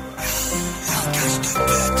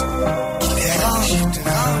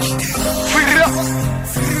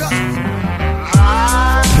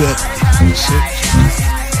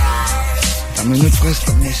 T'as une minute presque,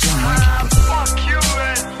 t'as mis ça, mec.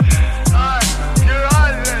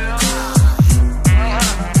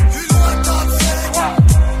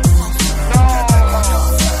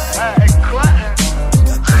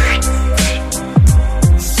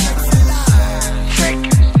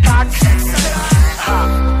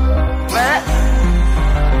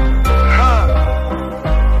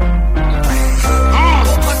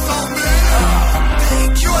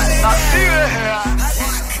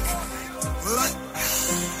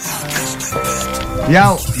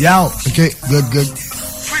 Yo, ok, good.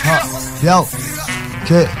 Yo,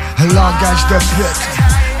 ok, un langage de pute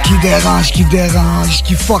qui dérange,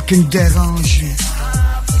 qui fucking dérange.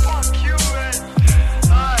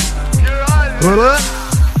 Voilà.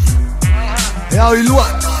 Yo, il doit.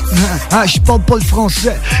 J'parle pas le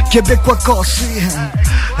français, québécois cassé,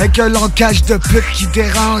 avec un langage de pute qui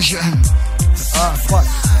dérange. Ah, fuck,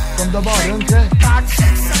 comme d'abord, ok?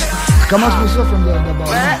 Comment je fais ça comme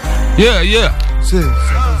d'abord? Yeah. C'est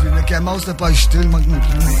le camas t'as pas acheté, le manque non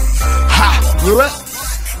plus. Ha! Ouais!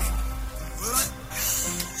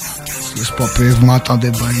 C'est pas pire, vous m'entendez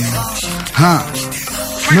bien. Hein?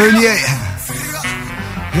 Meunier!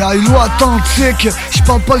 Y'a une loi authentique,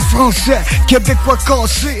 j'parle pas le français, québécois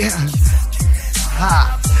cassé.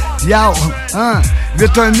 Ha! Yo! Hein?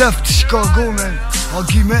 819 de Chicago, man. En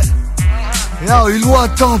guillemets. Y'a une loi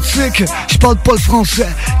authentique, j'parle pas le français,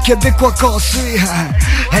 québécois cassé,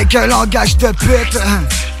 avec un langage de pute.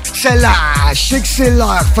 C'est l'heure, j'sais que c'est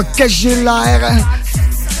l'heure, faut que j'ai l'air.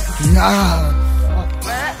 Non,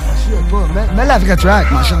 je sais pas, mets la vraie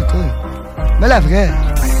track, ma chanteuse. Mets la vraie.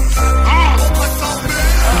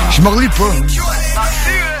 Je m'en relis pas.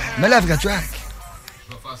 Mets la vraie track.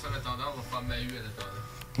 Je vais faire ça en attendant, on va faire Mahu en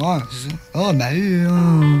attendant. Ouais, c'est ça. Oh, Mahu,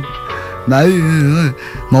 Mahu,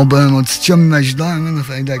 mon petit chum imaginaire, man, a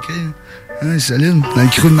fait d'accueil. Hein, solide, dans le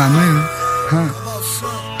creux de ma main. Hein.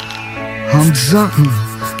 En me disant,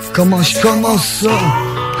 comment je commence ça?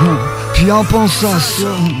 Hein. Puis en pensant à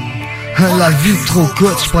ça, la vie est trop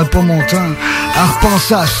courte, je prends pas mon temps à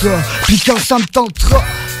repenser à ça. Puis quand ça me tentera,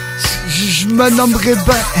 je me nommerai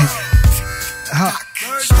ben. Hein.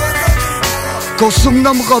 Qu'on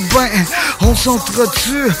surnommera bien, on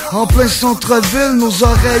s'entretue en plein centre-ville, nos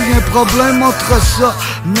oreilles, un problème entre ça,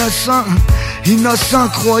 innocent,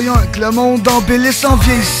 croyant que le monde embellisse en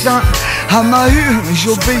vieillissant. À Mahu,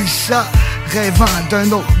 j'obéis ça, rêvant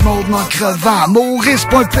d'un autre monde en crevant. Mourir c'est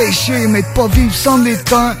pas un péché, mais de pas vivre sans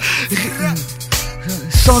est un...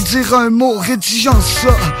 Sans dire un mot, rédigeant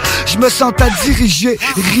ça, je me sens à diriger,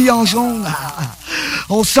 ris en jaune.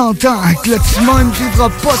 On s'entend que le petit monde ne vivra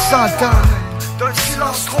pas 100 ans. D'un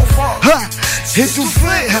silence trop fort,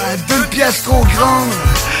 étouffé, d'une pièce trop grande,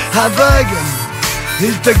 aveugle,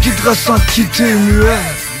 il te guidera sans te quitter, muet.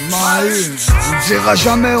 M'a eu, il dira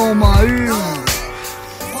jamais on m'a eu.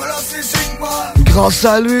 Grâce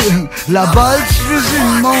à lui, la balle du fusil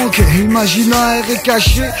me manque. Imaginaire et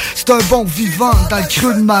caché, c'est un bon vivant dans le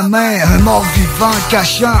creux de ma main. Un mort vivant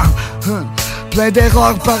cachant plein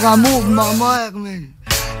d'erreurs par amour de ma mère, mais...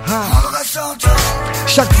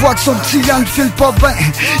 Chaque fois que son petit Yann file pas bien,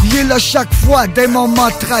 il est là chaque fois des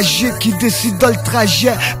moments tragiques. Il décide de le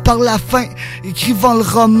trajet par la fin, écrivant le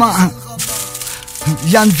roman.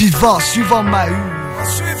 Yann vivant, suivant ma hue.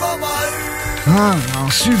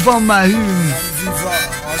 En suivant ma hue.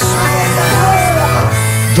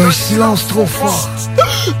 D'un silence trop fort,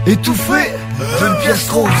 étouffé d'une pièce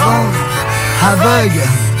trop grande, aveugle,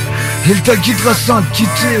 il te guidera sans te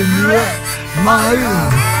quitter, muet. Ma hue,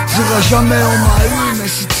 dira jamais on m'a eu. Mais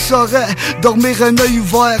si tu saurais dormir un œil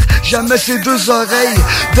ouvert, jamais ces deux oreilles,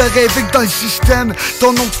 de rêver que dans le système,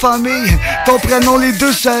 ton nom de famille, ton prénom les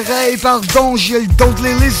deux oreilles. Pardon, j'ai le don de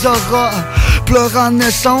les auras. Pleurer en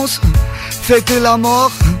naissance, fêter la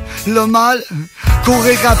mort, le mal,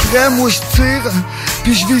 courir après, moi je tire,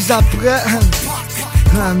 puis je vise après.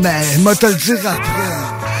 Mais moi te le dire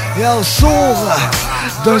après. Et au sourd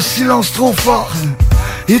d'un silence trop fort,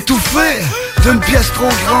 étouffé d'une pièce trop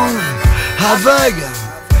grande, aveugle,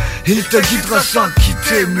 il te guidera sans te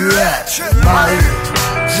quitter, muet. Ma hue,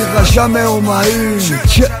 dira jamais on m'a eu.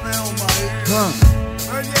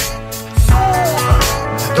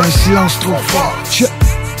 D'un silence trop fort,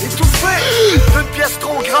 étouffé d'une pièce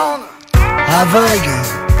trop grande, aveugle,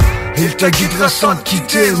 il te guidera sans te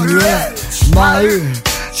quitter, muet. Ma hue,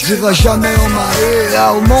 dira jamais on m'a eu.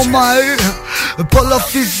 Ah, mon m'a eu, pas là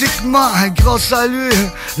physiquement, grâce à lui,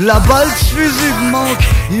 la balle du fusil me manque.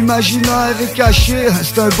 Imaginaire et caché,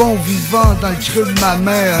 c'est un bon vivant dans le creux de ma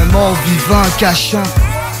main, un mort vivant cachant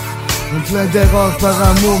plein d'erreurs par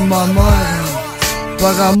amour de ma mère.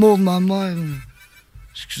 Par amour de ma mère.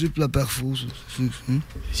 Excusez pour la perfo, ça.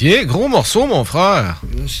 Tiens, gros morceau, mon frère.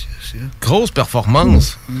 Grosse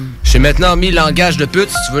performance. J'ai maintenant mis langage de pute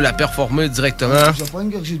si tu veux la performer directement. Tu vas pas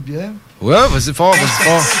une gorgée de bière? Ouais, vas-y fort, vas-y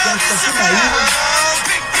fort.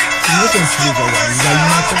 C'est moi qui me suis les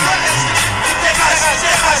alimentaires.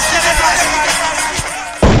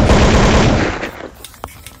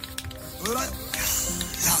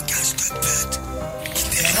 Langage de pute qui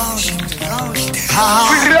dérange.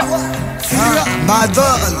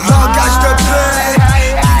 Madone, langage de pute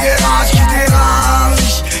qui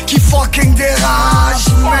dérange, qui fucking dérange,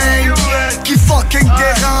 man, qui fucking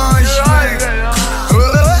dérange, man.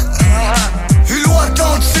 Une loi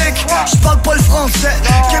authentique, j'parle pas le français,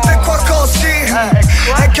 québécois cassé,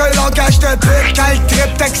 avec un langage de pute, quand le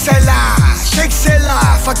trip excellent,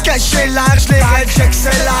 j'excellent, faut cacher l'air, j'les raide,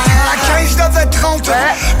 j'excellent. La 15 devait 30,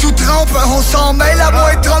 tout trempe, on s'en mêle, la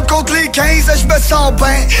moins 30 contre les 15, je me sens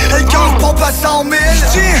bien, le cœur pompe à 100 000,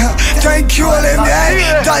 j'dis, t'as un cul à les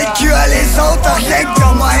miens, t'as le cul à les autres, rien que de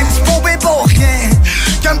même, c'est pour mes pour rien.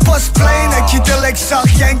 Qu'aime pas se plaindre, qui te l'ex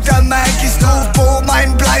rien que de même, qui se trouve beau,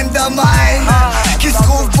 même blind de même, qui se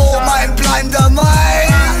trouve beau, même blind de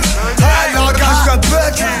même. Langage de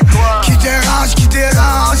pute, qui dérange,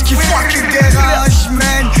 qui fucking dérange,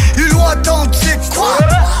 man. Une loi authentique, quoi?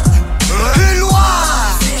 Une loi,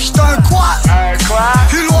 j'suis un quoi?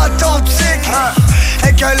 Une loi authentique,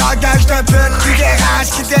 avec un langage de pute,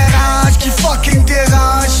 qui dérange, qui fucking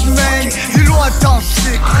dérange, man. Une loi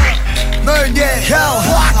authentique. Meunier, yo,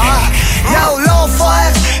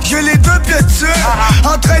 l'enfer, j'ai les deux pieds dessus,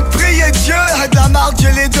 en train de prier Dieu, de la marde,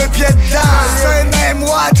 j'ai les deux pieds dedans. C'est même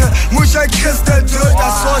watt, moi j'ai un Christ de doute,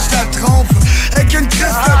 à soi je la trompe, avec une Christ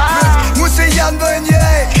de pute. Moi c'est Yann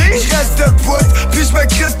Meunier, je reste debout, puis je me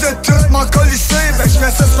Christ de tout, m'en colissé, ben je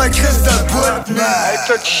fais ça sur un Christ de bout.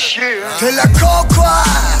 T'es le con quoi,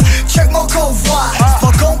 check mon convoi, c'est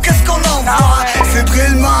pas con qu'est-ce qu'on envoie,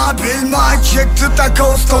 fébrilement, check tout à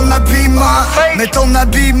cause ton habillement, mais ton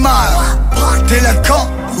habillement, t'es le con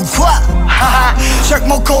ou quoi? Check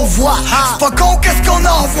mon convoi, c'est pas con qu'est-ce qu'on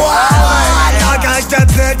envoie. Langage de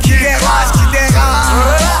pute qui dérange,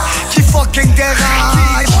 qui fucking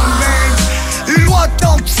dérange, man. Une loi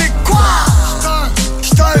authentique quoi?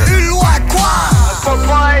 J't'en une loi quoi?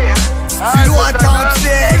 Une loi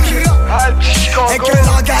authentique, avec un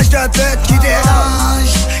langage de pute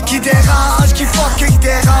qui dérange, qui fucking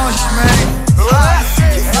dérange, man.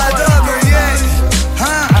 Madame, yeah.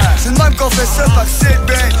 qu'on fait ça par c'est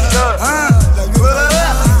bien. Hein?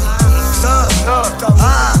 Ça.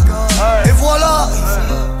 Et voilà.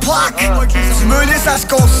 Pac. Tu me laisses à ce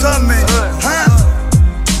consomme, man. Hein?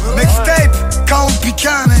 Mixtape, compte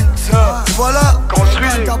piquant, man. Et voilà.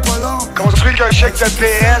 Construis qu'un chèque de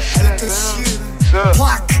PS. Ça.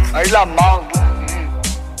 Avec la marde.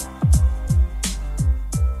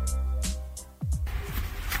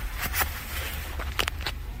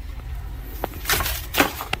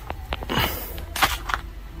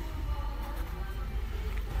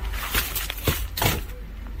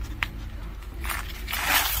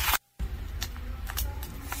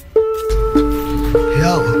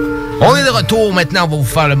 On est de retour maintenant, on va vous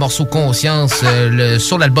faire le morceau Conscience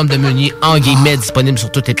sur l'album de Meunier, en guillemets, disponible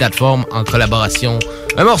sur toutes les plateformes en collaboration.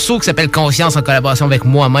 Un morceau qui s'appelle Conscience en collaboration avec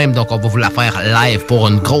moi-même, donc on va vous la faire live pour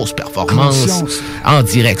une grosse performance. Conscience. En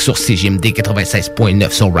direct sur CJMD 96.9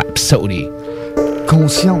 sur Rhapsody.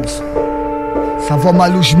 Conscience, ça va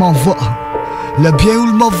mal ou je m'en vais. Le bien ou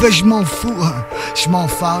le mauvais, je m'en fous. Je m'en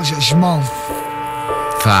fâche, je m'en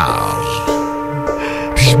fâche.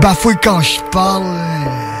 Puis je bafouille quand je parle.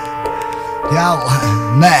 Yo,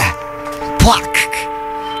 mais Pac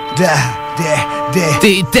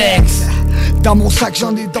des textes. Dans mon sac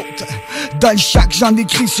j'en ai d'autres. Dans le chac j'en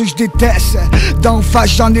écris ceux que je déteste. Dans le face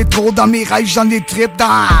j'en ai trop. Dans mes rêves j'en ai trip.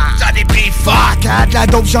 J'en ai pris fuck. De la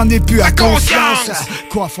dope j'en ai plus à conscience.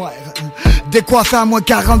 Quoi faire? Des quoi faire, moi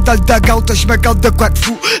 40 dans le dugout, je me garde de quoi de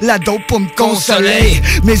fou. La dope pour me consoler.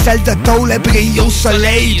 Mes ailes de tôle, elles brillent au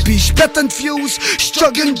soleil. Puis j'pète une fuse,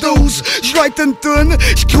 j'chug une 12, j'write une toune,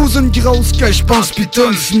 j'cruise une grosse que j'pense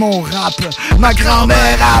pitoune. C'est mon rap, ma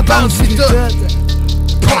grand-mère a bande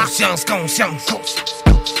Conscience, conscience.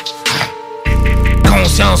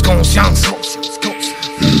 Conscience, conscience.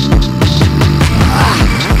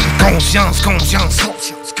 Conscience, conscience.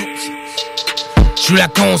 Je suis la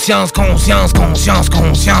conscience, conscience, conscience,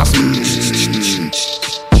 conscience.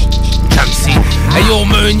 Jamsi. Hey yo,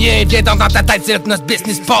 Meunier, viens dans ta tête, c'est là que notre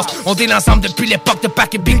business passe. On est l'ensemble depuis l'époque de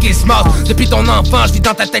Pac et Biggie Smalls. Depuis ton enfant, je vis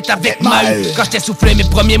dans ta tête avec ma rue. Quand je t'ai soufflé mes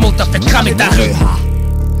premiers mots, t'as fait cramer ta rue.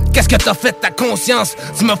 Qu'est-ce que t'as fait de ta conscience?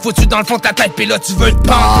 Tu m'as foutu dans le fond de ta tête, pis là tu veux le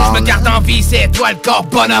pendre. Je me garde en vie, c'est toi le corps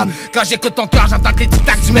bonhomme. Quand j'écoute ton cœur, j'entends que les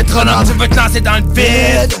tic-tac du métronome. Tu veux te lancer dans le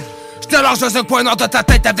vide. Je te lâche dans un coin nord de ta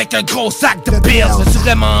tête avec un gros sac de pills. Veux-tu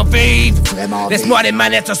vraiment vivre? Laisse-moi les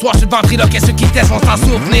manettes, ce soir je suis le ventriloque et ceux qui testent vont s'en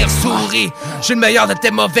souvenir. Souris, je suis le meilleur de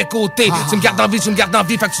tes mauvais côtés. Tu me gardes en vie,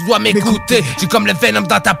 fait que tu dois m'écouter. J'ai comme le venom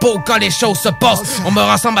dans ta peau quand les choses se passent. On meurt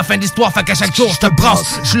ensemble à la fin de l'histoire, fait qu'à chaque jour je te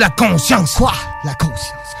brasse. Je suis la conscience. Quoi? La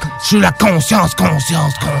conscience. Je suis la conscience,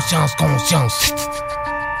 conscience, conscience, conscience.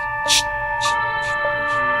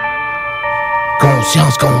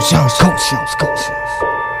 Conscience, conscience. Conscience, conscience.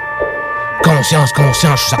 Conscience,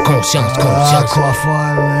 conscience, je suis sa conscience, conscience. Quoi faire,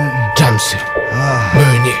 man? Jamsi.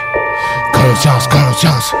 Meunier. Conscience,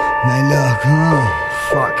 conscience. Mais là,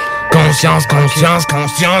 fuck. Conscience, conscience,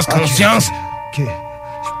 conscience, conscience.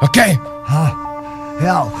 Ok.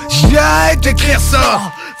 Yo, j'viens d'écrire ça.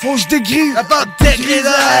 Faut que je dégrise avant de t'écrire.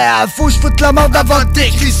 Faut que je foute la merde avant de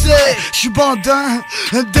t'écrisser. J'suis bandant,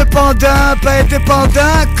 indépendant, pas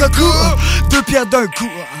indépendant. Coco, deux pierres d'un coup.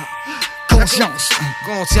 Conscience.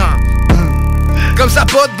 Conscience. Comme ça,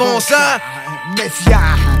 pas de bon sens. Méfiant,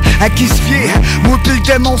 à qui se fier? Moi pis le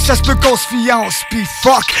démon, ça se peut qu'on se fiance. Pis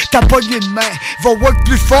fuck, t'as pogné de main. Va work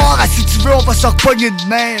plus fort, si tu veux, on va se repogner de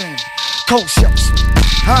main. Conscience.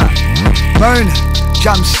 Burn,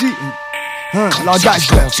 Jamsi. Langage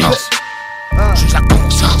de conscience. Je suis la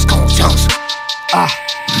conscience, conscience.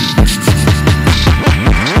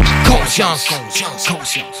 Conscience, conscience,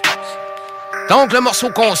 conscience. Donc, le morceau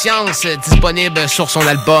Conscience, disponible sur son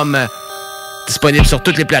album, disponible sur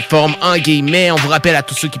toutes les plateformes, en guillemets. On vous rappelle à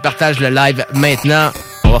tous ceux qui partagent le live maintenant,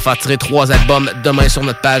 on va faire tirer 3 albums demain sur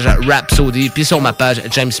notre page Rhapsody, puis sur ma page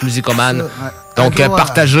James Musicoman. Donc,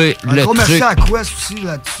 partagez le truc. Merci à Quest aussi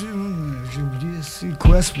là-dessus. J'ai oublié aussi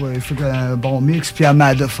Quest, il fait un bon mix, puis à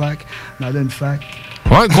Madden Fac.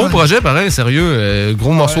 Ouais, gros projet, pareil, sérieux.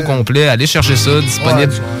 Gros morceau complet. Allez chercher ça,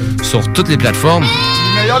 disponible sur toutes les plateformes.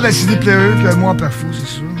 C'est le meilleur de la CD Player que moi, Perfou, c'est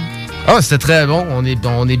sûr. Ah, c'était très bon. On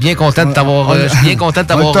est bien content de t'avoir je suis bien content de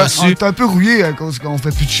t'avoir reçu. On est un peu rouillé à cause qu'on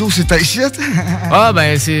fait plus de show, c'est ta shit. Ah,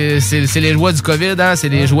 ben, c'est les joies du COVID, hein. C'est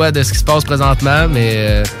les joies de ce qui se passe présentement,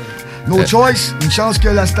 mais... No choice. Une chance que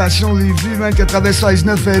la station Lévis, man,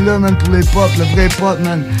 96.9 est là, man, pour les pop, le vrai pop,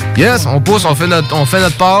 man. Yes, on pousse, on fait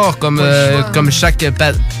notre part comme chaque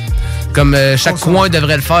Comme chaque coin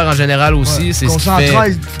devrait le faire en général aussi. Ouais, c'est ce qui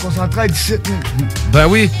fait... qu'on s'entraide ici. Ben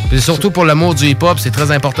oui, et surtout pour l'amour du hip-hop, c'est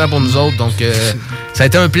très important pour nous autres. Donc, ça a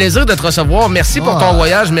été un plaisir de te recevoir. Merci pour ton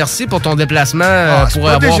voyage, merci pour ton déplacement, pour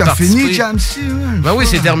avoir déjà participé. Fini, Jamsey, ben oui,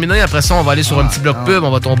 c'est terminé. Après ça, on va aller sur un petit bloc pub,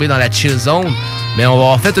 on va tomber dans la chill zone. Mais on va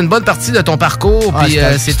avoir fait une bonne partie de ton parcours, puis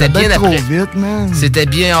c'était bien après. Vite, man. C'était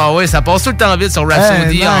bien, ouais, ça passe tout le temps vite sur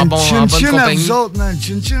Rhapsody en bonne compagnie.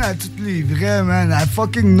 Chin-chin à tous les vrais, man. À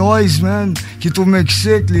fucking Noise, man, qui est au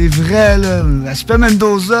Mexique, les vrais, là. Aspect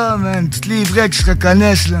Mendoza, man. Tous les vrais qui se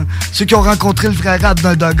reconnaissent, là. Ceux qui ont rencontré le frère rap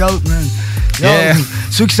d'un dugout, man. Yeah.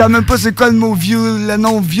 Ceux qui savent même pas c'est quoi le mot le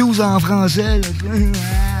nom views en français,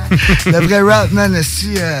 là. Le vrai rap, man,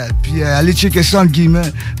 aussi. Puis allez checker ça, en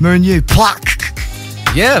guillemets. Meunier, plaque.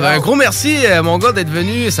 Yeah, ben un gros merci, mon gars, d'être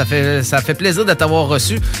venu. Ça fait plaisir de t'avoir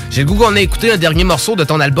reçu. J'ai le goût qu'on ait écouté un dernier morceau de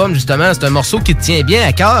ton album, justement. C'est un morceau qui te tient bien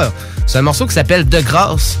à cœur. C'est un morceau qui s'appelle De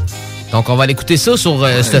grâce. Donc, on va aller écouter ça sur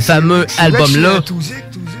ce fameux album-là.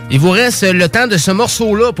 Il vous reste le temps de ce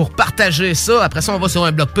morceau-là pour partager ça. Après ça, on va sur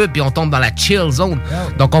un bloc pub puis on tombe dans la chill zone.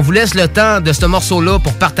 Donc, on vous laisse le temps de ce morceau-là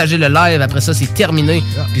pour partager le live. Après ça, c'est terminé.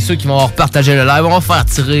 Puis ceux qui vont avoir partagé le live, on va faire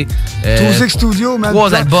tirer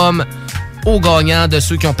 3 albums aux gagnants de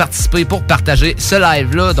ceux qui ont participé pour partager ce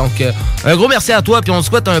live-là. Donc, un gros merci à toi, puis on te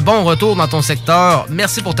souhaite un bon retour dans ton secteur.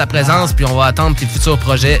 Merci pour ta présence, puis on va attendre tes futurs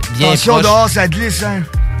projets bien Attention proches. Dehors, ça glisse, hein?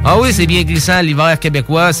 Ah oui, c'est bien glissant, l'hiver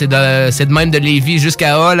québécois. C'est de même de Lévis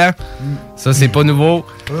jusqu'à Hall, hein? Ça, c'est pas nouveau.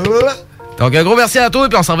 Donc, un gros merci à toi,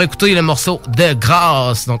 puis on s'en va écouter le morceau De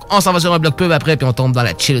grâce. Donc, on s'en va sur un bloc pub après, puis on tombe dans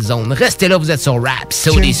la chill zone. Restez là, vous êtes sur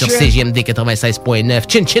Rhapsody sur CJMD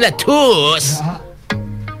 96.9. Chin chin à tous!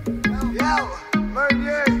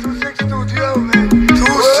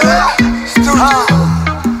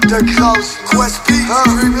 De grâce, Quest P,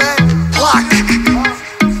 Dreamland, Black.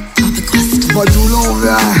 Pas d'où l'on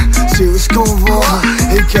vient, c'est où ce qu'on va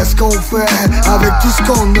et qu'est-ce qu'on fait avec tout ce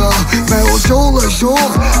qu'on a. Mais au jour le jour,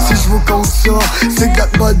 si je vous compte ça, c'est que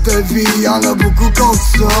notre mode de vie, y'en a beaucoup contre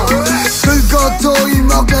ça. Sur le gâteau, il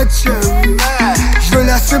manque la cherry. Je veux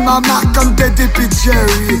laisser ma marque comme Teddy P.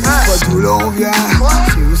 Jerry. Pas d'où l'on vient,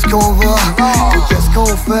 c'est où ce qu'on va et qu'est-ce qu'on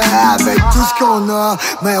fait avec tout ce qu'on a.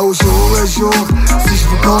 Mais au jour le jour, si je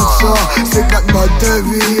vous compte ça, c'est que notre mode de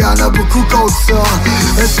vie, y'en a beaucoup contre ça.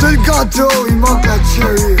 Sur le gâteau, il manque la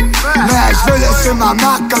cherry. Mais je veux laisser ma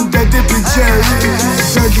marque comme Teddy P. Jerry.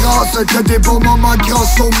 De grâce que des bons moments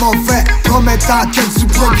grâce aux mauvais, promettant que du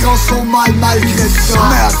bien grâce au mal malgré ça.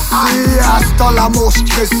 Merci, à ce temps l'amour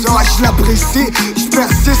j'crée ça. Je l'apprécie,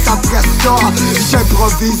 j'persiste après ça.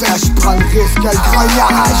 J'improvise, j'prends le risque. Le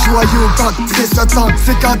croyant, joyeux, tant que triste,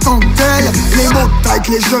 authentique en tant que tel. Les mots de tête,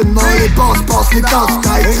 les jeux de mots, les passe-passe, les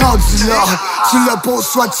danse-tête. Rendu là, tu le poses,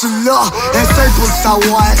 soit tu l'as. Essaye pour le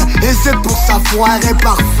savoir, hésite pour savoir,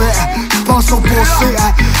 imparfait. J'pense au passé,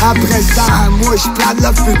 à présent, moi j'plane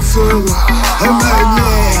le futur.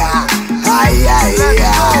 Aïe aïe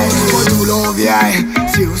aïe, c'est pas d'où l'on vient,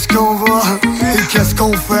 c'est où ce qu'on va et qu'est-ce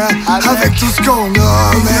qu'on fait avec tout ce qu'on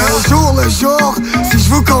a. Mais au jour le jour, si je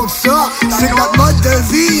vous compte ça, c'est que notre mode de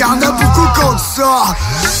vie, y'en a beaucoup contre ça.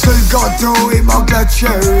 Sur le gâteau, il manque la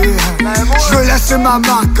cherry. Je veux laisser ma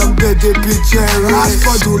marque comme Teddy P. Jerry. C'est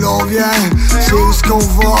pas d'où l'on vient, c'est où ce qu'on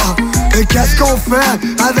va et qu'est-ce qu'on fait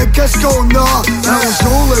avec qu'est-ce qu'on a. Mais au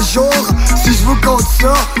jour le jour, si je vous compte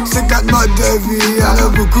ça, c'est que notre mode de vie, y'en a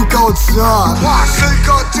beaucoup contre ça. Sur le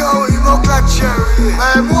gâteau, il manque la cherry.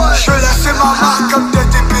 Mais moi, je veux laisser ma marque comme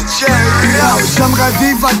Teddy P. Jerry. J'aimerais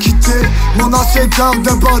vivre à quitter mon ancien corps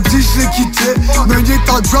de bandit, je l'ai quitté. Meunier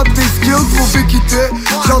t'en drop tes skills pour quitter.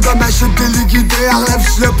 Genre de ma chute téléguidée, enlève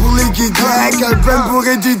je là pour les guider. Avec un bel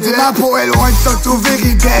bourré d'idées, ma peau est loin de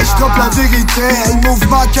s'auto-vérider. J'trompe la vérité, le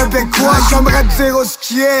mouvement québécois. J'aimerais te dire où ce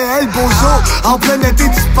qui est. Le bonjour, en plein été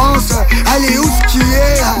tu penses allez où ce qui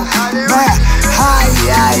est. Mais aïe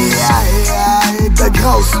aïe aïe aïe, de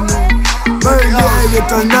grâce Meunier, il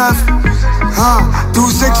est un neuf.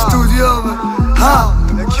 12X Studio.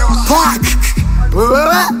 Fuck.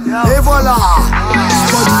 Et voilà.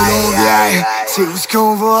 C'est pas d'où l'on vient, c'est où ce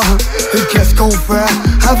qu'on va et qu'est-ce qu'on fait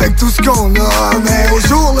avec tout ce qu'on a. Mais au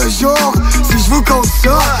jour le jour, si je vous compte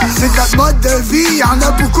ça, c'est que notre mode de vie, y'en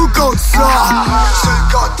a beaucoup contre ça. Sur le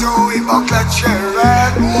gâteau, il manque la cherry.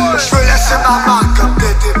 Je veux laisser ma marque comme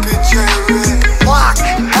Teddy P. Jerry.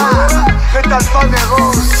 Pétale femme et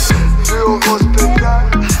rose, vu au rose pétale.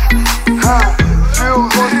 Vu au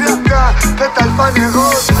rose pétale, pétale femme et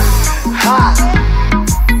rose.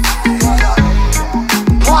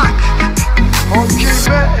 On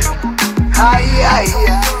kiffait. Aïe aïe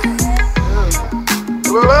aïe.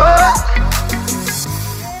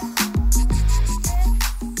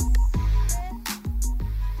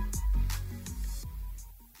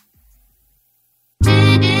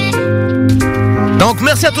 Donc,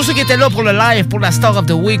 merci à tous ceux qui étaient là pour le live, pour la Star of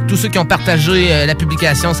the Week, tous ceux qui ont partagé la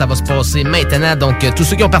publication, ça va se passer maintenant. Donc, tous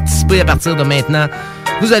ceux qui ont participé à partir de maintenant,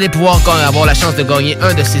 vous allez pouvoir avoir la chance de gagner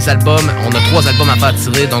un de ces albums. On a 3 albums à faire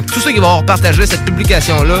tirer. Donc, tous ceux qui vont avoir partagé cette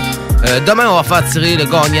publication-là, demain, on va faire tirer le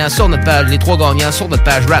gagnant sur notre page, les 3 gagnants sur notre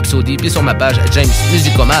page Rhapsody, puis sur ma page James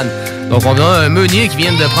Musicoman. Donc, on a un meunier qui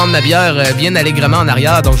vient de prendre ma bière bien allègrement en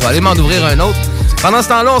arrière. Donc, je vais aller m'en ouvrir un autre. Pendant ce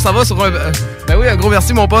temps-là, on s'en va sur un... Ben oui, un gros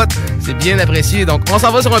merci, mon pote. C'est bien apprécié. Donc, on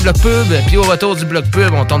s'en va sur un bloc pub. Puis au retour du bloc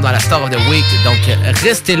pub, on tombe dans la Star of the Week. Donc,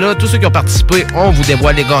 restez là. Tous ceux qui ont participé, on vous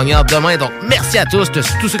dévoile les gagnants demain. Donc, merci à tous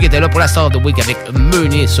ceux qui étaient là pour la Star of the Week avec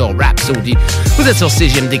Meunier sur Rhapsody. Vous êtes sur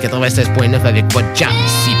CGMD 96.9 avec votre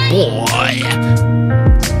Jamsey Boy.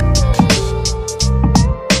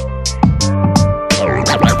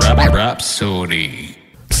 Rhapsody.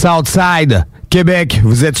 Southside, Québec,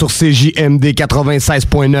 vous êtes sur CJMD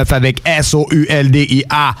 96.9 avec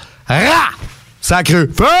SOULDIA. Sacré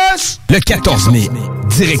Fus! Le 14 mai,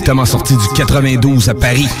 directement sorti du 92 à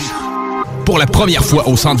Paris. Pour la première fois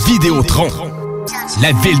au centre Vidéotron,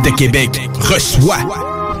 la ville de Québec reçoit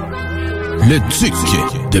le Duc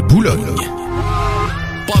de Boulogne.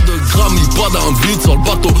 Pas de grammy, pas d'envie sur le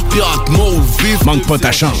bateau pirate mauve vif. Manque pas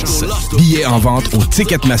ta chance. Billets en vente au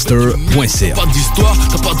ticketmaster.ca. Pas d'histoire,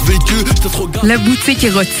 t'as pas de vécu, j'étais trop gars. La boutique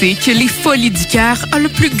érotique Les Folies du Cœur a le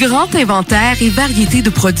plus grand inventaire et variété de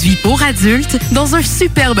produits pour adultes dans un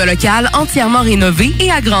superbe local entièrement rénové et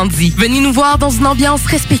agrandi. Venez nous voir dans une ambiance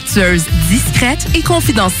respectueuse, discrète et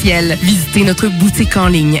confidentielle. Visitez notre boutique en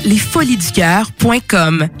ligne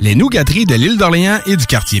lesfoliesducoeur.com. Les nougateries de l'île d'Orléans et du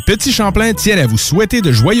quartier Petit-Champlain tiennent à vous souhaiter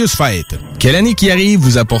de joyeuses fêtes. Que l'année qui arrive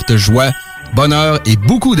vous apporte joie, bonheur et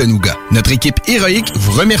beaucoup de nougats. Notre équipe héroïque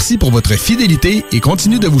vous remercie pour votre fidélité et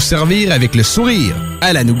continue de vous servir avec le sourire.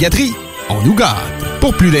 À la nougaterie, on nous gâte.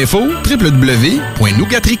 Pour plus d'infos,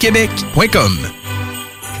 www.nougateriequebec.com.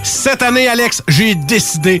 Cette année, Alex, j'ai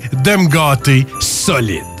décidé de me gâter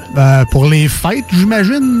solide. Pour les fêtes,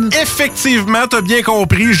 j'imagine. Effectivement, t'as bien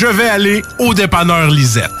compris, je vais aller au dépanneur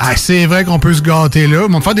Lisette. Ah, c'est vrai qu'on peut se gâter là.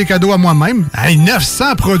 Ils vont me faire des cadeaux à moi-même. Hey,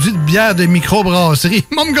 900 produits de bière de microbrasserie.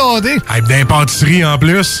 Ils vont me gâter. Hey, d'impantisserie en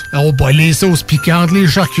plus. Oh boy, les sauces piquantes, les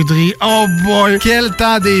charcuteries. Oh boy, quel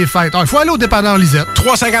temps des fêtes. Il faut aller au dépanneur Lisette.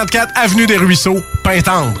 354 Avenue des Ruisseaux,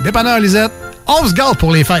 Pintendre. Dépanneur Lisette, on se gâte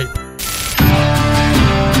pour les fêtes.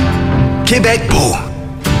 Québec beau.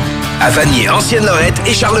 À Vanier, Ancienne-Lorette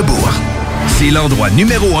et Charlebourg. C'est l'endroit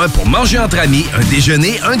numéro 1 pour manger entre amis, un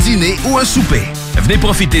déjeuner, un dîner ou un souper. Venez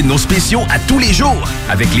profiter de nos spéciaux à tous les jours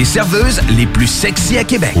avec les serveuses les plus sexy à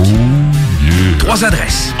Québec. 3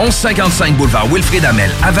 adresses. 1155 boulevard Wilfrid Hamel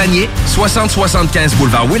à Vanier, 6075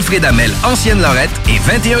 boulevard Wilfrid Hamel, Ancienne-Lorette et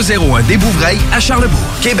 2101 des Bouvrailles à Charlebourg.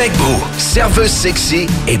 Québec beau, serveuse sexy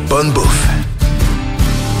et bonne bouffe.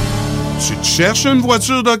 Tu te cherches une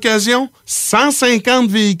voiture d'occasion? 150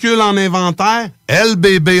 véhicules en inventaire?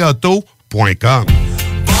 lbbauto.com.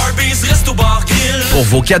 Pour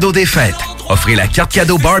vos cadeaux des fêtes, offrez la carte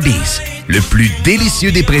cadeau Barbies, le plus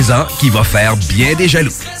délicieux des présents qui va faire bien des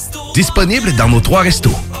jaloux. Disponible dans nos 3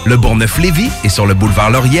 restos, le Bourgneuf-Lévis et sur le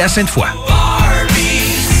boulevard Laurier à Sainte-Foy.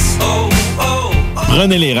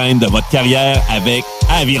 Prenez les rênes de votre carrière avec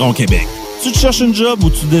Aviron Québec. Tu te cherches une job ou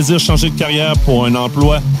tu désires changer de carrière pour un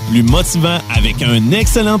emploi plus motivant avec un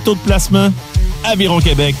excellent taux de placement? Aviron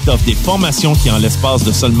Québec t'offre des formations qui, en l'espace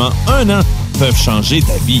de seulement 1 an, peuvent changer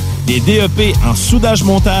ta vie. Des DEP en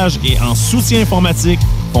soudage-montage et en soutien informatique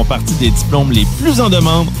font partie des diplômes les plus en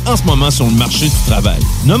demande en ce moment sur le marché du travail.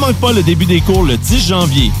 Ne manque pas le début des cours le 10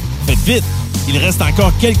 janvier. Faites vite, il reste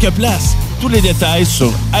encore quelques places. Tous les détails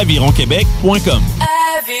sur avironquebec.com.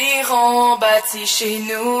 Aviron bâti chez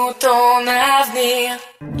nous ton avenir.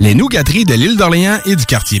 Les nougateries de l'île d'Orléans et du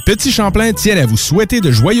quartier Petit-Champlain tiennent à vous souhaiter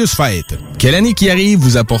de joyeuses fêtes. Que l'année qui arrive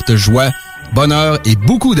vous apporte joie, bonheur et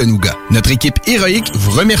beaucoup de nougats. Notre équipe héroïque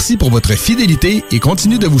vous remercie pour votre fidélité et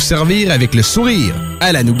continue de vous servir avec le sourire.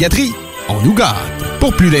 À la nougaterie, on nous gâte.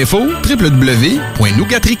 Pour plus d'infos,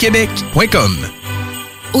 www.nougateriequebec.com.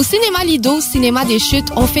 Au Cinéma Lido, Cinéma des Chutes,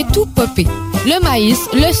 on fait tout popper. Le maïs,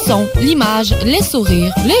 le son, l'image, les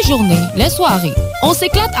sourires, les journées, les soirées. On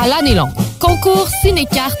s'éclate à l'année longue. Concours,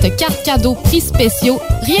 ciné-cartes, cartes cadeaux, prix spéciaux.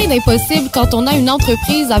 Rien d'impossible quand on a une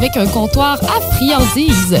entreprise avec un comptoir à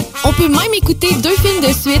friandises. On peut même écouter 2 films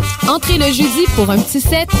de suite, entrer le jeudi pour un petit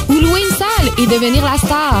set ou louer une salle et devenir la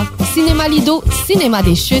star. Cinéma Lido, Cinéma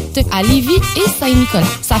des Chutes, à Lévis et Saint-Nicolas.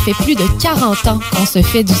 Ça fait plus de 40 ans qu'on se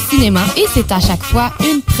fait du cinéma et c'est à chaque fois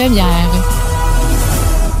une première.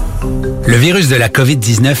 Le virus de la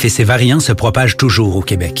COVID-19 et ses variants se propagent toujours au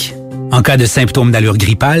Québec. En cas de symptômes d'allure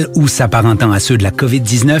grippale ou s'apparentant à ceux de la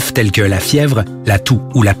COVID-19 tels que la fièvre, la toux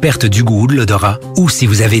ou la perte du goût ou de l'odorat, ou si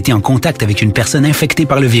vous avez été en contact avec une personne infectée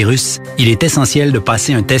par le virus, il est essentiel de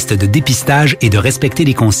passer un test de dépistage et de respecter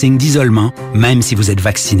les consignes d'isolement, même si vous êtes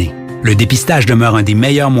vacciné. Le dépistage demeure un des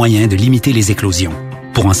meilleurs moyens de limiter les éclosions.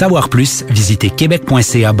 Pour en savoir plus, visitez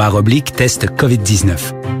québec.ca/test COVID-19.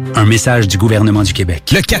 Un message du gouvernement du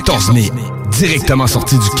Québec. Le 14 mai, directement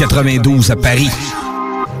sorti du 92 à Paris,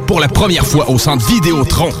 pour la première fois au Centre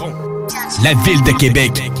Vidéotron, la Ville de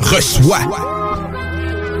Québec reçoit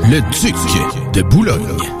le Duc de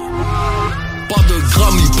Boulogne. Pas de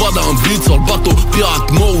grammy, pas d'envie sur le bateau,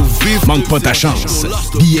 pirate mot vif. Manque pas ta chance.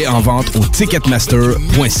 Billets en vente au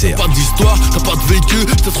ticketmaster.ca. Pas d'histoire, t'as pas de vécu,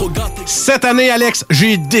 t'es trop gâté. Cette année, Alex,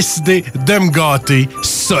 j'ai décidé de me gâter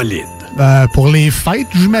solide. Pour les fêtes,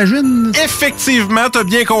 j'imagine. Effectivement, t'as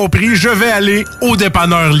bien compris, je vais aller au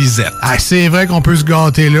dépanneur Lisette. Ah, c'est vrai qu'on peut se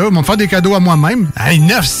gâter là. Ils vont me faire des cadeaux à moi-même. Hey,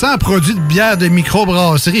 900 produits de bière de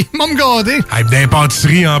microbrasserie. Ils vont me gâter. Hey, des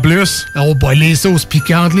pâtisseries en plus. Oh boy, les sauces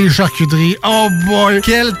piquantes, les charcuteries. Oh boy,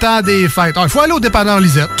 quel temps des fêtes. Il faut aller au dépanneur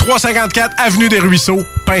Lisette. 354 Avenue des Ruisseaux,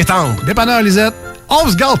 Pintendre. Dépanneur Lisette, on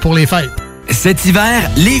se gâte pour les fêtes. Cet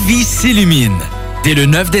hiver, Lévis s'illumine. Dès le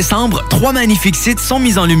 9 décembre, 3 magnifiques sites sont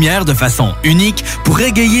mis en lumière de façon unique pour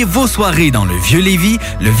égayer vos soirées dans le Vieux-Lévis,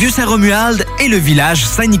 le Vieux-Saint-Romuald et le village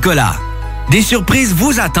Saint-Nicolas. Des surprises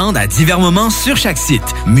vous attendent à divers moments sur chaque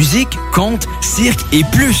site. Musique, contes, cirque et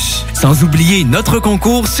plus. Sans oublier notre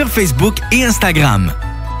concours sur Facebook et Instagram.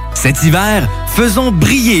 Cet hiver, faisons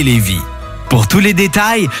briller Lévis. Pour tous les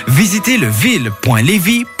détails, visitez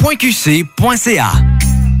leville.lévis.qc.ca.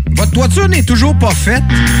 Votre toiture n'est toujours pas faite?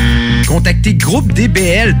 Contactez Groupe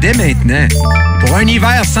DBL dès maintenant. Pour un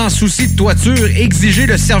hiver sans souci de toiture, exigez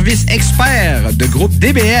le service expert de Groupe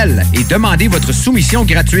DBL et demandez votre soumission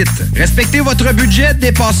gratuite. Respectez votre budget,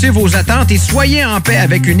 dépassez vos attentes et soyez en paix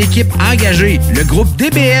avec une équipe engagée. Le Groupe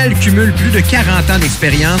DBL cumule plus de 40 ans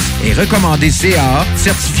d'expérience et recommandé CAA,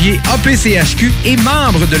 certifié APCHQ et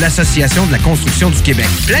membre de l'Association de la construction du Québec.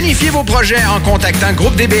 Planifiez vos projets en contactant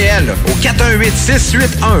Groupe DBL au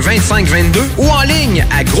 418-681-2522 ou en ligne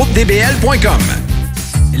à groupedbl.com.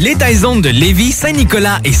 Les Taizones de Lévis,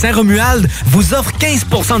 Saint-Nicolas et Saint-Romuald vous offrent 15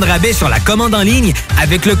 % de rabais sur la commande en ligne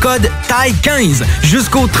avec le code TAI15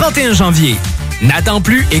 jusqu'au 31 janvier. N'attends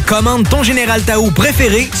plus et commande ton Général Tao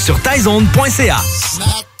préféré sur taizone.ca.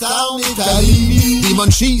 Snackdown Italie. Des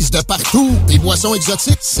munchies de partout. Des boissons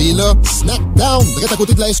exotiques. C'est là. Snackdown. Direct à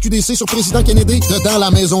côté de la SQDC sur Président Kennedy. Dedans la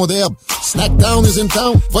maison d'herbe. Snackdown is in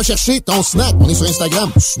town. Va chercher ton snack. On est sur Instagram.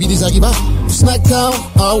 Suis des arrivants. Snackdown.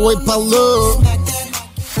 Ah ouais, par là.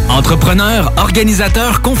 Entrepreneurs,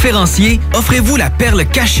 organisateurs, conférenciers, offrez-vous la perle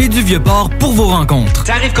cachée du Vieux-Port pour vos rencontres.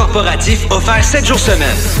 Tarif corporatif offert 7 jours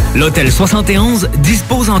semaine. L'Hôtel 71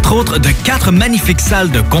 dispose entre autres de 4 magnifiques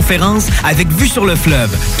salles de conférences avec vue sur le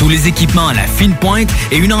fleuve, tous les équipements à la fine pointe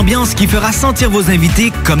et une ambiance qui fera sentir vos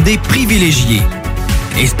invités comme des privilégiés.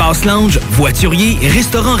 Espace lounge, voiturier et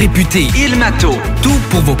restaurant réputé Il Mato. Tout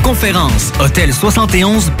pour vos conférences.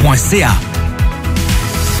 Hôtel71.ca.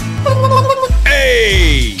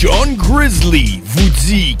 Hey! John Grizzly vous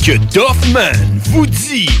dit que Duffman vous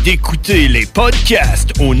dit d'écouter les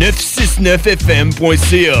podcasts au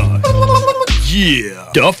 969fm.ca. Yeah!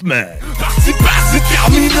 Duffman. Parti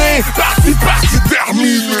terminé! Parti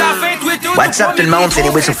terminé! What's up tout le monde, c'est les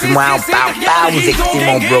Whistle Fumoir. Vous écoutez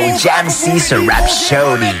mon bro Jamsey sur Rap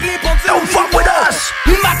Showdy. Don't fuck with us!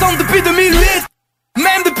 Ils m'attendent depuis 2008!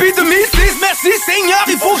 Même depuis 2006, merci Seigneur,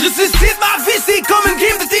 il faut que je suscite ma vie, c'est comme une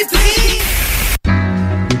game de Tetris.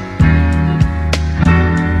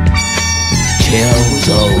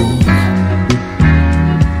 Killzone.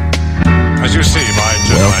 As you see, my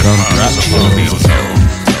welcome Rap Showdy.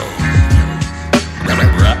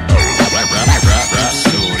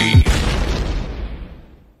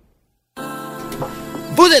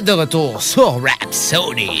 Vous êtes de retour sur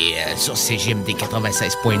Rhapsody, sur CJMD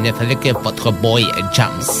 96.9 avec votre boy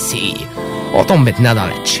Jamsey. On tombe maintenant dans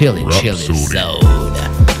la Chilly Zone.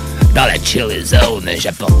 Dans la Chilly Zone,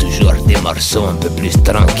 j'apporte toujours des morceaux un peu plus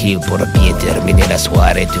tranquilles pour bien terminer la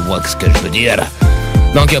soirée, tu vois ce que je veux dire.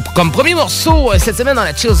 Donc, comme premier morceau, cette semaine dans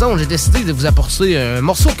la Chill Zone, j'ai décidé de vous apporter un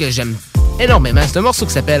morceau que j'aime énormément. C'est un morceau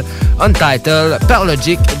qui s'appelle Untitled par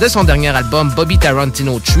Logic de son dernier album Bobby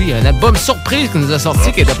Tarantino Tree, un album surprise qu'il nous a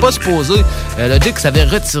sorti, qui n'était pas supposé. Logic s'avait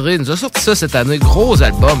retiré, il nous a sorti ça cette année, gros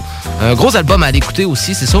album. Un gros album à aller écouter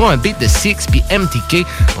aussi, c'est sur un beat de Six puis MTK.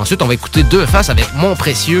 Ensuite, on va écouter Deux Faces avec Mon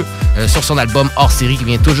Précieux sur son album hors série qui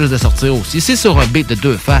vient tout juste de sortir aussi. C'est sur un beat de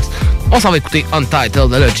Deux Faces. On s'en va écouter Untitled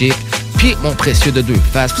de Logic puis Mon Précieux de Deux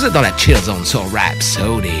Faces. Vous êtes dans la Chill Zone sur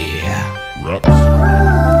Rhapsody.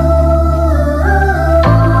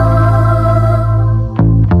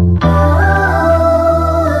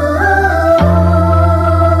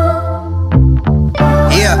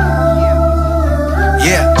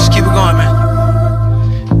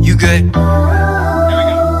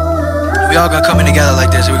 out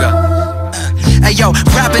like this. Here we go. Hey yo,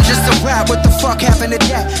 rapping just a rap, what the fuck happened to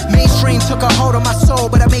that? Mainstream took a hold of my soul,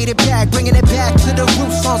 but I made it back, bringing it back to the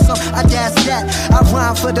roots on some audace that. I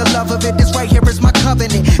rhyme for the love of it, this right here is my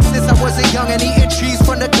covenant. Since I was a youngin' eating cheese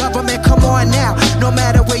from the government, come on now. No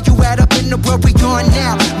matter where you at up in the world, we on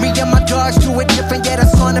now. Me and my dogs do it different, yeah,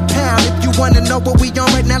 that's on the pound. If you wanna know what we on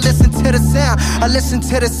right now, listen to the sound. I listen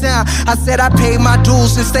to the sound. I said I paid my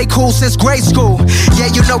dues and stay cool since grade school. Yeah,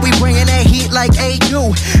 you know we bringing that heat like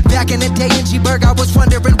AU. Back in the day in G-Berg, I was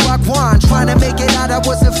wondering rock one. Trying to make it out, I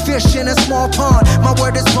was a fish in a small pond. My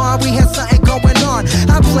word is bond, we had something going on.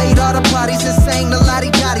 I played all the parties and sang the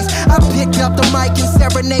lottie-dotties. I picked up the mic and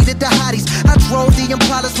serenaded the hotties. I drove the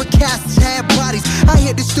Impalas with cats that had bodies. I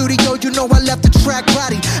hit the studio, you know I left the track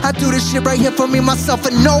body. I do this shit right here for me, myself,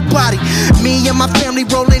 and nobody. Me and my family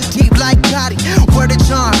rolling deep like Gotti. Word of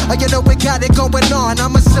John, oh, you know we got it going on.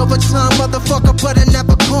 I'm a silver tongue motherfucker, but I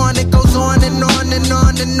never gone. It goes on and on and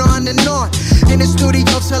on and on and on. In the studio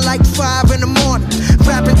till like 5 in the morning.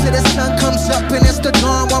 Rapping till the sun comes up and it's the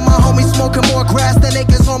dawn. While my homies smoking more grass than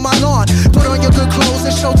acres on my lawn. Put on your good clothes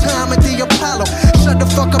and showtime at the Apollo. Shut the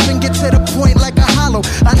fuck up and get to the point like a hollow.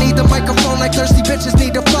 I need the microphone like thirsty bitches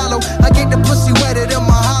need to follow. I get the pussy wetter than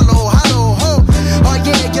my hollow. Hollow, ho. Oh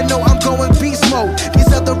yeah, you know I'm going beast mode.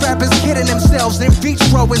 These other rappers kidding themselves in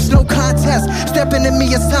vitro. It's no contest. Stepping to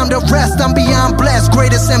me, it's time to rest. I'm beyond blessed.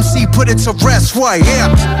 Greatest MC, put it to rest. Right, yeah.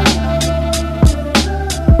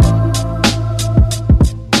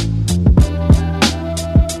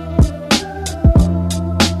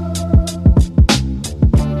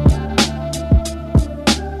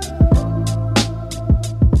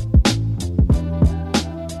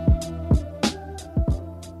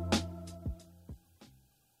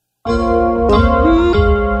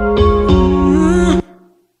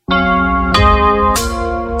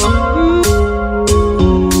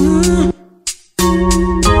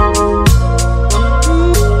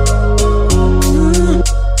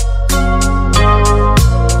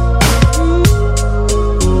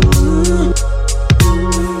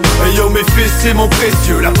 C'est mon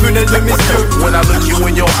précieux, la prunelle de mes yeux. When I look you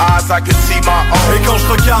in your eyes, I can see my own. Et quand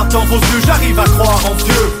je regarde dans vos yeux, j'arrive à croire en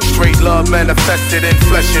Dieu. Straight love manifested in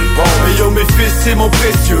flesh and bone. Et yo mes fils, c'est mon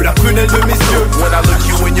précieux, la prunelle de mes yeux. When I look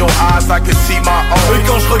you in your eyes, I can see my own. Et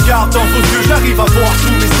quand je regarde dans vos yeux, j'arrive à voir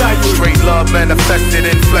tous mes aïeux. Straight love manifested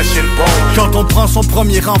in flesh and bone. Quand on prend son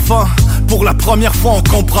premier enfant, pour la première fois on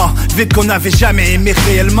comprend vite qu'on n'avait jamais aimé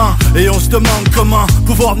réellement. Et on se demande comment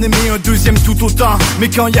pouvoir n'aimer un deuxième tout autant. Mais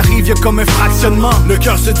quand y arrive y'a comme un fractionnement. Le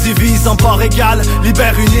cœur se divise en parts égales,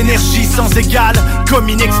 libère une énergie sans égale, comme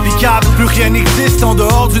inexplicable. Plus rien n'existe en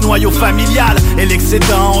dehors du noyau familial. Et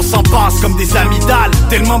l'excédent on s'en passe comme des amygdales.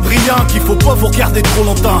 Tellement brillant qu'il faut pas vous regarder trop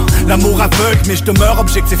longtemps. L'amour aveugle mais je demeure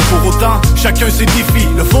objectif pour autant. Chacun ses défis,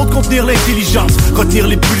 le faut de contenir l'intelligence, retenir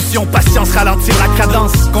les pulsions, patience, ralentir la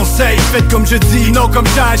cadence. Conseil, faites comme je dis, non comme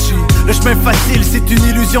j'agis. Le chemin facile c'est une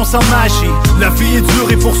illusion sans magie. La vie est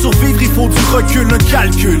dure et pour survivre il faut du recul, un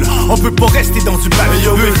calcul. On peut pas rester dans du bac.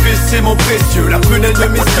 Yo mes fils c'est mon précieux, la prunelle de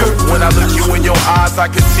mes yeux. When I look you in your eyes I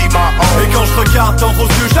can see my own. Et quand je regarde dans vos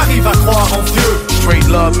yeux j'arrive à croire en Dieu. Straight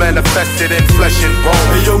love manifested in flesh and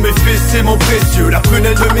bone. Et yo mes fils c'est mon précieux, la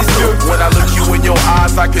prunelle de mes yeux. When I look you in your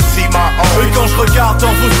eyes I can see my own. Et quand je regarde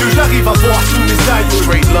dans vos yeux j'arrive à voir tous mes aïeux.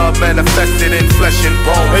 Straight love manifested in flesh and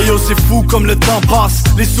bone. Et yo c'est fou comme le temps passe,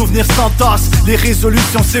 les souvenirs s'entassent, les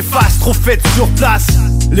résolutions s'effacent, trop faites sur place.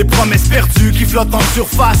 Les promesses perdues qui flottent en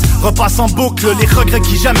surface repassent en boucle, les regrets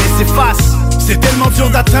qui jamais s'effacent. C'est tellement dur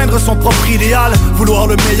d'atteindre son propre idéal, vouloir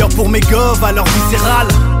le meilleur pour mes gars, valeur viscérale.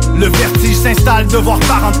 Le vertige s'installe, devoir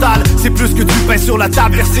parental, c'est plus que du pain sur la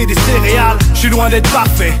table, verser des céréales. Je suis loin d'être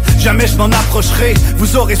parfait, jamais je m'en approcherai.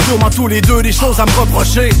 Vous aurez sûrement tous les deux des choses à me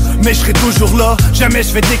reprocher, mais je serai toujours là, jamais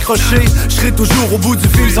je vais décrocher. Je serai toujours au bout du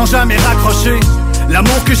fil sans jamais raccrocher.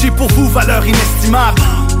 L'amour que j'ai pour vous, valeur inestimable.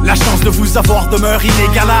 La chance de vous avoir demeure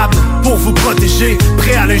inégalable. Pour vous protéger,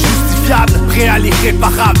 prêt à l'injustifiable, prêt à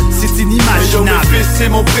l'irréparable, c'est inimaginable. Mes fils, c'est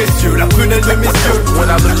mon précieux, la prunelle de mes yeux. When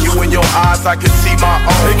I look you in your eyes, I can see my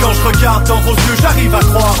own. Et quand je regarde dans vos yeux, j'arrive à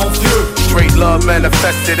croire en Dieu. Straight love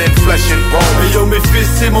manifested in flesh and bone. Et yo mes fils,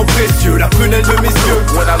 c'est mon précieux, la prunelle de mes yeux.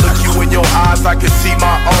 When I look you in your eyes, I can see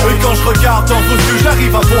my own. Et quand je regarde dans vos yeux,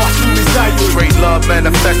 j'arrive à voir tous mes aïeux. Straight love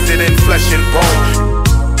manifested in flesh and bone.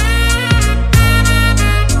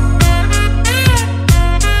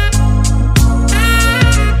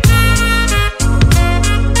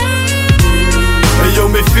 Yo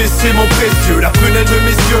mes fils c'est mon précieux, la prunelle de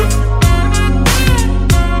mes yeux.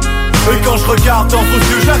 Et quand je regarde dans vos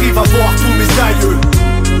yeux j'arrive à voir tous mes aïeux.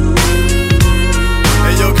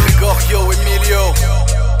 Hey yo Gregorio, Emilio.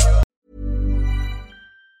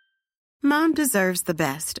 Mom deserves the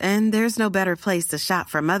best, and there's no better place to shop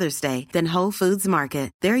for Mother's Day than Whole Foods Market.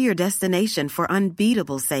 They're your destination for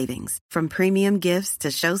unbeatable savings, from premium gifts to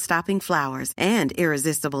show-stopping flowers and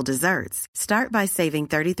irresistible desserts. Start by saving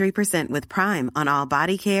 33% with Prime on all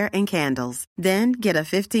body care and candles. Then get a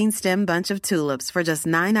 15-stem bunch of tulips for just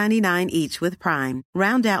 $9.99 each with Prime.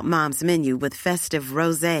 Round out Mom's menu with festive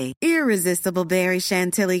rosé, irresistible berry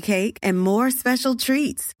chantilly cake, and more special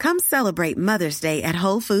treats. Come celebrate Mother's Day at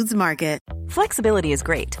Whole Foods Market. Flexibility is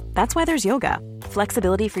great. That's why there's yoga.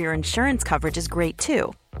 Flexibility for your insurance coverage is great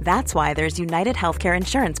too. That's why there's United Healthcare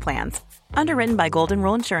Insurance Plans. Underwritten by Golden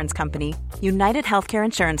Rule Insurance Company, United Healthcare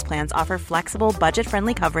Insurance Plans offer flexible,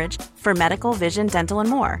 budget-friendly coverage for medical, vision, dental, and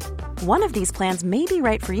more. One of these plans may be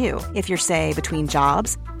right for you if you're, say, between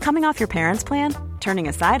jobs, coming off your parents' plan, turning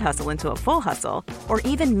a side hustle into a full hustle, or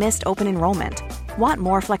even missed open enrollment. Want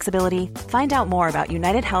more flexibility? Find out more about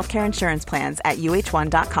United Healthcare Insurance Plans at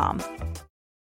uh1.com.